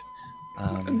ghost.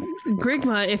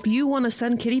 Grigma, if you want to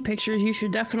send kitty pictures, you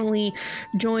should definitely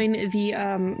join the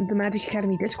Magic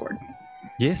Academy Discord.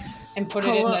 Yes, and put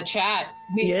it in the chat.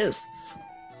 Yes,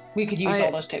 we could use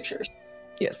all those pictures.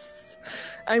 Yes,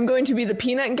 I'm going to be the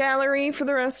peanut gallery for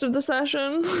the rest of the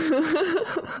session.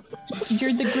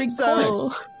 You're the Greek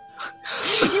chorus.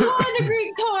 You are the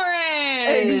Greek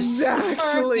chorus!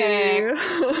 Exactly.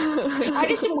 I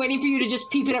just am waiting for you to just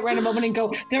peep it at random moment and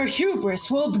go, their hubris,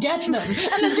 we'll get them,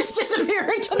 and then just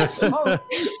disappear into the smoke.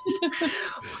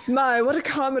 My, what a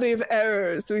comedy of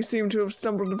errors we seem to have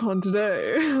stumbled upon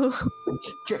today.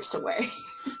 Drifts away.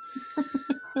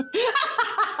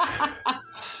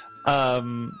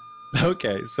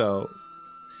 Okay, so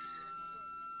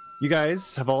you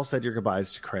guys have all said your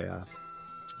goodbyes to Kreia.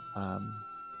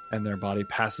 And their body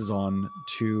passes on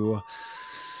to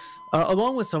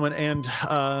along with someone, and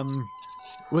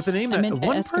with a name that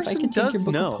one person does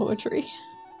know. Poetry.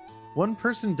 One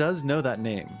person does know that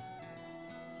name.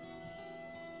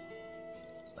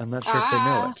 I'm not sure if they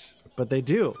know it, but they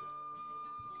do.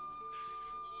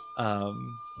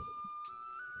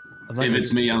 If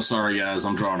it's me, I'm sorry, guys.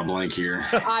 I'm drawing a blank here.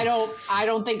 I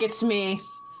don't think it's me.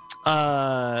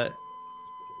 Yeah,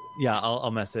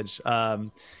 I'll message.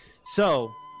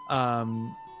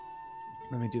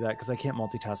 Let me do that because I can't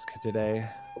multitask today.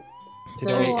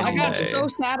 I got so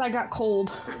sad I got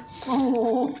cold.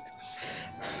 Oh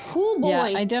boy. Yeah,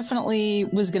 I definitely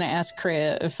was going to ask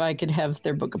Kreia if I could have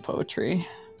their book of poetry.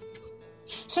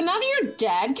 So now that you're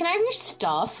dead, can I have your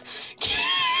stuff?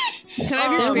 Can I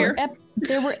have your spear?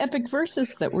 There were epic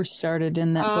verses that were started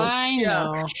in that book. I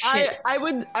know. Yeah.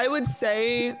 I would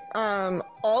say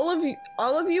all of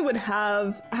you would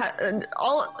have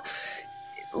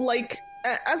like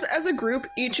as a group,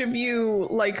 each of you,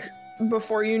 like,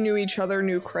 before you knew each other,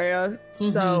 knew Kreia,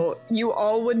 so you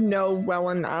all would know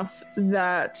well enough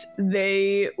that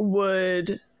they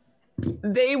would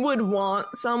want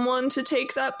someone to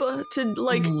take that book, to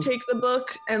like take the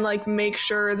book and like make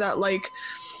sure that like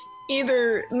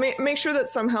either make sure that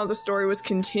somehow the story was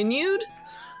continued.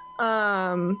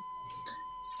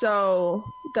 So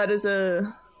that is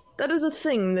a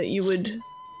thing that you would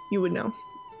know.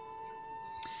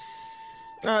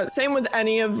 Same with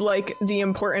any of like the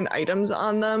important items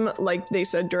on them. Like they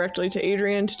said directly to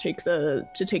Adrian to take the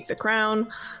crown.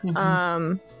 We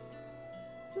gotta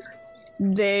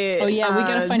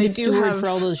find a steward for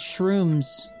all those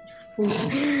shrooms.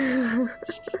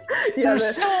 They're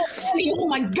so funny. Oh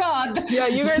my god. Yeah,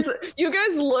 you guys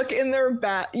look in their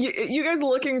bag. You guys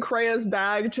look in Kreia's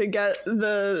bag to get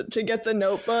the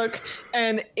notebook,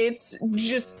 and it's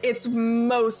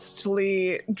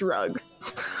mostly drugs.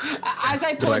 As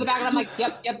I pull the bag, I'm like,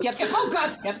 yep. Oh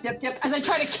god, yep. As I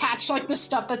try to catch like the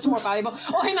stuff that's more valuable.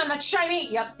 Oh, hang on, that's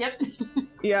shiny. Yep.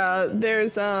 Yeah,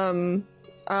 there's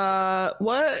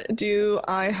what do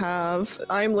I have?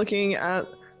 I'm looking at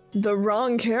the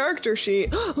wrong character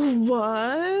sheet.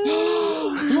 What?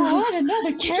 What?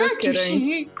 Another character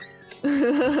sheet?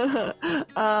 The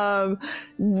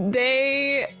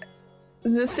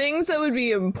things that would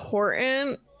be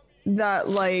important that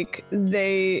like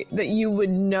that you would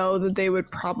know that they would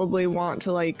probably want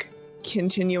to like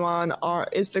continue on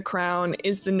is the crown,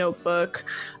 is the notebook.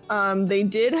 They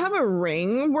did have a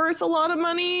ring worth a lot of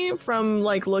money from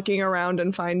like looking around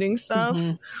and finding stuff.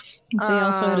 They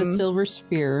also had a silver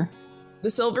spear. The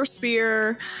silver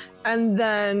spear, and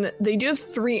then they do have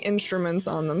 3 instruments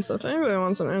on them. So if anybody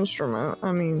wants an instrument,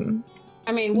 I mean,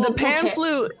 the pan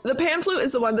flute. The pan flute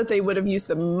is the one that they would have used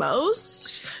the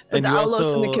most. But the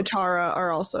aulos and the kitara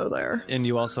are also there. And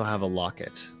you also have a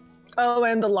locket. Oh,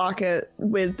 and the locket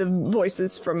with the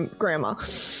voices from Grandma.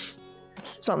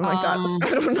 Something like that. I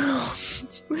don't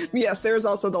know. Yes, there's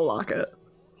also the locket.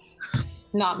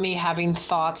 Not me having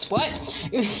thoughts. What?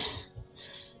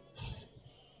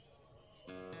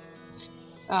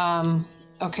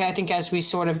 Okay, I think as we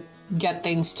sort of get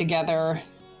things together...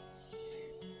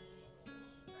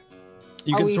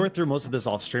 You can sort through most of this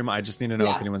off stream. I just need to know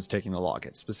if anyone's taking the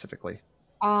locket specifically.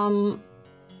 I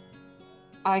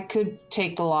could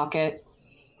take the locket.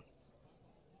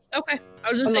 Okay. I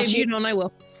was just saying, if you don't, I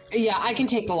will. Yeah, I can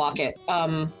take the locket.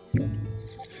 I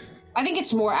think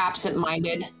it's more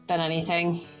absent-minded than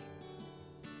anything.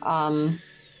 And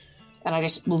I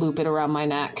just loop it around my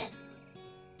neck.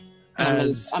 I'm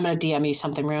gonna DM you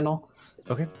something, Randall.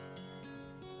 Okay.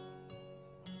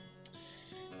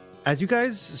 As you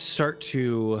guys start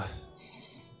to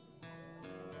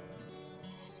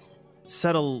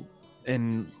settle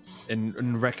and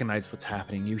recognize what's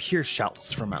happening, you hear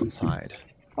shouts from outside.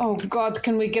 Oh God,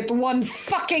 can we get one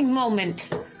fucking moment?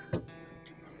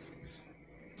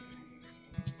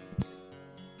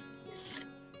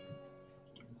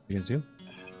 You guys do?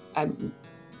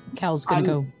 Cal's gonna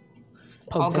go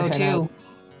poke I'll their go head too. out.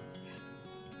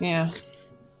 Yeah.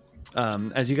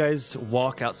 As you guys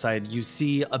walk outside, you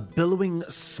see a billowing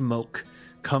smoke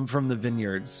come from the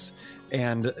vineyards.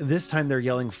 And this time they're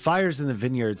yelling, "Fires in the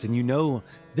vineyards," and you know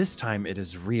this time it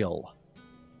is real.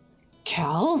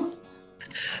 Cal?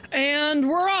 And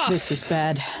we're off! This is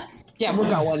bad. Yeah, we're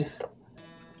going.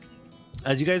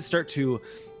 As you guys start to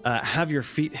have your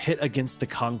feet hit against the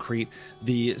concrete,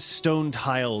 the stone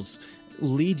tiles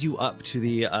lead you up to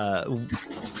the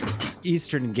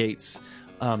eastern gates.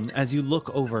 As you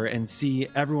look over and see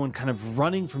everyone kind of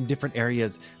running from different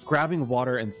areas, grabbing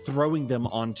water and throwing them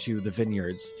onto the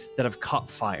vineyards that have caught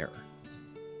fire.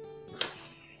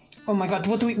 Oh my God,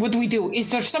 what do we do?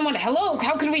 Is there someone? Hello,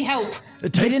 how can we help?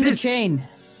 Get in the chain.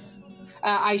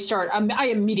 I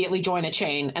immediately join a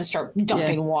chain and start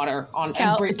dumping water on.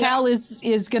 Cal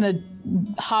is gonna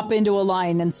hop into a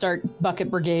line and start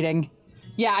bucket brigading.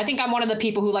 Yeah, I think I'm one of the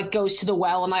people who like goes to the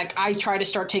well and like I try to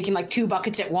start taking like 2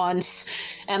 buckets at once.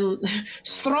 And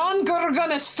stronger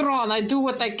gonna strong. I do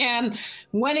what I can.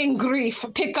 When in grief,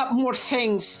 pick up more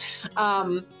things.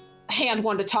 Hand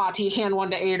one to Tati, hand one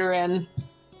to Adrian.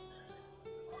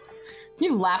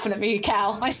 You laughing at me,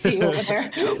 Cal. I see you over there.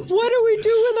 What do we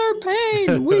do with our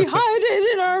pain? We hide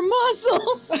it in our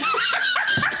muscles.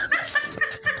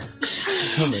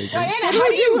 Amazing. Diana, What do how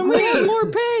we do you do when we have breathe? more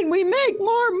pain? We make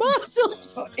more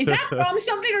muscles. Is that from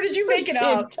something or did you make it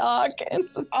up? TikTok.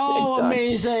 It's a TikTok. Oh,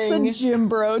 amazing. It's a Jim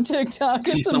Bro TikTok.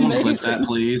 Can It's someone amazing. clip that,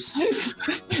 please?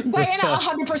 Diana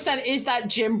 100% is that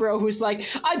Jim Bro who's like,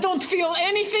 I don't feel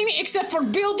anything except for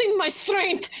building my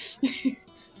strength.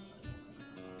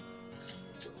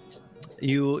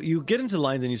 You get into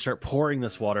lines and you start pouring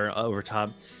this water over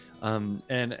top,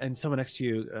 and someone next to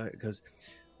you goes,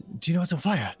 "Do you know what's on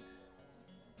fire?"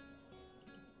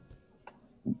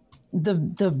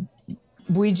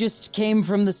 We just came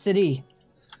from the city.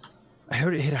 I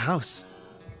heard it hit a house.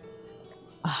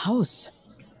 A house?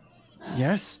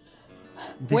 Yes.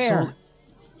 They Where?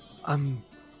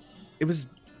 It was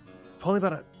probably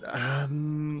about a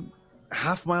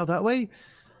half mile that way.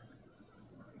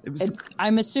 It was.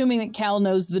 I'm assuming that Cal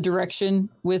knows the direction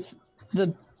with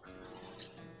the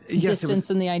Yes, it distance was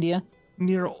and the idea.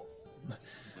 near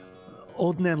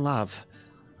Old Nan Lav.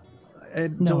 I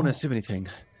don't No. want to assume anything.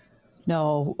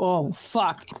 No. Oh,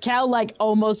 fuck. Cal, like,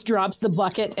 almost drops the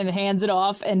bucket and hands it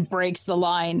off and breaks the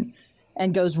line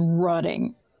and goes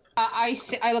running. I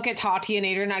look at Tati and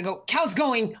Adrian and I go, Cal's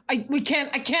going. I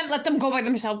can't let them go by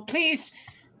themselves, please.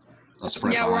 I'll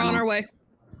spread Yeah, we're behind on them. our way.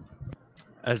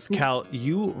 As Cal,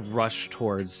 you rush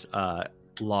towards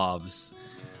Lav's.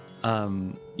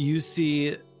 You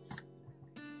see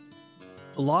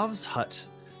Lav's hut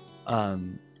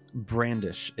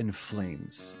brandish in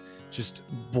flames, just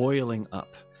boiling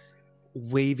up,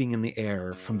 waving in the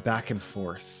air from back and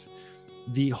forth.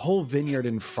 The whole vineyard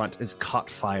in front is caught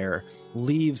fire.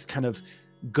 Leaves kind of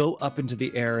go up into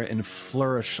the air and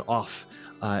flourish off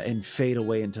and fade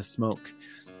away into smoke.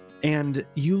 And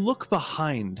you look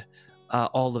behind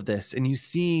all of this and you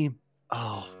see,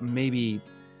 maybe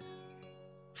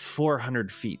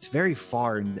 400 feet, very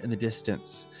far in the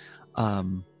distance,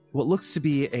 what looks to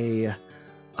be a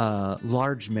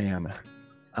large man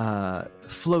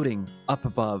floating up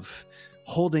above,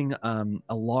 holding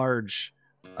a large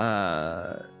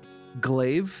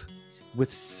glaive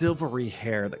with silvery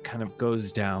hair that kind of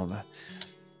goes down.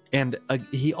 And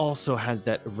he also has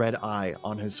that red eye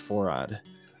on his forehead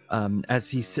as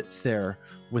he sits there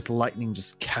with lightning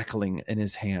just cackling in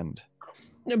his hand.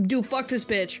 Dude, fuck this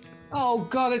bitch. Oh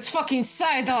God, it's fucking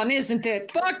Sidon, isn't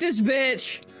it? Fuck this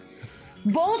bitch.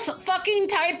 Both fucking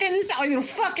Titans? Are you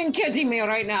fucking kidding me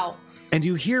right now? And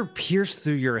you hear pierce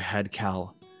through your head,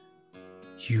 Cal.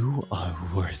 You are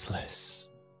worthless.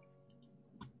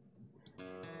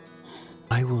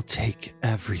 I will take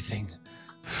everything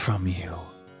from you.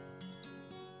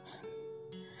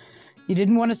 You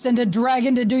didn't want to send a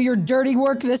dragon to do your dirty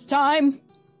work this time?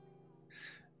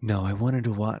 No, I wanted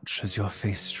to watch as your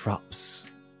face drops.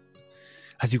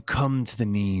 As you come to the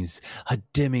knees, a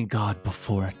demigod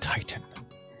before a titan.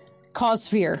 Cause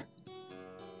fear.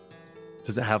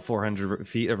 Does it have 400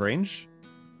 feet of range?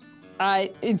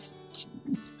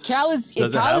 Cal is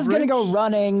gonna go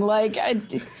running. Like,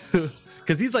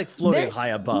 because he's like floating high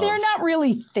above. They're not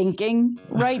really thinking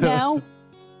right now.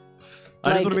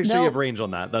 I just want to make sure you have range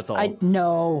on that. That's all.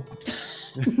 No,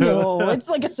 no, it's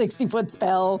like a 60-foot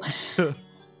spell.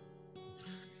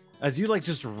 As you like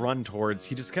just run towards,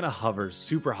 he just kind of hovers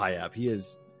super high up.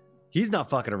 He's not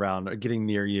fucking around or getting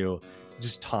near you,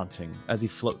 just taunting as he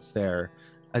floats there.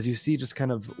 As you see, just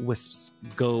kind of wisps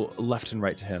go left and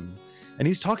right to him, and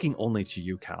he's talking only to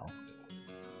you, Cal.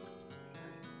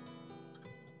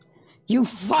 You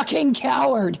fucking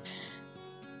coward!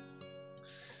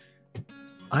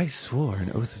 I swore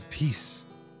an oath of peace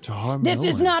to harm no one. This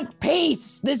is not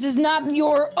peace! This is not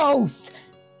your oath!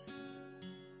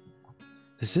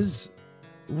 This is...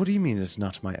 What do you mean it's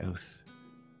not my oath?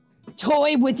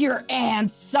 Toy with your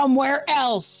ants somewhere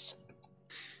else!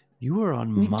 You are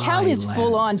on my Cal is land.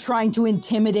 full on trying to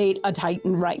intimidate a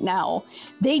Titan right now.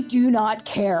 They do not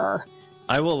care.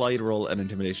 I will allow you to roll an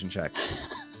intimidation check.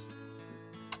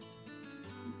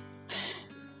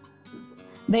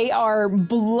 They are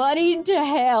bloodied to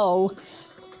hell,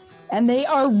 and they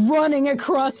are running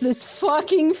across this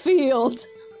fucking field.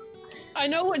 I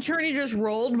know what Cherney just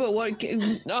rolled, but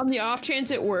on the off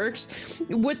chance it works,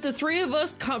 with the three of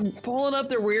us pulling up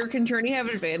the rear, can Cherney have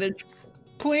an advantage?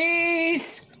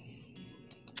 Please!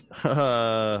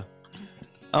 I'll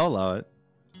allow it.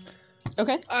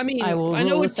 Okay. I mean, I will I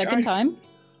know roll a it's second time.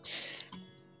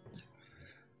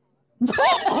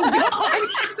 Oh god!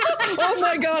 Oh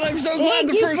my god, I'm so glad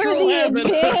the first roll happened.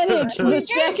 Advantage. The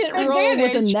second roll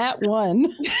was a nat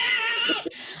 1.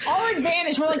 All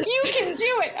advantage. We're like, you can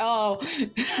do it. Oh.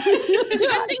 It's a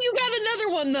good thing you got another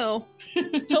one, though.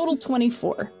 Total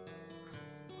 24.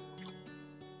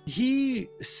 He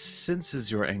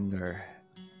senses your anger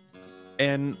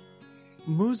and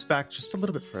moves back just a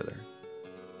little bit further.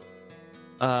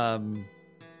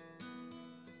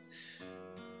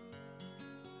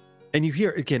 And you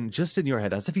hear, again, just in your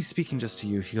head, as if he's speaking just to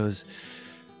you, he goes,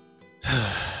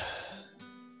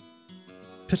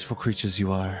 pitiful creatures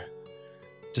you are.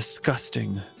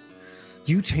 Disgusting.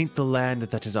 You taint the land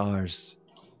that is ours,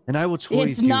 and I will toy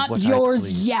It's you not what yours I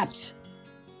please. yet.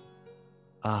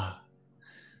 Ah,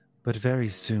 but very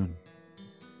soon.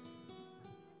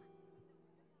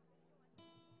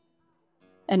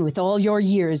 And with all your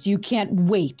years, you can't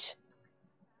wait.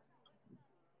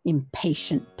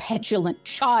 Impatient, petulant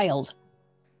child.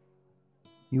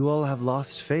 You all have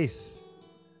lost faith.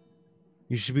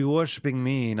 You should be worshipping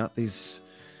me, not these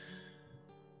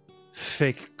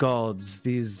fake gods,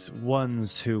 these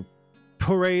ones who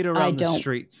parade around the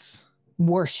streets.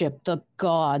 Worship the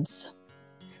gods.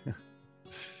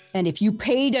 And if you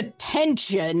paid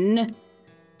attention,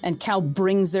 and Cal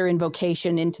brings their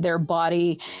invocation into their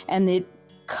body, and it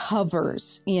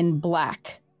covers in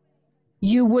black,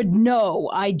 you would know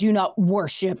I do not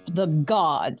worship the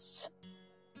gods.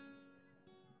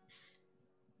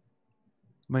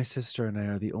 My sister and I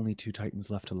are the only two Titans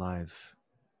left alive.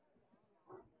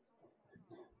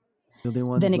 The only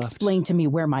ones Then left. explain to me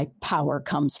where my power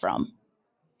comes from.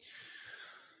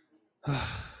 Probably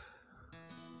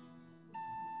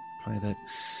that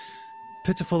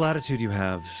pitiful attitude you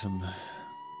have, some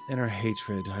inner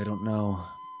hatred, I don't know.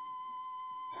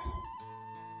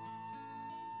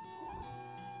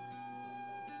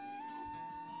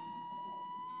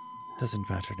 Doesn't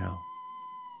matter now.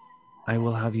 I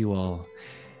will have you all.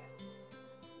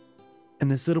 And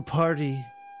this little party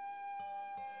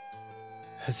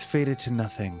has faded to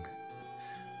nothing.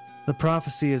 The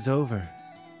prophecy is over.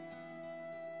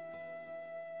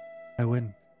 I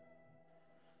win.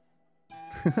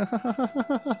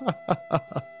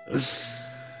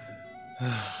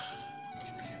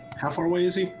 How far away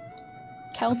is he?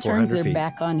 Cal turns their 400 feet.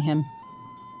 back on him.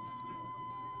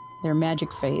 Their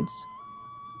magic fades.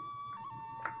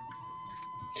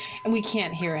 And we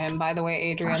can't hear him, by the way,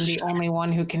 Adrian. The only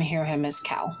one who can hear him is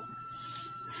Cal.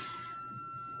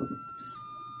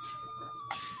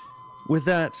 With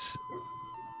that,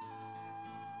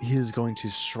 he is going to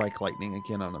strike lightning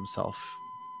again on himself,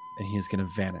 and he is going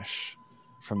to vanish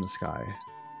from the sky.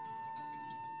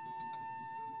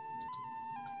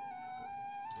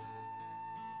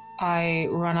 I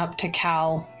run up to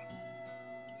Cal.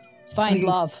 Find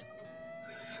love.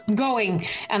 Going,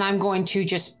 and I'm going to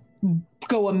just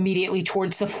go immediately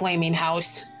towards the flaming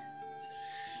house.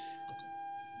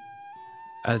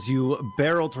 As you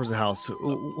barrel towards the house,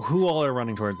 who all are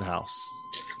running towards the house?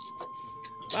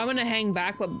 I'm gonna hang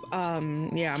back, but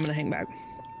yeah, I'm gonna hang back.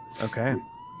 Okay.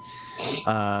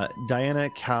 Diana,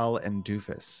 Cal, and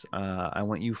Doofus. I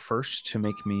want you first to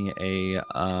make me a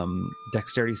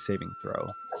dexterity saving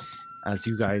throw. As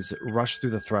you guys rush through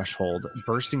the threshold,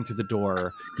 bursting through the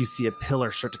door, you see a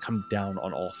pillar start to come down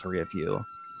on all three of you.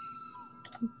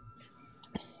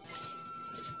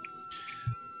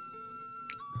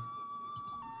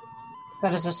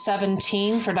 That is a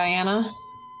 17 for Diana.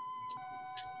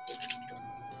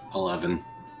 11.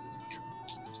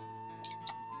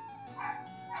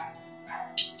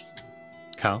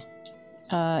 Cal?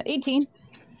 18.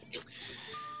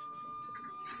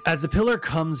 As the pillar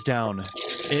comes down,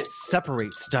 it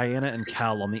separates Diana and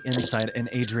Cal on the inside and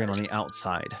Adrian on the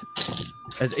outside.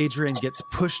 As Adrian gets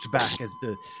pushed back, as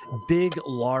the big,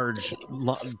 large,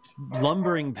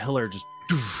 lumbering pillar just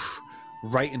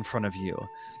right in front of you.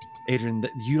 Adrian,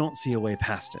 you don't see a way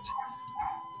past it.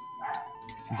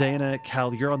 Diana,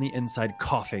 Cal, you're on the inside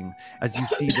coughing as you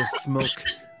see the smoke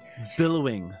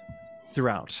billowing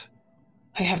throughout.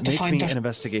 I have to find an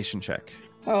investigation check.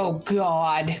 Oh,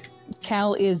 God.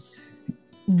 Cal is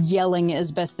yelling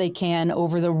as best they can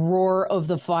over the roar of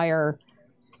the fire.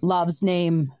 Lav's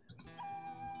name.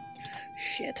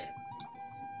 Shit.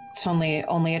 It's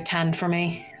only a 10 for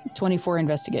me. 24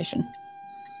 investigation.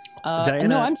 Diana,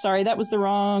 no, I'm sorry. That was the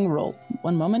wrong roll.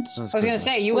 One moment. I was going to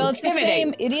say, you it's the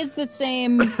same. It is the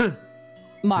same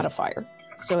modifier.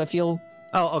 So if you'll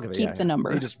I'll give it, keep the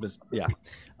number. You just missed, yeah.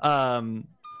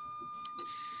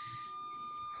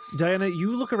 Diana,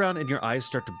 you look around and your eyes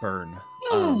start to burn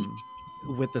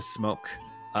with the smoke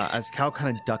as Cal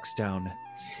kind of ducks down,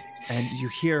 and you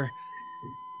hear,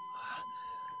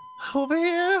 "Over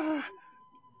here,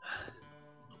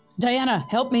 Diana,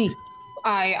 help me!"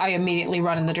 I immediately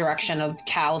run in the direction of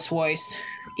Cal's voice,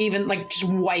 even like just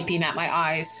wiping at my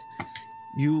eyes.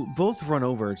 You both run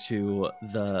over to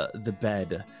the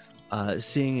bed,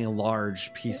 seeing a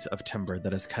large piece of timber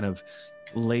that is kind of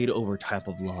laid over top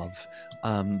of love.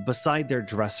 Beside their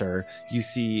dresser, you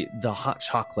see the hot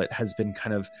chocolate has been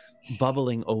kind of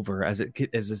bubbling over as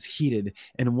it's heated,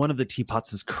 and one of the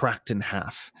teapots is cracked in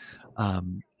half.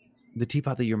 The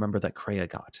teapot that you remember that Kreia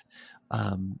got.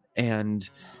 And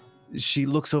she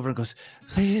looks over and goes,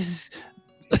 "Please,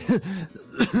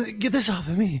 get this off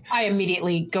of me." I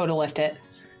immediately go to lift it.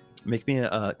 Make me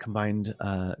a combined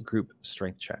group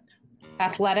strength check.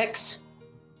 Athletics?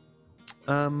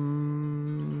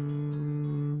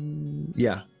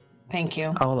 Yeah. Thank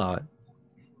you. I'll allow it.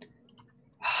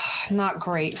 Not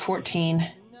great.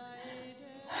 14.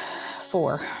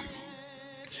 4.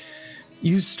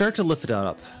 You start to lift it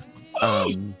up,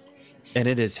 and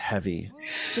it is heavy.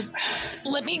 Just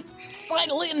let me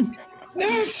sidle in.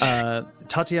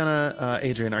 Tatiana,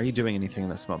 Adrian, are you doing anything in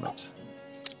this moment?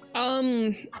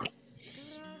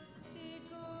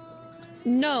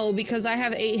 No, because I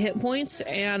have 8 hit points,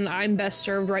 and I'm best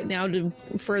served right now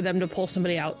for them to pull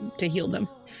somebody out to heal them.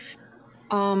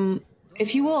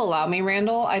 If you will allow me,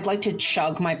 Randall, I'd like to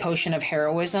chug my potion of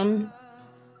heroism.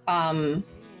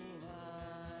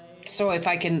 So if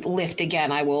I can lift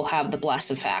again, I will have the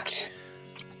bless effect.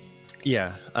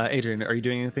 Yeah. Adrian, are you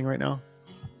doing anything right now?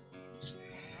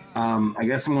 I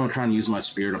guess I'm going to try and use my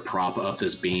spear to prop up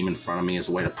this beam in front of me as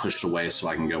a way to push it away so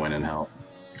I can go in and help.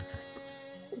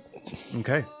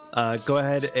 Okay. Go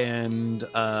ahead and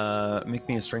make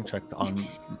me a strength check on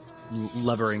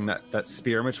levering that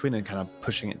spear in between and kind of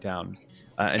pushing it down.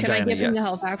 And Can Diana, I give him the yes.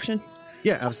 help action?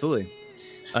 Yeah, absolutely.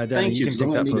 Diana, Thank you you, can take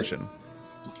that someone potion.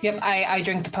 Yep, I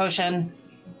drink the potion.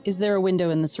 Is there a window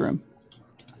in this room?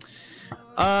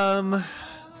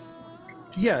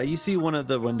 Yeah, you see one of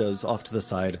the windows off to the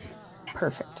side.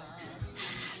 Perfect.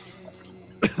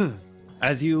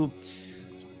 As you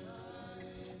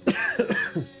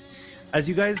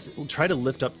guys try to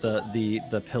lift up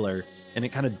the pillar, and it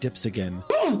kind of dips again.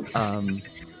 Ours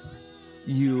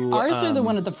or the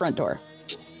one at the front door?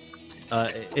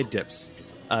 It dips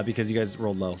because you guys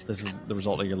rolled low. This is the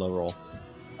result of your low roll.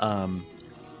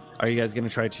 Are you guys going to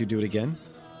try to do it again?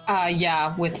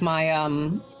 Yeah, with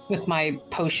my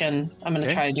potion, I'm going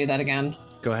to try to do that again.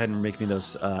 Go ahead and make me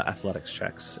those athletics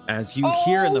checks. As you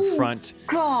hear in the front,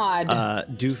 God,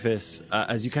 Doofus,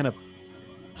 as you kind of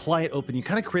ply it open, you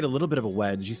kind of create a little bit of a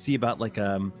wedge. You see about like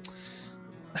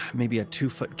maybe a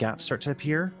 2-foot gap start to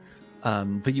appear,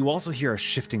 but you also hear a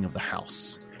shifting of the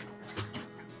house.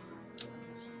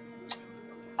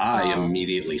 I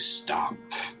immediately stop.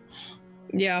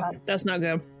 Yeah, that's not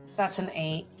good. That's an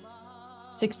 8.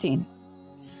 16.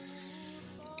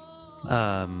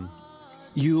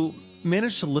 You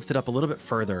manage to lift it up a little bit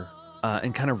further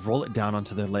and kind of roll it down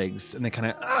onto their legs, and they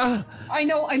kind of. I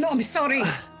know. I'm sorry.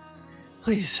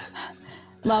 Please.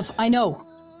 Love, I know.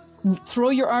 Throw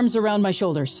your arms around my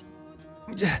shoulders.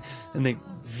 And they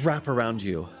wrap around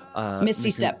you. Misty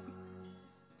Step.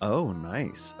 Oh,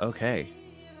 nice. Okay.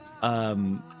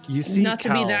 You see, not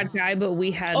to be that guy, but we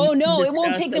had. Oh no, it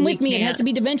won't take them with me. It has to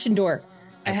be Dimension Door.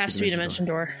 It has to be Dimension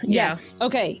Door. Yes. Yeah.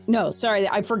 Okay. No, sorry,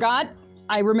 I forgot.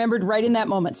 I remembered right in that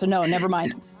moment, so no, never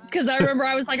mind. Because I remember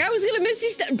I was like, I was gonna Misty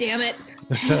Step. Damn it.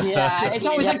 Yeah, it's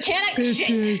always mechanic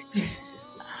shit.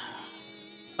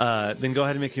 Then go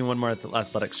ahead and make me one more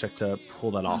athletics check to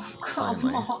pull that off.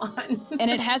 Come on.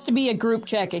 And it has to be a group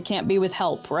check. It can't be with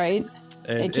help, right?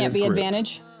 It can't be group.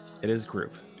 Advantage. It is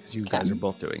group because you guys are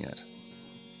both doing it.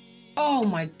 Oh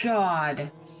my god.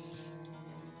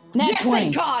 Nat yes, 20.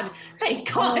 thank God.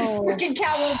 Thank God. Freaking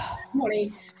cow.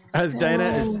 20. As Diana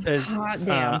is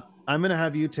damn. I'm gonna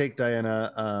have you take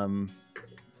Diana.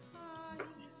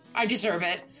 I deserve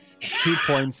it. 2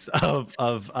 points of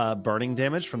burning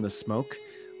damage from the smoke.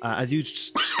 As you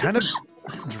kind of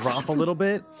drop a little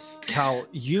bit, Cal,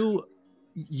 you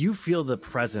feel the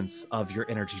presence of your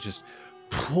energy just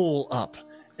pull up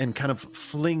and kind of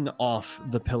fling off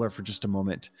the pillar for just a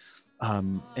moment.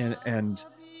 And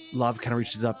Love kind of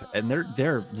reaches up, and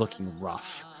they're looking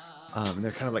rough. And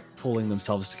they're kind of like pulling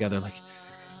themselves together, like,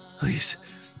 please,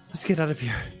 let's get out of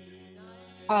here.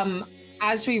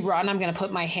 As we run, I'm going to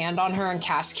put my hand on her and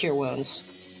cast Cure Wounds.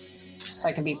 So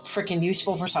I can be freaking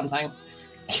useful for something.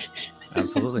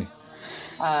 Absolutely.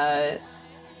 So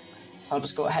I'll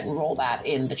just go ahead and roll that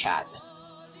in the chat.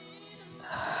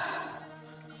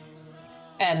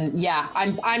 And yeah,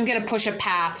 I'm going to push a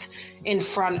path in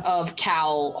front of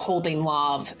Cal holding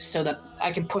Love so that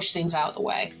I can push things out of the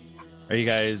way. Are you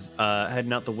guys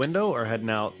heading out the window or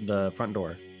heading out the front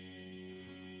door?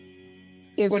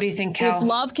 What do you think, Cal? If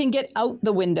Love can get out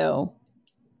the window.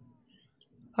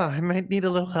 Oh, I might need a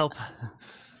little help.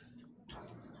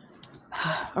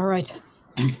 All right.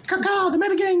 Caca, the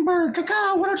metagang bird.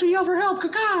 Caca, why don't you yell for help?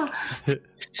 Caca.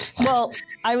 Well,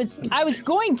 I was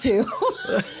going to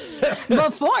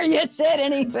before you said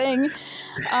anything.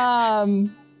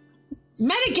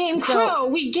 Metagame Crow,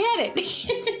 we get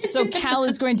it. So Cal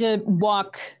is going to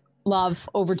walk Love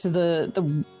over to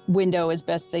the window as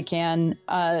best they can,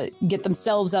 get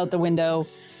themselves out the window.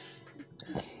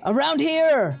 Around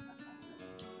here!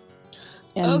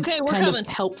 And okay, we're kind coming. of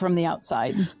help from the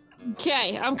outside.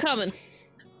 Okay, I'm coming.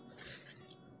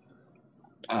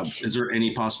 Is there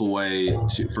any possible way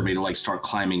for me to like start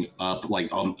climbing up?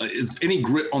 Like, any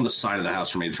grip on the side of the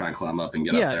house for me to try and climb up and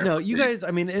get up there? Yeah, no, you guys.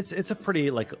 I mean, it's a pretty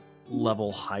like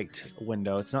level height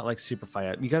window. It's not like super far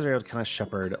out. You guys are able to kind of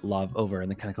shepherd Love over,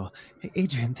 and then kind of go, "Hey,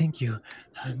 Adrian, thank you.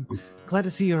 I'm glad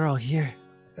to see you're all here.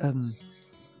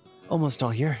 Almost all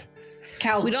here."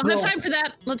 Cal, We don't have time for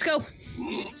that. Let's go.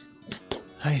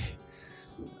 Hi.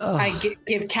 I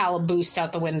give Cal a boost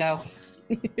out the window.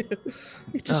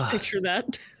 Just picture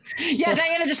that. Yeah,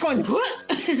 Diana just going,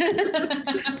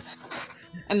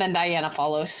 and then Diana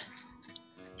follows.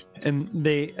 And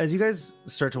they, as you guys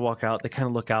start to walk out, they kind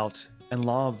of look out, and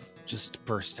Love just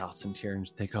bursts out in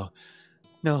tears. They go,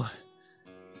 "No,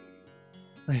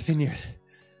 my vineyard."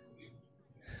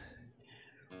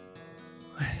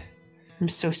 I'm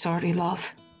so sorry,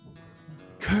 Love.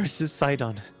 Curse is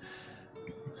Sidon.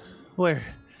 Where?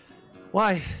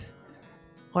 Why?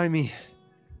 Why me?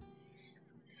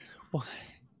 Why?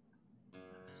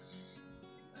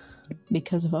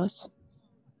 Because of us.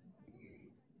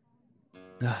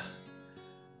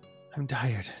 I'm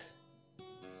tired.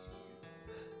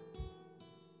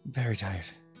 Very tired.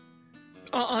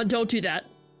 Don't do that.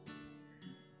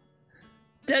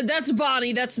 That's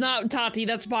Bonnie. That's not Tati.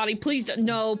 That's Bonnie. Please don't.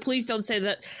 No, please don't say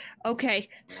that. Okay.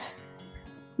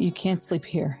 You can't sleep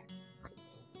here.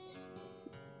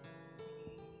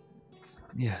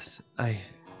 Yes,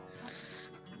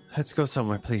 let's go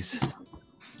somewhere, please.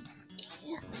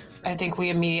 I think we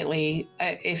immediately,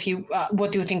 if you,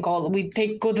 what do you think? We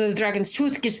go to the Dragon's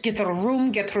Tooth, just get her a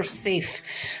room, get her safe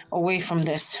away from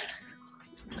this.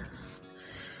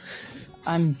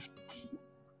 I'm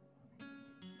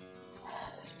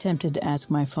tempted to ask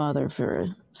my father for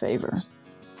a favor.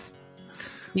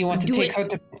 You want to take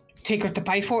her to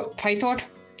Pythor?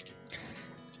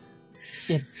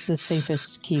 It's the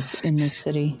safest keep in this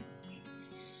city.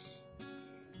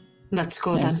 Let's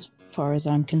go then. As far as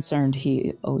I'm concerned,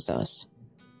 he owes us.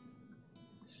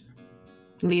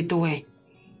 Lead the way.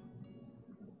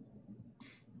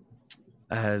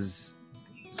 as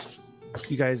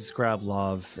you guys grab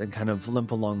Love and kind of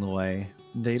limp along the way,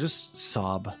 they just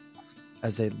sob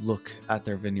as they look at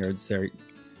their vineyards. Their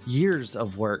years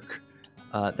of work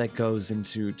that goes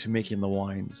into making the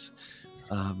wines,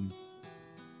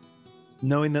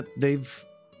 knowing that they've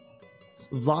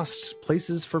lost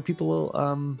places for people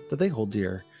that they hold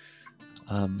dear.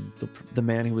 The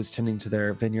man who was tending to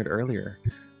their vineyard earlier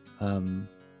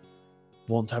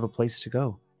won't have a place to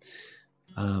go.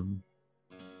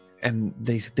 And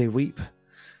they weep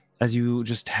as you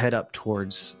just head up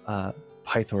towards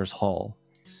Pythor's hall.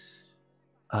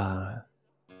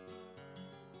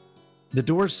 The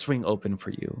doors swing open for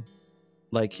you,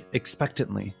 like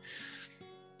expectantly,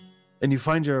 and you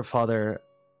find your father,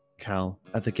 Cal,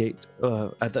 at the gate,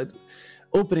 at the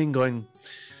opening, going,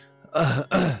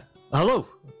 "Hello,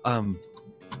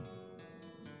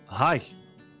 hi."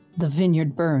 The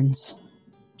vineyard burns.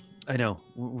 I know.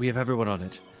 We have everyone on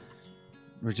it.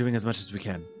 We're doing as much as we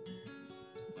can.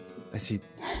 I see.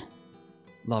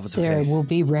 Lava's okay. There will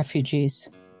be refugees.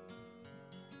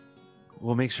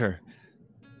 We'll make sure.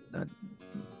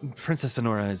 Princess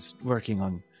Honora is working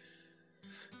on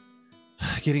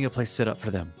getting a place set up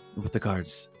for them with the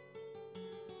guards.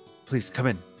 Please come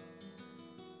in.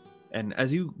 And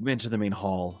as you enter the main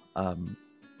hall,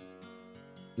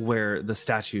 where the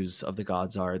statues of the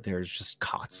gods are, there's just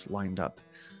cots lined up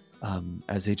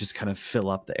as they just kind of fill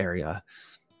up the area.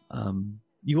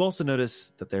 You also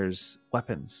notice that there's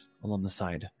weapons along the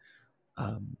side.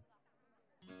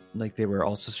 Like they were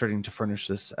also starting to furnish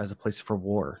this as a place for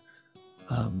war.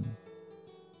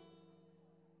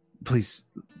 Please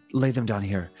lay them down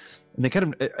here. And they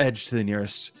kind of edge to the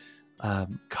nearest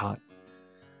cot.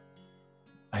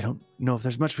 I don't know if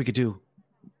there's much we could do,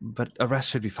 but a rest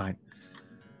should be fine.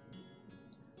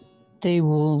 They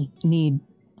will need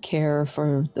care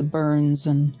for the burns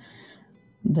and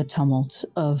the tumult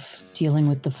of dealing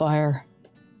with the fire.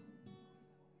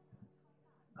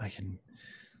 I can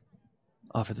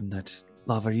offer them that.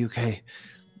 Love, are you okay?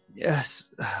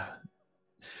 Yes.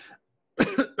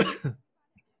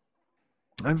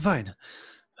 I'm fine.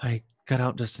 I got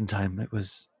out just in time. It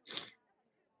was...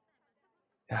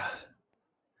 It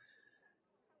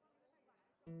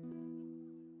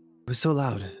was so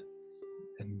loud.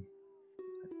 And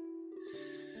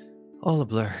all a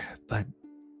blur, but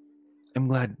I'm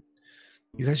glad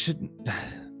you guys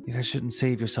shouldn't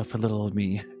save yourself for little old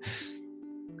me.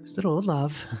 It's little old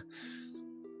Love.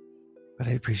 But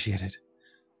I appreciate it.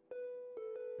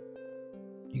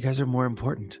 You guys are more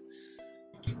important.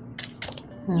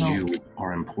 No. You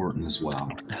are important as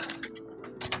well.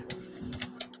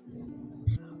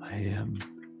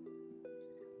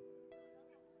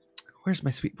 Where's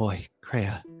my sweet boy,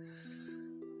 Kreia?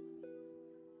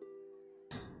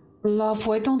 Love,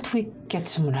 why don't we get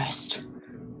some rest?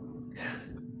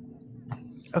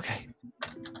 Okay.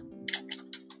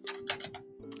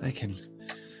 I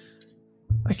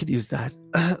could use that.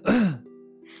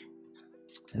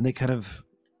 And they kind of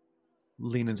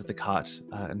lean into the cot,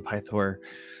 and Pythor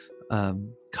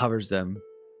covers them.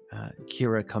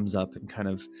 Kira comes up and kind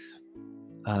of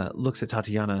looks at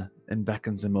Tatiana and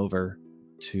beckons them over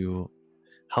to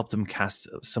help them cast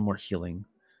some more healing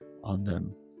on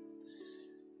them.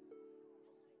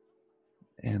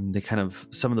 And they kind of,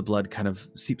 some of the blood kind of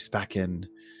seeps back in.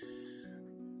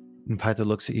 And Pythor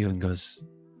looks at you and goes,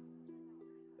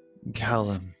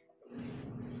 Cal,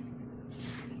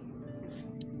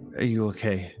 are you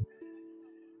okay?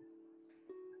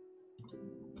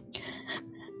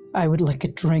 I would like a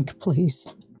drink, please.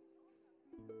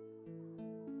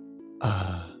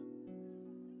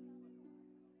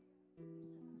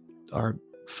 Our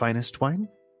finest wine?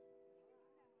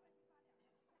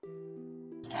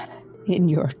 In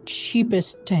your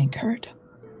cheapest tankard.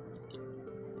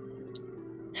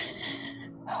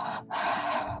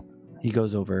 He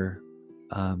goes over,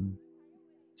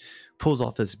 pulls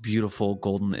off this beautiful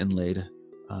golden inlaid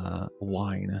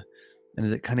wine, and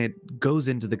as it kind of goes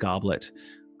into the goblet,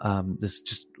 this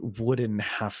just wooden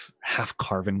half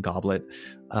carven goblet,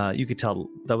 you could tell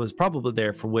that was probably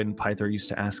there for when Pythor used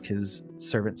to ask his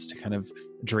servants to kind of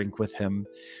drink with him.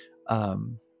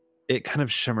 It kind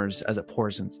of shimmers as it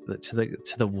pours into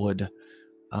the wood,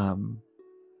 and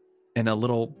a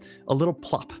little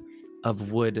plop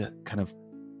of wood kind of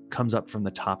comes up from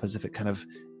the top as if it kind of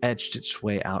edged its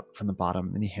way out from the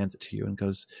bottom, and he hands it to you and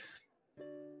goes,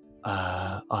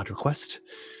 odd request.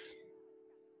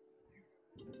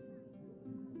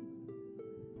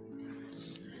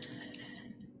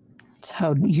 That's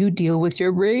how you deal with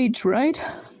your rage, right?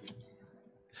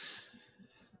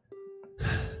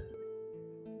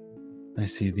 I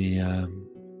see the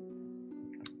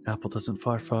Apple doesn't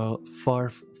fall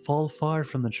far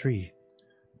from the tree.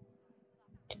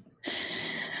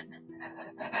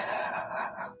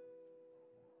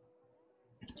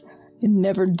 It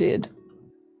never did.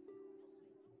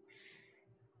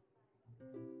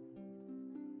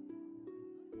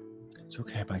 It's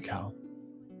okay, my cow.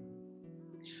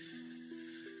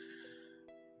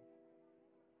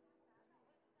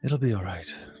 It'll be all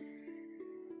right.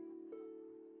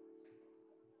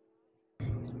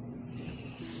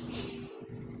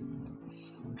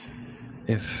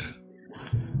 If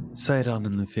Sidon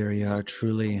and Lutheria are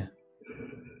truly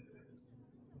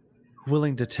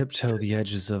willing to tiptoe the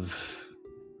edges of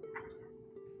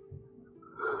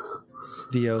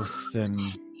the oath, then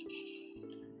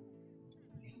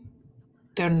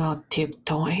they're not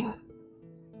tiptoeing.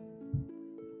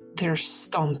 They're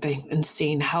stomping and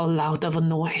seeing how loud of a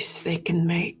noise they can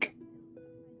make.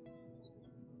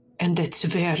 And it's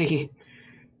very,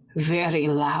 very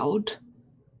loud.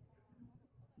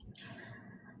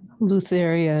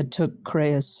 Lutheria took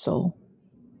Krea's soul.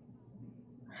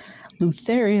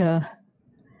 Lutheria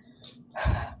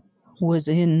was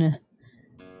in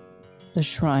the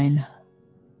shrine.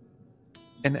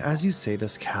 And as you say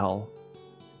this, Cal,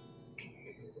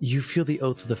 you feel the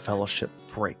oath of the fellowship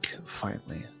break,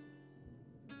 finally.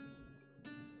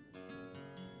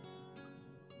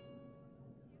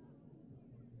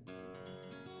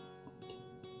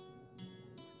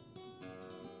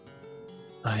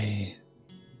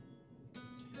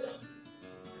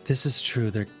 If this is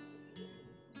true, they're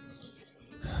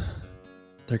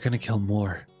gonna kill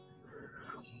more.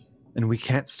 And we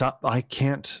can't stop. I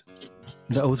can't.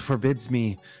 The oath forbids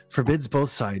both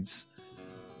sides.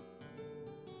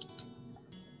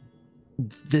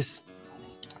 This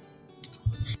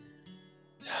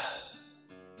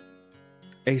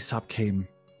Aesop came.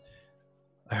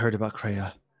 I heard about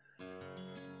Krea.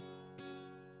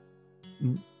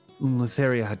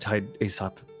 Lutheria had tied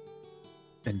Aesop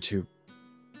into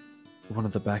one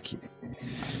of the back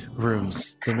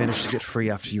rooms. They managed to get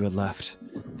free after you had left.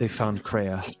 They found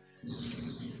Krea.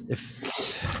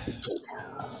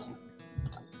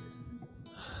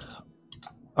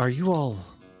 Are you all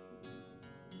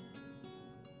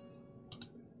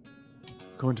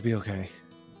going to be okay?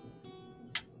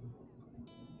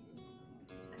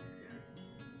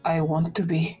 I want to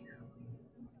be.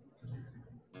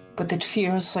 But it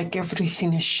feels like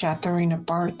everything is shattering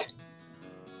apart.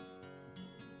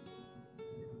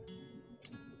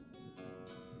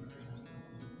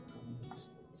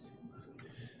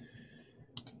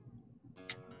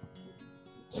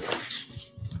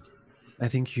 I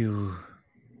think you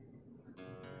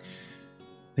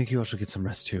all should get some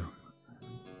rest too.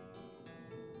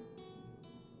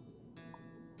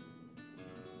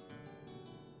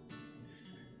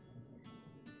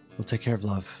 We'll take care of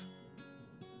love.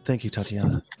 Thank you,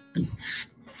 Tatiana.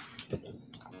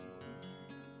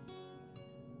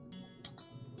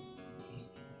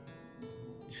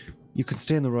 You can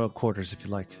stay in the royal quarters if you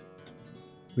like.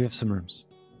 We have some rooms.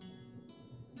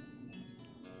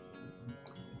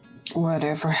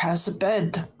 Whatever has a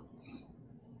bed.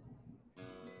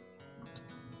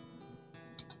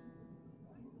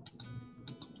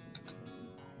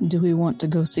 Do we want to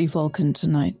go see Vulcan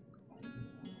tonight?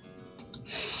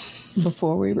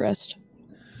 Before we rest?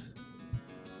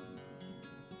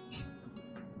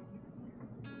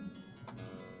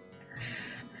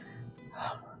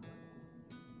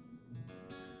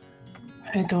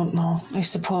 I don't know. I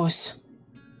suppose.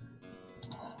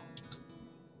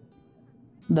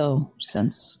 Though,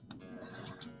 since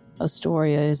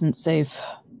Astoria isn't safe,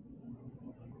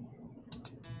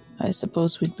 I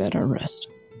suppose we'd better rest.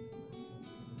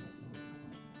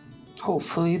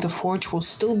 Hopefully the forge will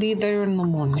still be there in the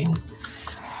morning.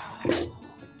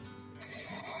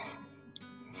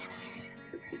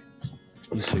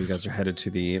 So you guys are headed to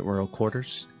the royal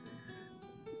quarters?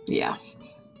 Yeah.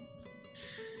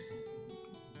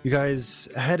 You guys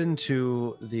head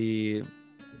into the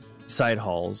side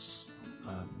halls,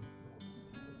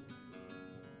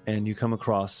 and you come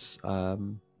across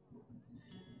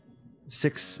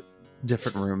 6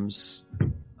 different rooms.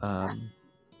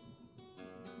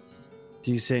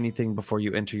 Do you say anything before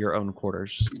you enter your own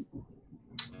quarters?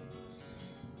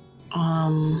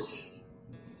 I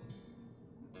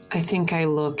think I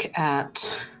look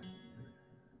at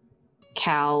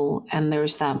Cal, and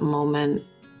there's that moment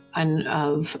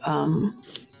of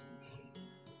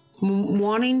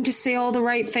wanting to say all the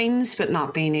right things, but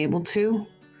not being able to.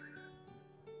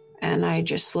 And I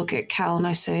just look at Cal and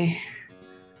I say,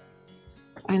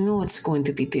 I know it's going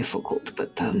to be difficult,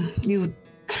 but you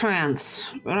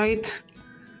trans, right?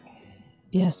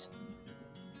 Yes.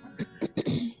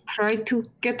 try to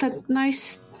get a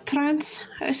nice trance,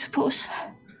 I suppose.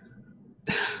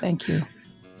 Thank you.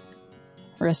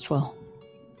 Rest well.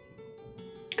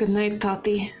 Good night,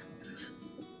 Tati.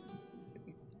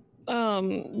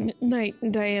 Night,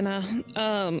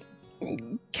 Diana.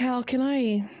 Cal, can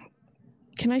I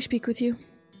speak with you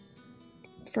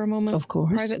for a moment? Of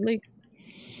course. Privately?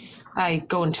 I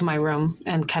go into my room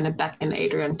and kind of beckon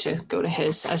Adrian to go to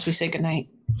his as we say goodnight.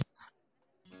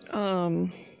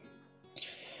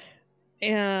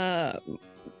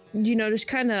 Just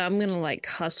kind of, I'm gonna like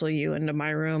hustle you into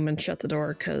my room and shut the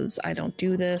door because I don't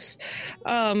do this.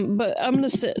 But I'm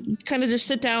gonna just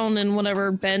sit down and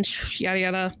whatever, bench, yada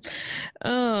yada.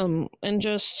 And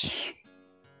just,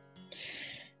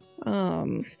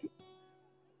 I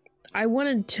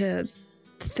wanted to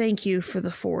thank you for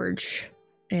the forge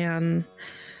and,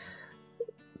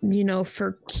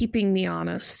 for keeping me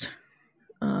honest.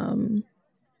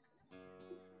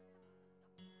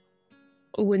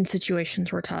 When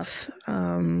situations were tough.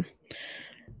 I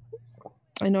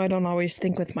know I don't always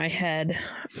think with my head,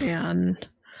 and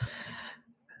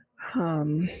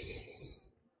I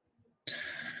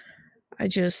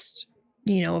just,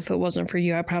 if it wasn't for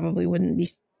you, I probably wouldn't be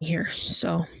here.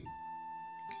 So,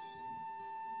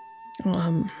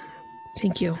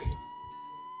 thank you.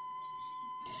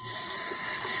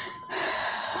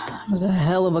 It was a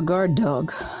hell of a guard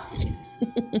dog.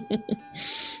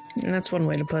 That's one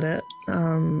way to put it.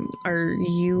 Are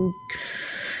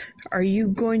you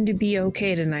going to be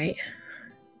okay tonight?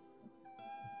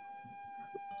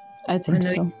 I think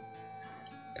so.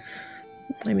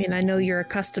 I mean, I know you're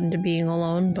accustomed to being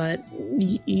alone, but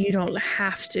you don't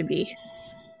have to be.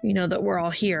 You know that we're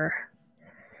all here.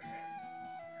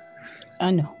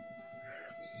 I know.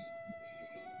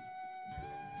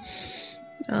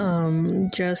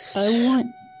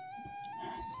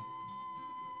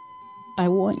 I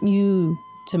want you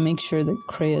to make sure that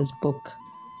Krea's book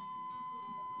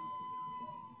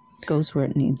goes where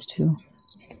it needs to.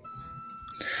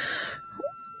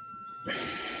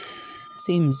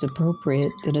 Seems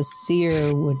appropriate that a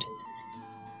seer would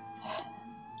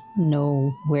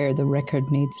know where the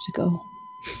record needs to go.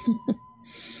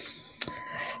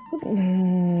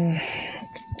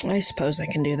 I suppose I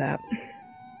can do that.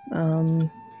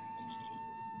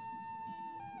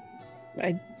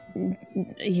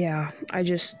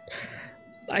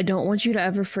 I don't want you to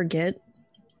ever forget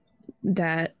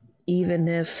that even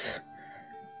if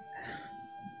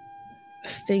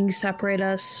things separate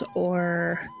us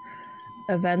or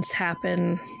events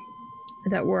happen,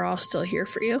 that we're all still here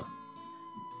for you.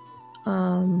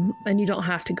 And you don't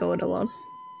have to go it alone.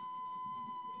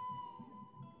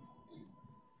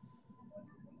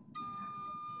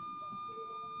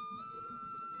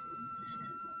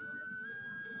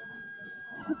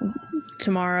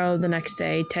 Tomorrow, the next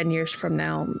day, 10 years from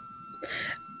now,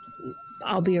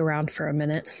 I'll be around for a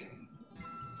minute.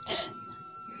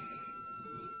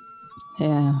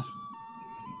 Yeah.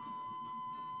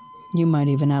 You might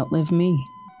even outlive me.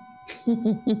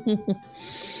 Well,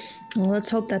 let's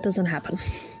hope that doesn't happen.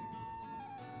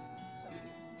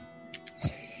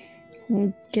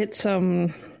 Get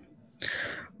some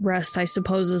rest, I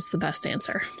suppose, is the best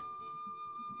answer.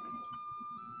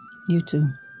 You too.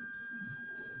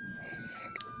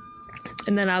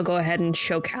 And then I'll go ahead and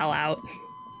show Cal out.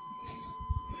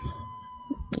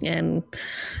 And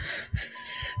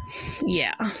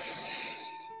yeah.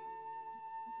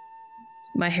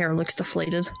 My hair looks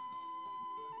deflated.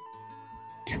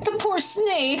 The poor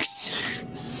snakes.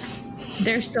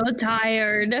 They're so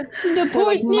tired. The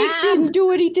poor snakes didn't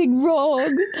do anything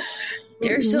wrong.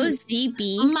 They're so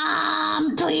sleepy.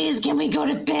 Mom, please, can we go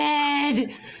to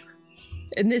bed?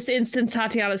 In this instance,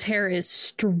 Tatiana's hair is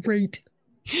straight.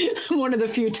 One of the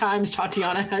few times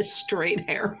Tatiana has straight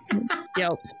hair.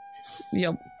 Yep.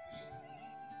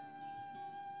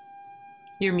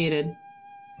 You're muted.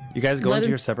 You guys go into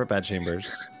your separate bed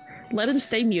chambers. Let him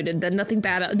stay muted, then nothing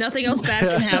else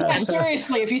bad can happen. Yeah,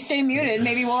 seriously, if you stay muted,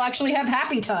 maybe we'll actually have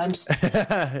happy times.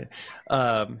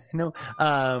 No.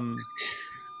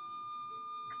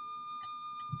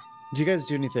 Did you guys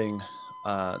do anything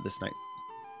this night?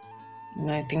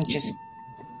 I think just...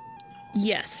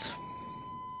 Yes.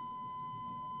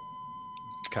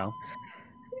 Cal?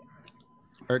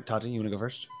 Or Tati, you want to go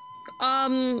first?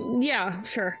 Yeah,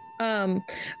 sure. I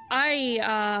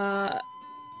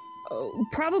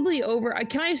probably over.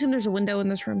 Can I assume there's a window in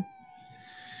this room?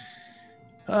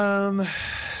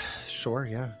 Sure,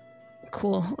 yeah.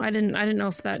 Cool. I didn't know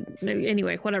if that.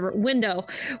 Anyway, whatever.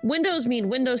 Windows mean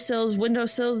windowsills.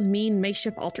 Windowsills mean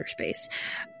makeshift altar space.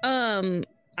 I'm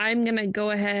gonna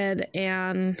go ahead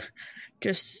and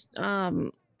just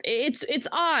it's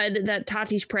odd that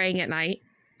Tati's praying at night,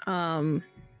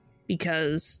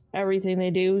 because everything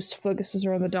they do focuses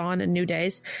around the dawn and new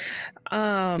days.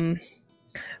 But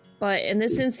in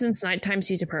this instance, nighttime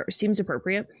seems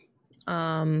appropriate.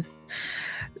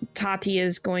 Tati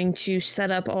is going to set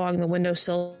up along the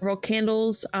windowsill several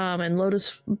candles and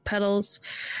lotus petals,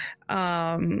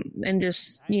 and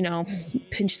just,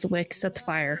 pinch the wick, set the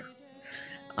fire.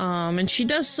 And she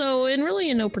does so in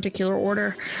no particular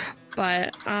order.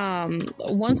 But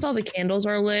once all the candles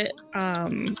are lit,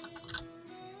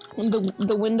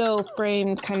 the window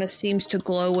frame kind of seems to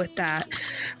glow with that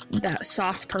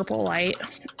soft purple light,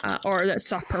 or that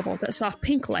soft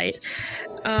pink light.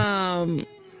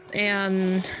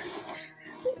 And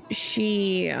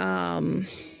she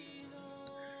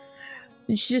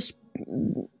just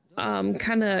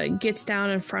kind of gets down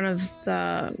in front of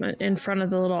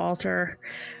the little altar,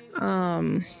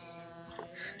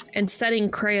 and setting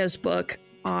Krea's book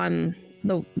on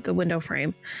the window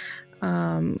frame.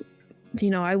 I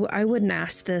wouldn't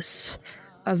ask this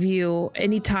of you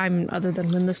any time other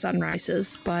than when the sun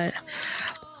rises, but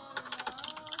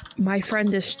my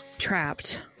friend is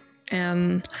trapped,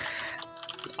 and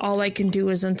all I can do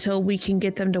is, until we can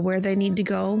get them to where they need to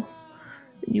go,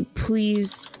 you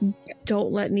please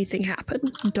don't let anything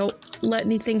happen. Don't let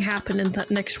anything happen in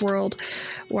that next world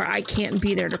where I can't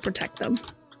be there to protect them.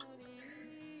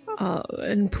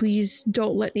 And please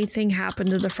don't let anything happen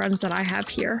to the friends that I have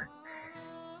here,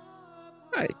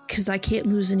 because I can't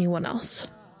lose anyone else.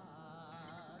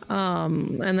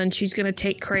 And then she's going to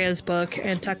take Krea's book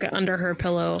and tuck it under her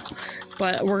pillow,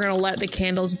 but we're going to let the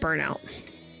candles burn out,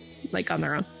 on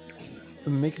their own.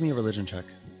 Make me a religion check.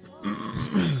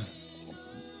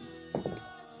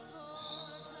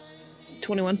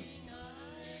 21.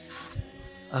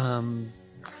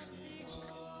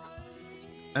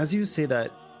 As you say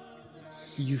that,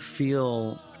 you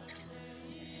feel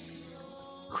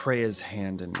Krea's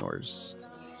hand in yours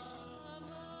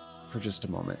for just a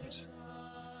moment.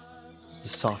 The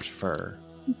soft fur.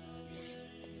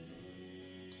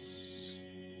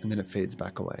 And then it fades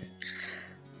back away.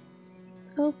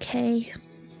 Okay.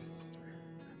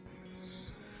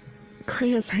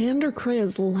 Krea's hand or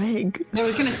Krea's leg? I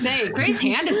was gonna say, Krea's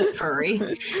hand isn't furry.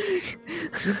 I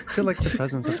feel like the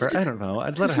presence of her. I don't know.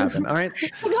 I'd let it happen. All right.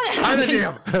 I'm the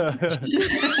DM.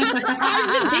 I'm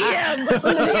the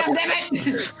DM. Damn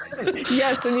it.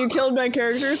 Yes, and you killed my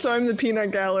character, so I'm the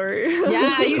peanut gallery.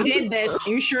 Yeah, you did this.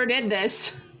 You sure did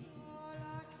this.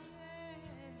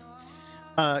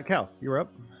 Cal, you're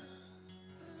up.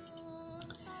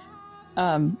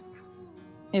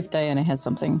 If Diana has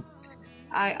something.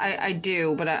 I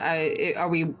do, but are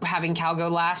we having Cal go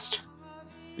last?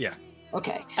 Yeah.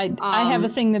 Okay. I have a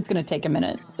thing that's going to take a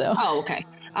minute, so. Oh, okay.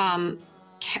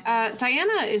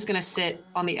 Diana is going to sit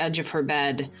on the edge of her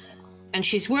bed, and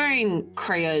she's wearing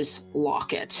Krea's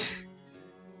locket.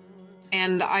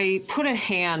 And I put a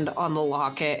hand on the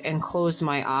locket and close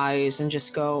my eyes and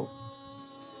just go,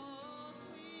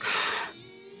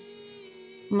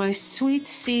 my sweet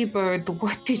seabird,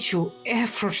 what did you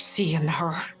ever see in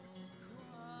her?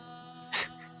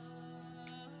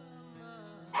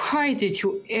 Why did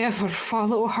you ever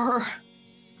follow her?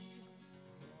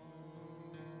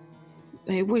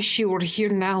 I wish you were here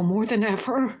now more than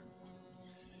ever.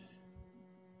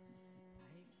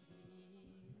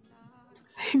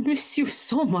 I miss you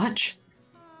so much.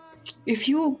 If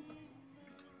you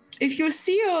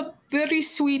see a very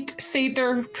sweet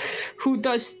satyr who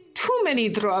does too many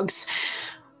drugs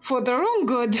for their own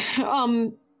good,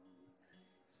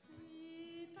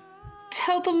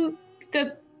 tell them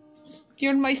that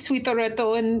you're my sweet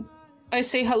Areto and I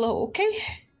say hello, okay?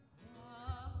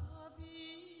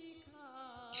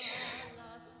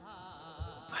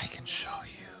 I can show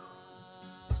you.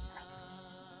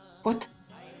 What?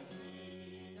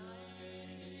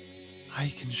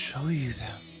 I can show you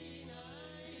them.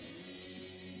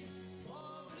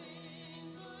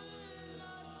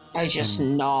 I just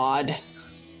nod.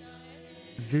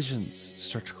 Visions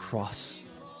start to cross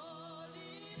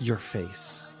your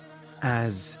face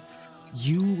as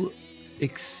you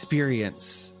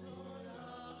experience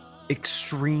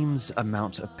extremes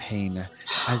amount of pain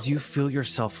as you feel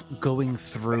yourself going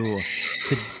through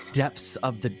the depths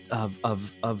of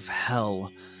of hell,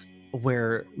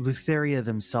 where Lutheria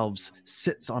themselves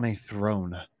sits on a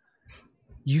throne.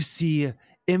 You see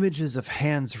images of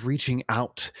hands reaching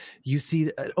out. You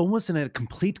see, almost in a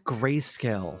complete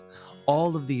grayscale,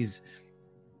 all of these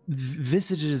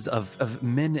visages of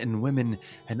men and women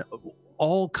and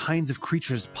all kinds of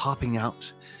creatures popping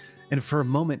out. And for a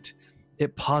moment,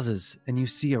 it pauses and you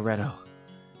see Areto.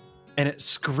 And it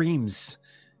screams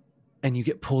and you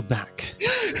get pulled back.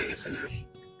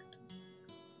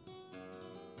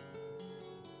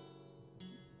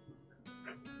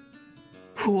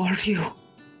 Who are you?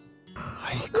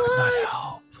 I could not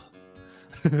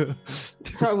help.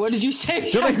 Sorry, what did you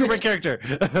say? Don't make me my character.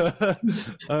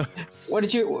 What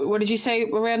did you say,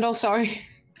 Randall? Sorry.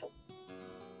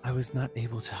 I was not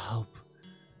able to help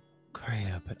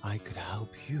Kreia, but I could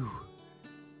help you.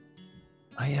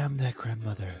 I am that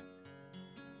grandmother.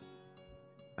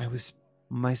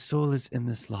 My soul is in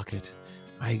this locket.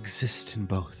 I exist in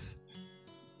both.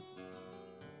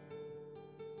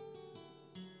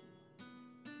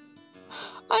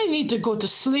 I need to go to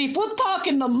sleep. We'll talk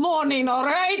in the morning, all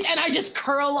right? And I just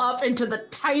curl up into the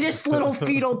tightest little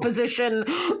fetal position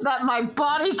that my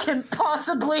body can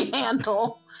possibly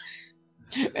handle.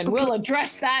 And we'll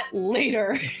address that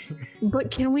later. But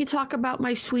can we talk about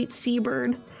my sweet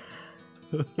seabird?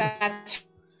 That's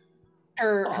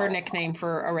her nickname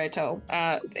for Areto.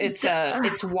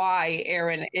 It's why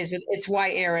Aaron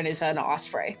is an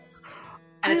osprey.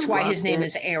 And it's why his name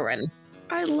is Aaron.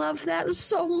 I love that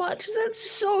so much. That's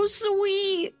so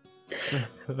sweet.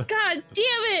 God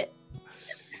damn it.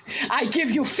 I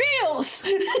give you feels.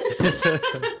 No,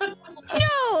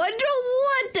 I don't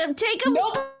want them. Take them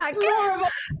back.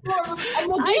 And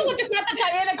we'll deal with the fact that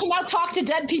Diana can now talk to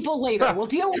dead people later. We'll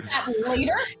deal with that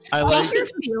later. I like your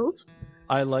feels.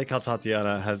 I like how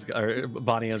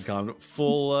Bonnie has gone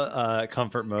full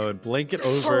comfort mode, blanket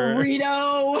over.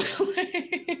 Burrito.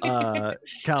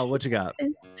 Cal, what you got?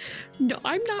 No,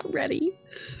 I'm not ready.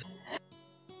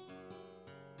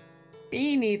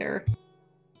 Me neither.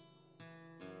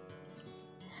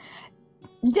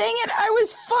 Dang it, I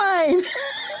was fine.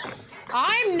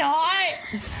 I'm not.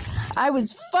 I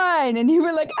was fine, and you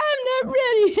were like, I'm not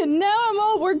ready, and now I'm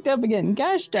all worked up again.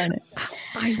 Gosh darn it.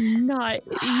 I'm not.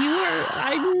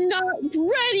 I'm not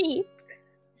ready.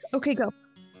 Okay, go.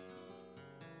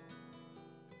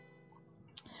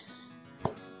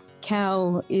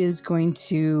 Cal is going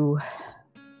to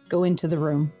go into the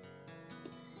room.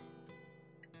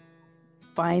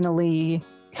 Finally,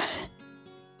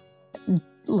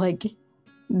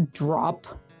 drop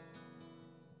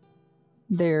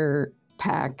their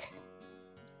pack,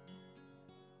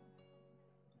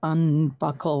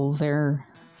 unbuckle their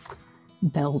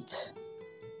belt,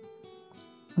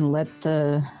 and let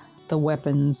the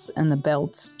weapons and the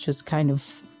belts just kind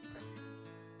of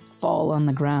fall on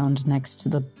the ground next to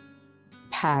the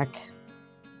pack.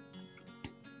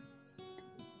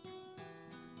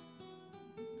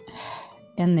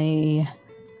 And they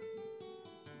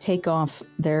take off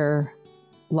their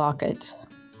locket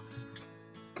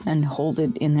and hold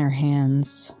it in their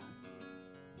hands.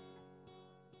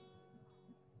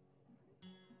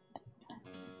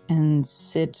 And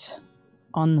sit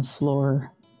on the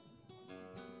floor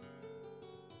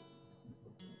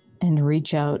and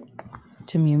reach out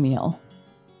to Mumiel.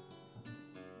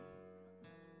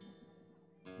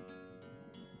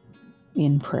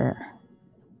 In prayer.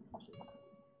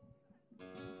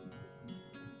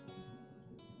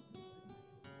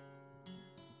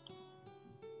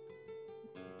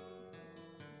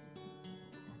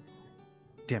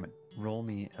 Damn it. Roll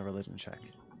me a religion check.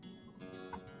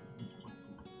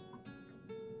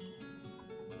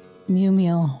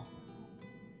 Mumiel,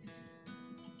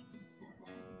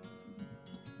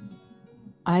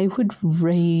 I would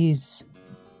raise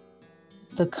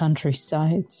the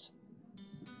countrysides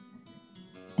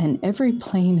and every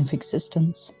plane of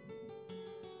existence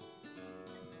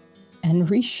and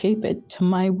reshape it to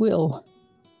my will.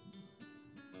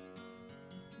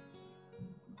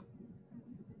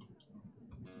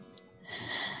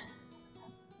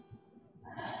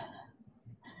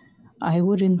 I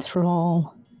would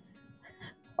enthrall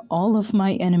all of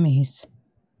my enemies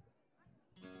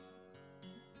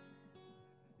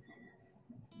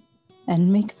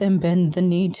and make them bend the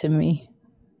knee to me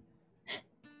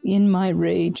in my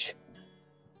rage.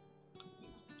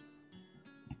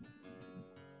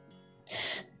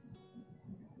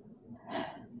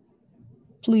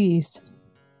 Please.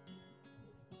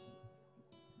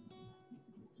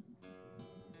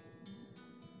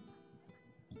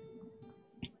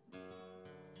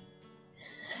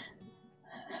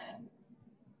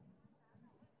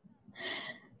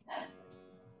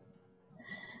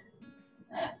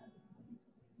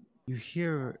 You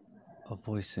hear a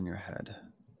voice in your head.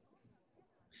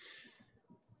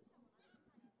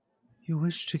 You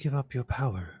wish to give up your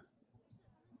power.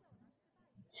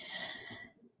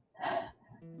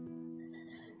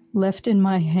 Left in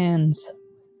my hands,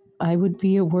 I would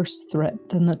be a worse threat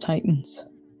than the Titans.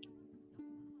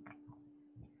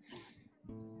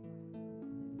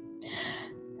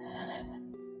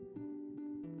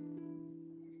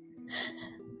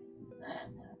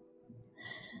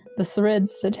 The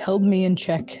threads that held me in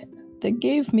check, that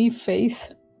gave me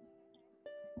faith,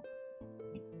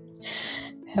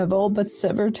 have all but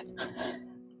severed.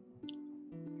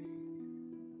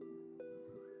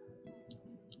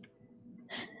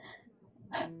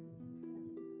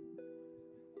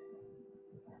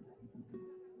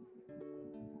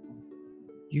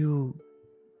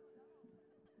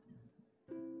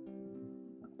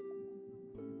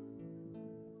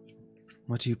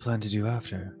 What do you plan to do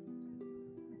after?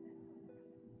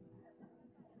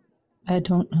 I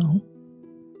don't know.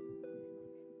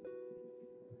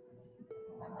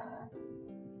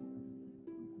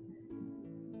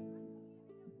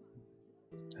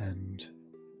 And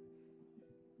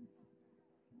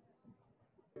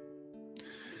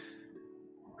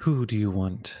who do you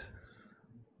want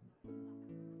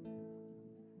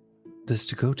this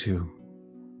to go to,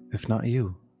 if not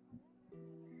you?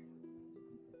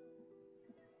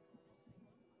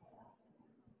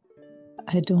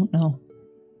 I don't know.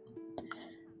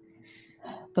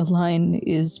 The line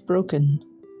is broken.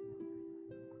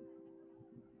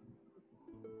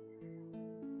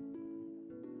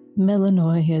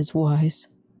 Melanoy is wise.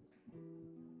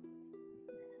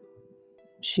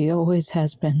 She always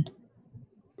has been.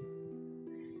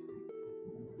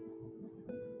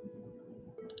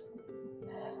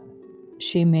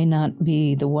 She may not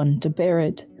be the one to bear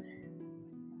it,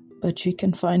 but she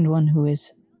can find one who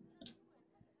is.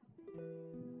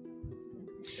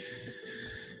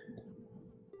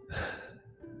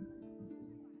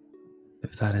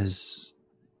 If that is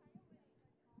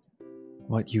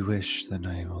what you wish, then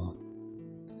I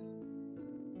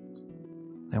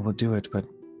will do it, but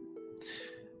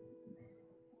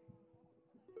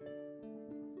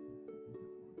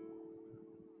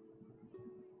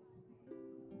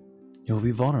you'll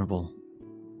be vulnerable.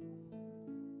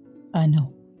 I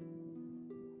know.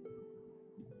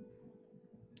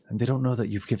 And they don't know that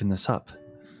you've given this up.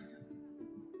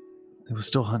 They will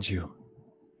still hunt you.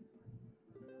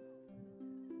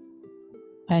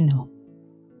 I know.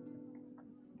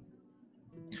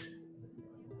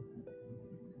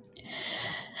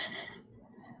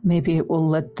 Maybe it will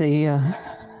let the,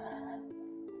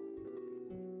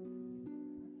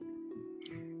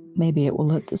 maybe it will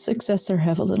let the successor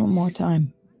have a little more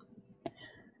time.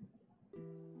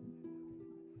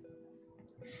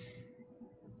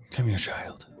 Come here,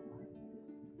 child.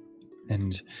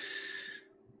 And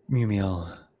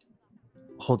Mumiel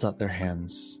holds out their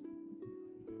hands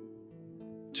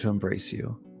to embrace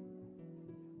you.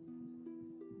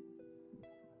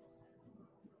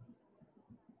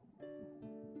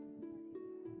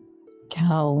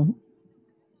 Cal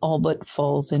all but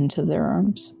falls into their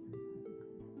arms.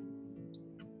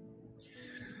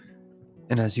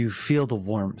 And as you feel the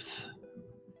warmth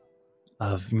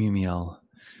of Mumiel,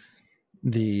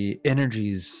 the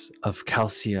energies of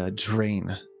Calcia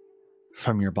drain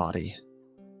from your body.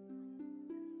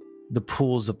 The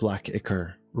pools of black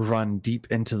ichor run deep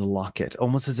into the locket,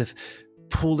 almost as if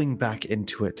pulling back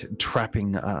into it,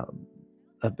 trapping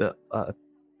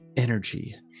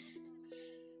energy.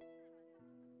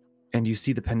 And you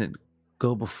see the pendant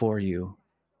go before you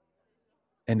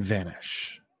and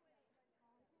vanish.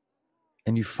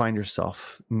 And you find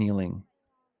yourself kneeling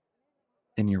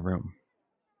in your room.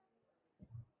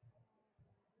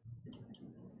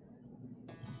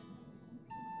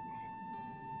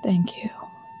 Thank you.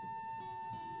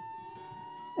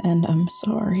 And I'm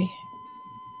sorry.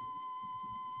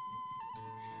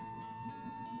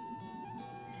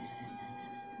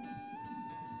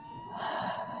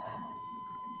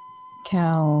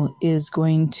 Cal is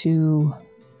going to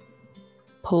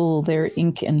pull their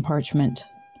ink and parchment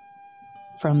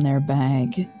from their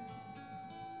bag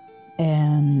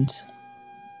and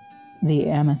the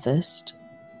amethyst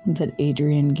that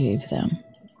Adrian gave them.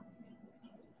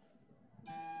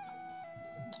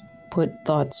 Put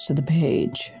thoughts to the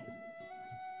page.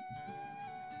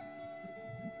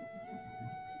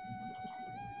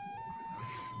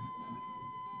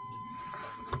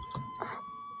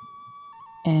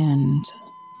 And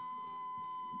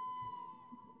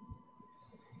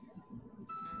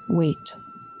wait.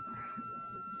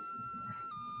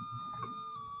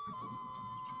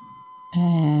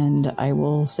 And I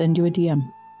will send you a DM.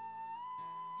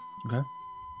 Okay.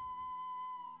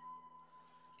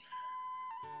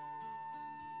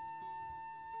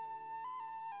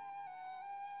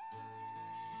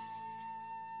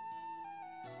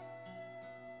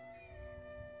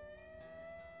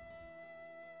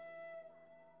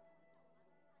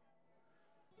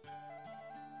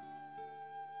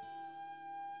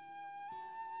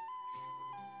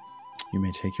 You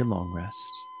may take your long rest.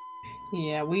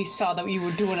 Yeah, we saw that you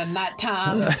were doing a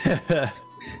nighttime.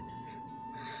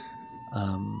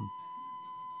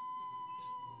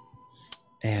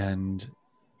 And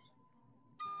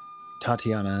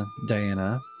Tatiana,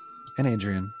 Diana, and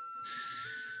Adrian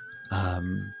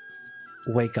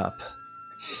wake up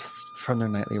from their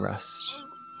nightly rest.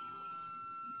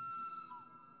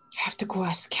 I have to go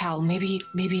ask Cal. Maybe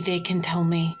they can tell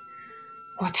me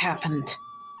what happened.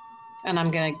 And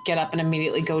I'm going to get up and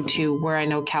immediately go to where I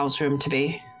know Cal's room to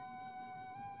be.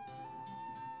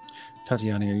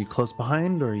 Tatiana, are you close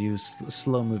behind, or are you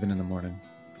slow moving in the morning?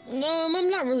 I'm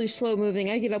not really slow moving.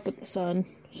 I get up with the sun.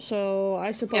 So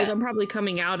I suppose I'm probably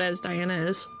coming out as Diana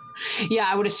is. Yeah,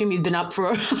 I would assume you've been up for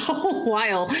a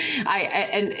while.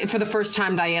 And for the first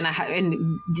time,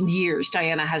 in years,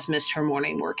 Diana has missed her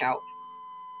morning workout.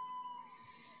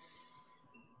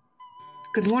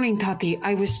 Good morning, Tati.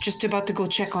 I was just about to go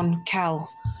check on Cal.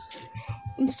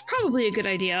 It's probably a good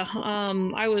idea.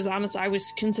 I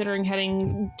was considering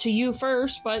heading to you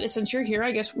first, but since you're here,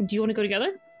 I guess, do you want to go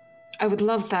together? I would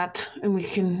love that, and we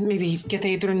can maybe get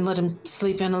Adrian and let him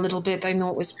sleep in a little bit. I know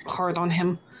it was hard on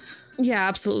him. Yeah,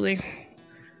 absolutely.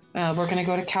 We're going to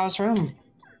go to Cal's room.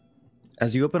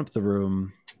 As you open up the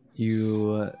room,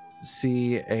 you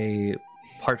see a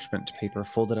parchment paper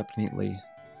folded up neatly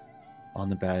on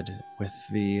the bed with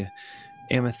the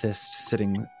amethyst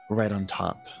sitting right on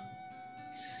top.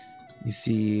 You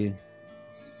see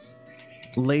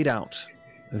laid out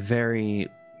very,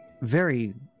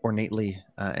 very ornately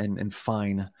and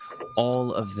fine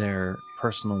all of their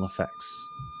personal effects.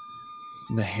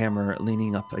 The hammer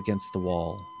leaning up against the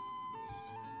wall.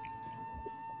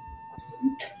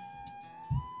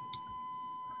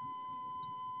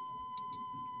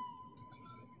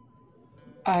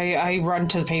 I run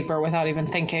to the paper without even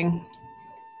thinking.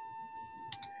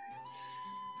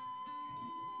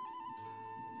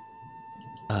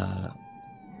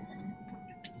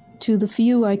 To the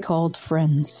few I called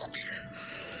friends,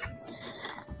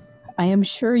 I am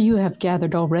sure you have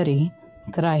gathered already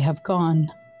that I have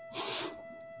gone.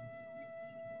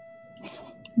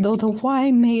 Though the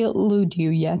why may elude you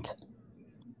yet.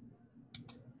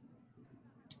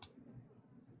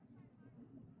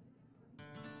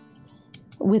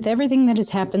 With everything that has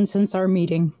happened since our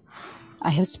meeting, I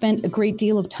have spent a great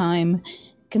deal of time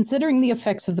considering the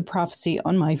effects of the prophecy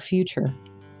on my future,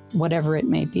 whatever it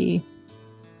may be.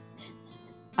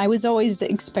 I was always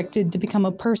expected to become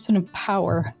a person of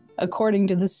power, according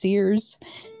to the seers,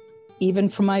 even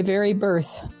from my very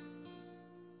birth.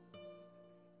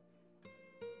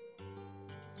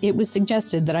 It was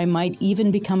suggested that I might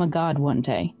even become a god one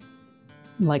day,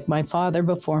 like my father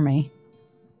before me.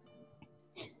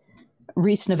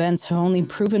 Recent events have only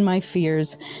proven my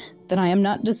fears that I am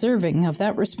not deserving of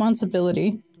that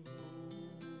responsibility.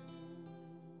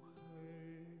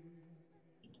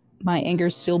 My anger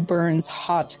still burns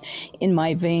hot in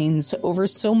my veins over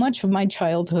so much of my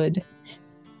childhood,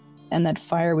 and that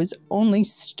fire was only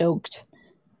stoked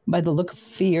by the look of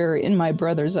fear in my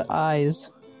brother's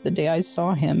eyes the day I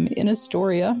saw him in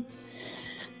Astoria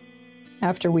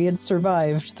after we had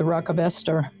survived the Rock of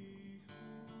Esther.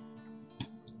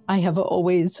 I have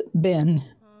always been,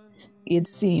 it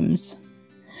seems,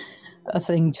 a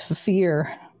thing to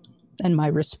fear, and my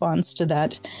response to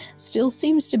that still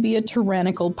seems to be a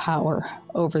tyrannical power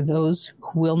over those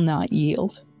who will not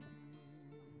yield.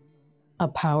 A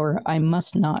power I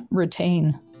must not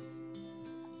retain.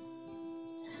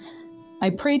 I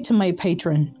prayed to my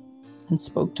patron and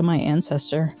spoke to my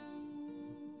ancestor.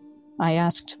 I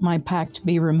asked my pact to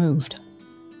be removed.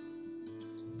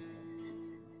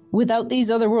 Without these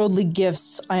otherworldly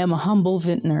gifts, I am a humble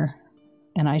vintner,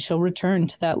 and I shall return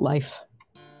to that life,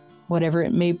 whatever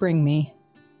it may bring me,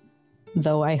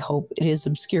 though I hope it is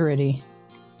obscurity.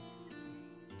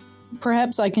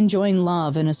 Perhaps I can join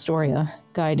Love in Astoria,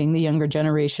 guiding the younger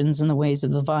generations in the ways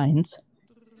of the vines.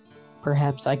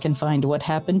 Perhaps I can find what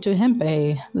happened to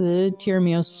Hempe, the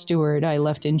Tirmios steward I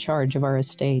left in charge of our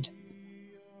estate.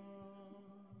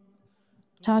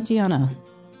 Tatiana,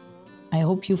 I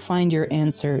hope you find your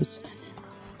answers,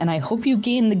 and I hope you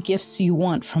gain the gifts you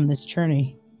want from this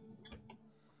journey.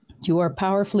 You are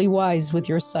powerfully wise with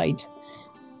your sight,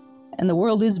 and the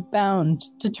world is bound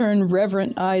to turn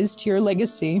reverent eyes to your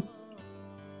legacy.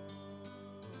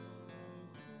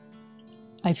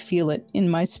 I feel it in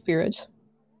my spirit.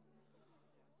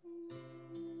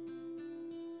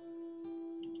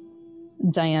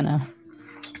 Diana,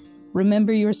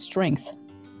 remember your strength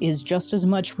is just as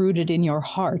much rooted in your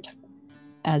heart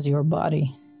as your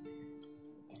body.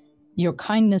 Your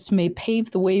kindness may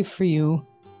pave the way for you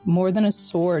more than a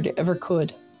sword ever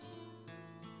could.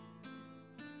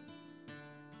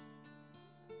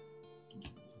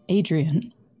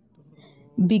 Adrian,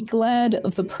 be glad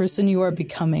of the person you are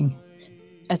becoming,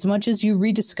 as much as you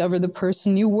rediscover the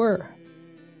person you were.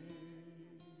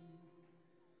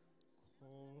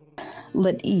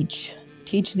 Let each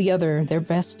teach the other their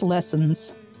best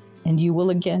lessons, and you will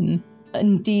again,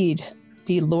 indeed,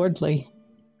 be lordly.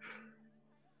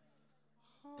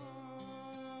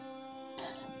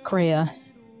 Kreia,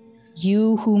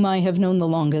 you whom I have known the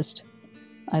longest,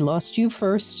 I lost you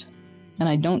first, and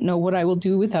I don't know what I will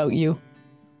do without you.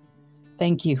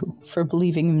 Thank you for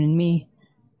believing in me,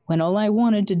 when all I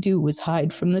wanted to do was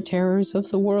hide from the terrors of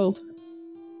the world.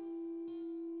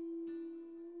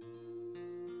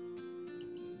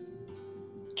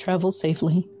 Travel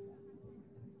safely,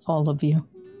 all of you.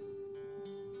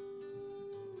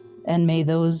 And may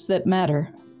those that matter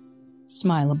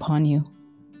smile upon you.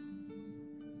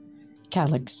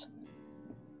 Calyx.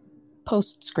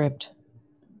 Postscript.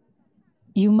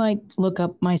 You might look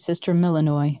up my sister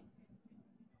Millinois.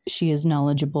 She is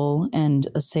knowledgeable and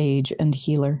a sage and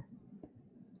healer.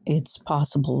 It's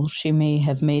possible she may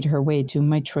have made her way to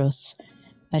Mitros,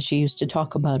 as she used to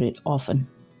talk about it often.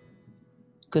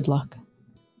 Good luck.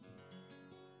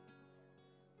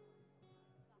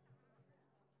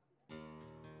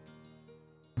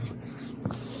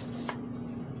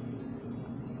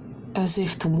 As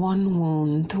if the one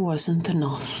wound wasn't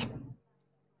enough.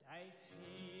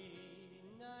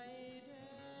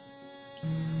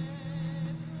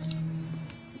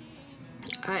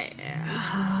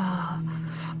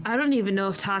 I don't even know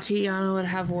if Tatiana would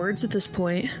have words at this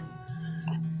point.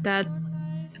 That...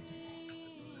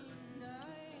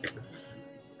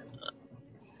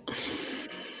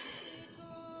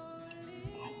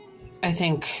 I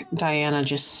think Diana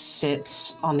just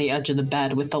sits on the edge of the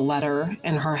bed with the letter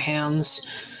in her hands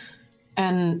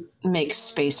and makes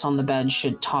space on the bed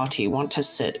should Tati want to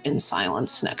sit in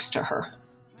silence next to her.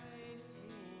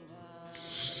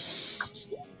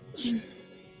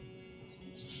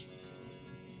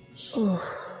 Oh.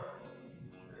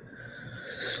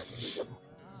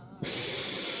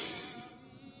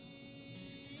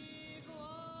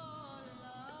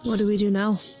 What do we do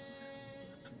now?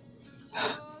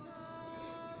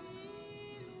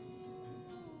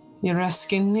 You're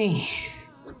asking me.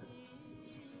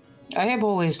 I have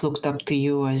always looked up to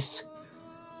you as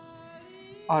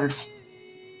our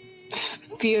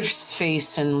fierce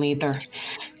face and leader,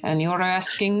 and you're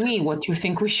asking me what you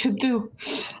think we should do.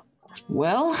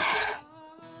 Well,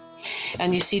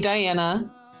 and you see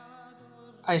Diana,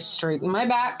 I straighten my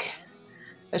back,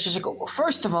 and she's like, well,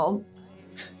 first of all,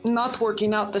 not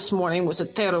working out this morning was a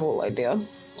terrible idea.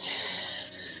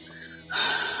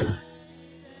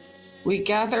 We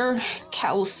gather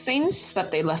Cal's things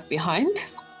that they left behind.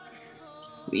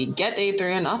 We get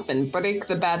Adrian up and break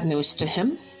the bad news to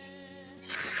him.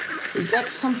 We get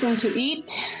something to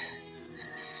eat.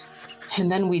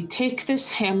 And then we take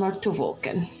this hammer to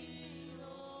Vulcan.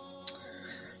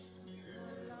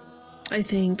 I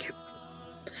think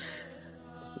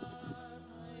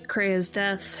Kreia's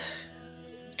death,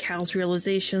 Cal's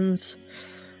realizations.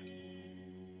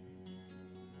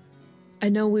 I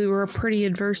know we were pretty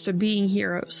adverse to being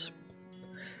heroes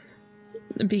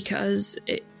because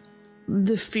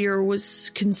the fear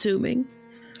was consuming.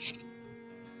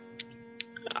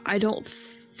 I don't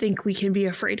think we can be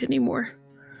afraid anymore.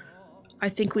 I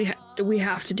think we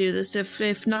have to do this,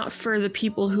 if not for the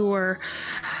people who are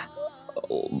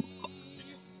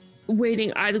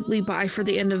waiting idly by for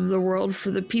the end of the world,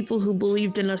 for the people who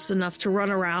believed in us enough to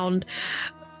run around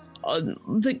on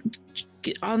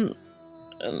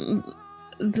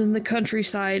the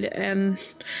countryside, and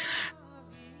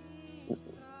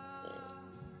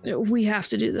we have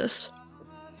to do this.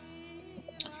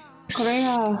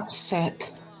 Kreia said,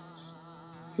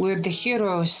 we're the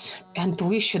heroes, and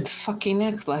we should fucking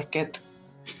act like it.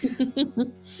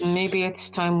 Maybe it's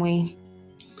time we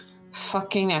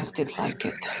fucking acted like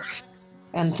it.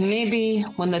 And maybe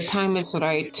when the time is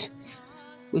right,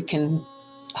 we can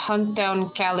hunt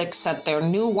down Calyx at their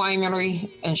new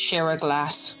winery and share a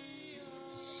glass.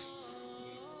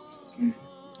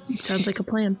 Sounds like a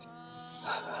plan.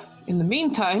 In the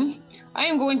meantime, I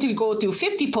am going to go do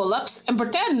 50 pull-ups and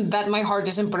pretend that my heart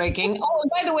isn't breaking. Oh,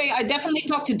 and by the way, I definitely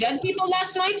talked to dead people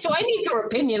last night, so I need your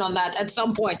opinion on that at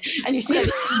some point. And you see, I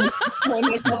throwing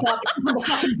myself up on the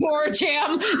fucking door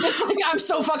jam, just like I'm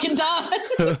so fucking done.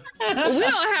 We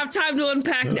don't have time to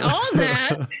unpack all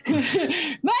that.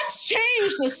 Let's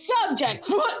change the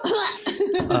subject.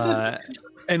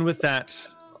 And with that,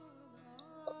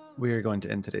 we are going to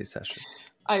end today's session.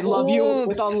 I love you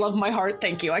with all of my heart.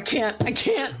 Thank you. I can't. I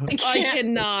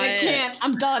cannot. I can't.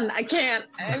 I'm done. I can't.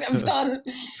 I'm done.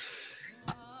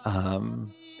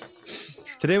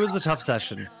 Today was a tough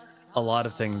session. A lot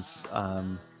of things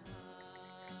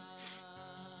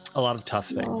a lot of tough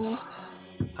things.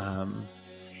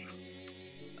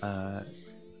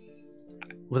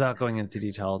 Without going into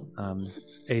detail,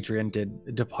 Adrian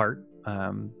did depart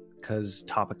because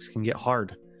topics can get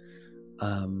hard.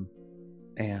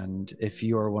 And if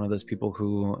you are one of those people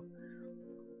who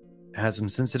has some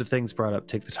sensitive things brought up,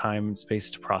 take the time and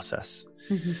space to process,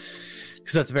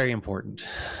 because that's very important.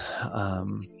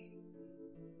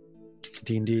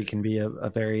 D&D can be a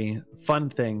very fun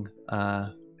thing,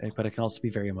 but it can also be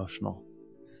very emotional.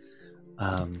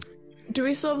 Do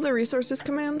we still have the resources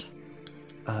command?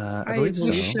 I believe so.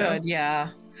 We should,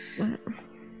 yeah.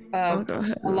 A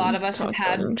lot of us have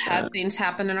had things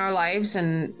happen in our lives,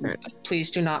 and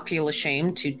please do not feel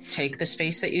ashamed to take the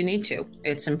space that you need to.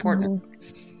 It's important.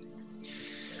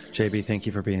 JB, thank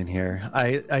you for being here.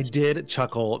 I did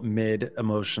chuckle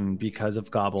mid-emotion because of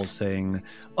Gobble saying,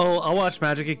 "Oh, I'll watch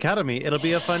Magic Academy. It'll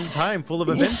be a fun time full of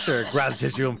adventure." Grabs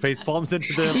tissue and face palms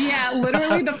into them. Yeah,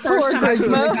 literally the first time I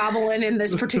saw Gobble in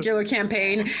this particular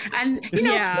campaign. And,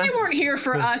 they weren't here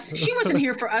for us. She wasn't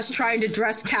here for us trying to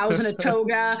dress cows in a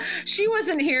toga. She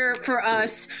wasn't here for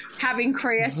us having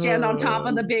Kreia stand on top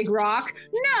of the big rock.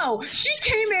 No, she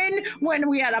came in when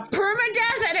we had a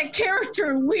permadeath and a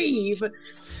character leave.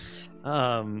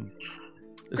 Grandma,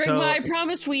 I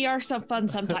promise we are some fun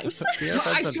sometimes.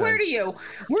 I swear to you,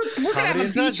 we're gonna have a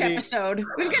beach episode.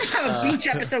 We're gonna have a beach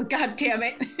episode. God damn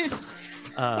it!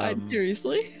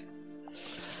 Seriously.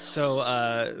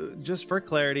 So, just for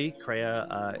clarity,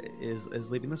 Kreia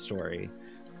is leaving the story.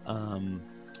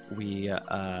 We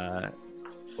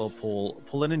will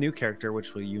pull in a new character,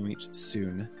 which you meet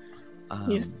soon.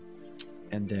 Yes.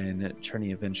 And then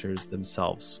Journey Adventures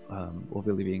themselves will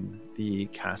be leaving the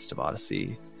cast of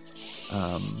Odyssey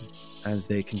as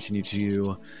they continue to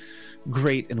do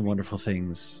great and wonderful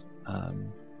things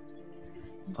on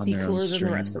their own stream. Be cooler than the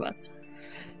rest of us.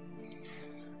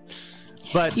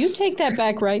 But you take that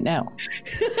back right now.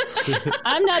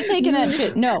 I'm not taking that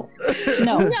shit. No.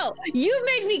 You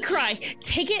made me cry.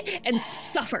 Take it and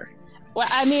suffer. Well,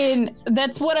 I mean,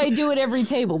 that's what I do at every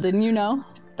table. Didn't you know?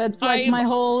 That's like my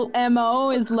whole MO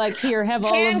is like, here, have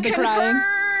all of the crying.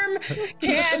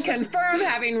 Can confirm,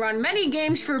 having run many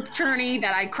games for Journey,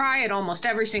 that I cry at almost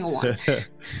every single one.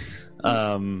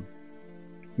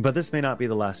 But this may not be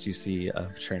the last you see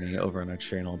of Journey over on our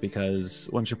channel, because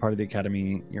once you're part of the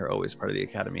Academy, you're always part of the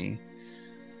Academy.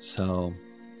 So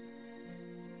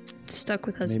stuck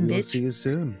with us, maybe bitch. We'll see you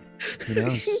soon. Who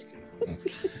knows?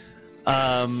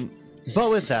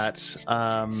 But with that,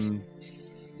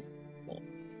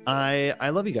 I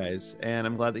love you guys, and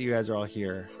I'm glad that you guys are all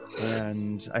here,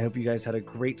 and I hope you guys had a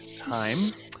great time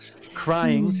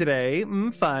crying today.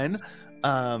 Fun.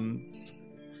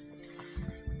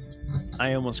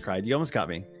 I almost cried. You almost got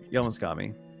me.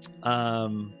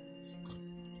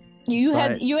 You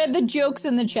had the jokes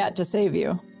in the chat to save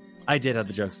you. I did have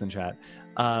the jokes in the chat.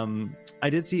 I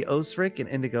did see Osric and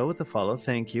Indigo with the follow.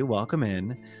 Thank you. Welcome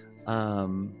in.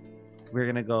 We're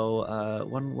gonna go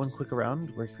one quick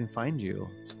round. Where can we find you?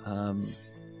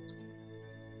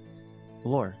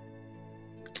 Lore.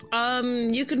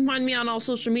 You can find me on all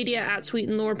social media at Sweet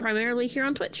and Lore, primarily here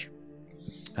on Twitch.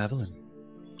 Evelyn.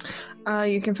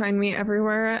 You can find me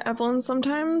everywhere at Evelyn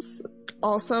sometimes,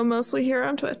 also mostly here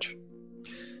on Twitch.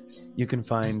 You can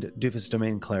find Doofus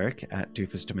Domain Cleric at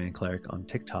Doofus Domain Cleric on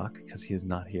TikTok, because he is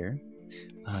not here.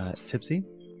 Tipsy.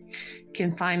 You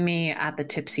can find me at the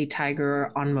Tipsy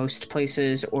Tiger on most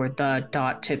places, or the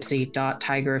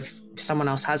 .tipsy.tiger if someone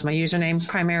else has my username,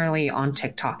 primarily on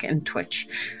TikTok and Twitch.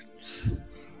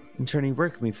 And Journey, where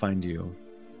can we find you?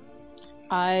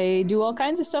 I do all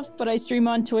kinds of stuff, but I stream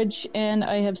on Twitch, and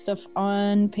I have stuff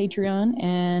on Patreon,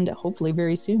 and hopefully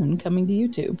very soon coming to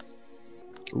YouTube.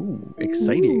 Ooh,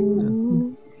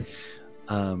 exciting.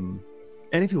 And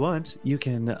if you want, you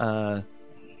can I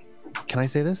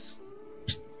say this?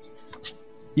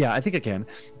 Yeah, I think I can.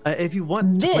 If you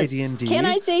want to play D&D... Can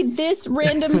I say this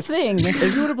random thing?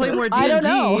 If you want to play more D&D, I don't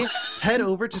know. Head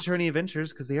over to Journey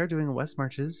Adventures, because they are doing West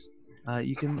Marches.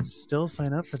 You can still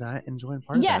sign up for that and join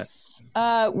part of that. Yes.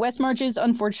 West Marches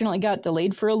unfortunately got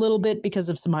delayed for a little bit because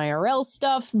of some IRL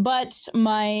stuff, but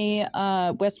my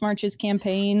West Marches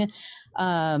campaign,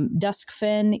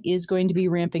 Duskfen, is going to be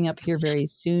ramping up here very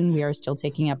soon. We are still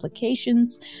taking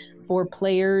applications for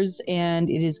players, and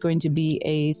it is going to be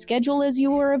a schedule as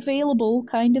you are available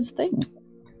kind of thing.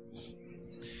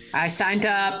 I signed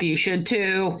up. You should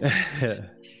too.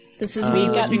 This is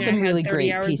we've gotten some really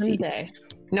great PCs.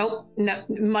 Nope. No,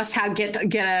 must have get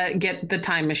the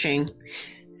time machine.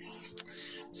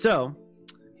 So,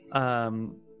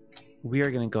 we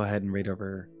are going to go ahead and raid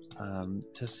over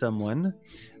to someone.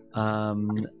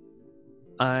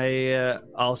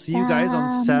 I'll see you guys on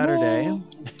Saturday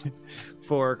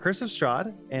for Curse of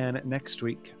Strahd, and next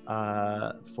week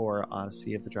for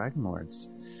Odyssey of the Dragonlords.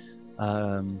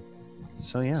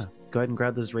 So yeah, go ahead and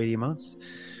grab those raid emotes.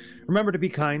 Remember to be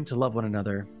kind, to love one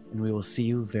another, and we will see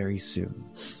you very soon.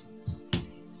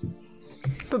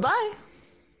 Bye-bye.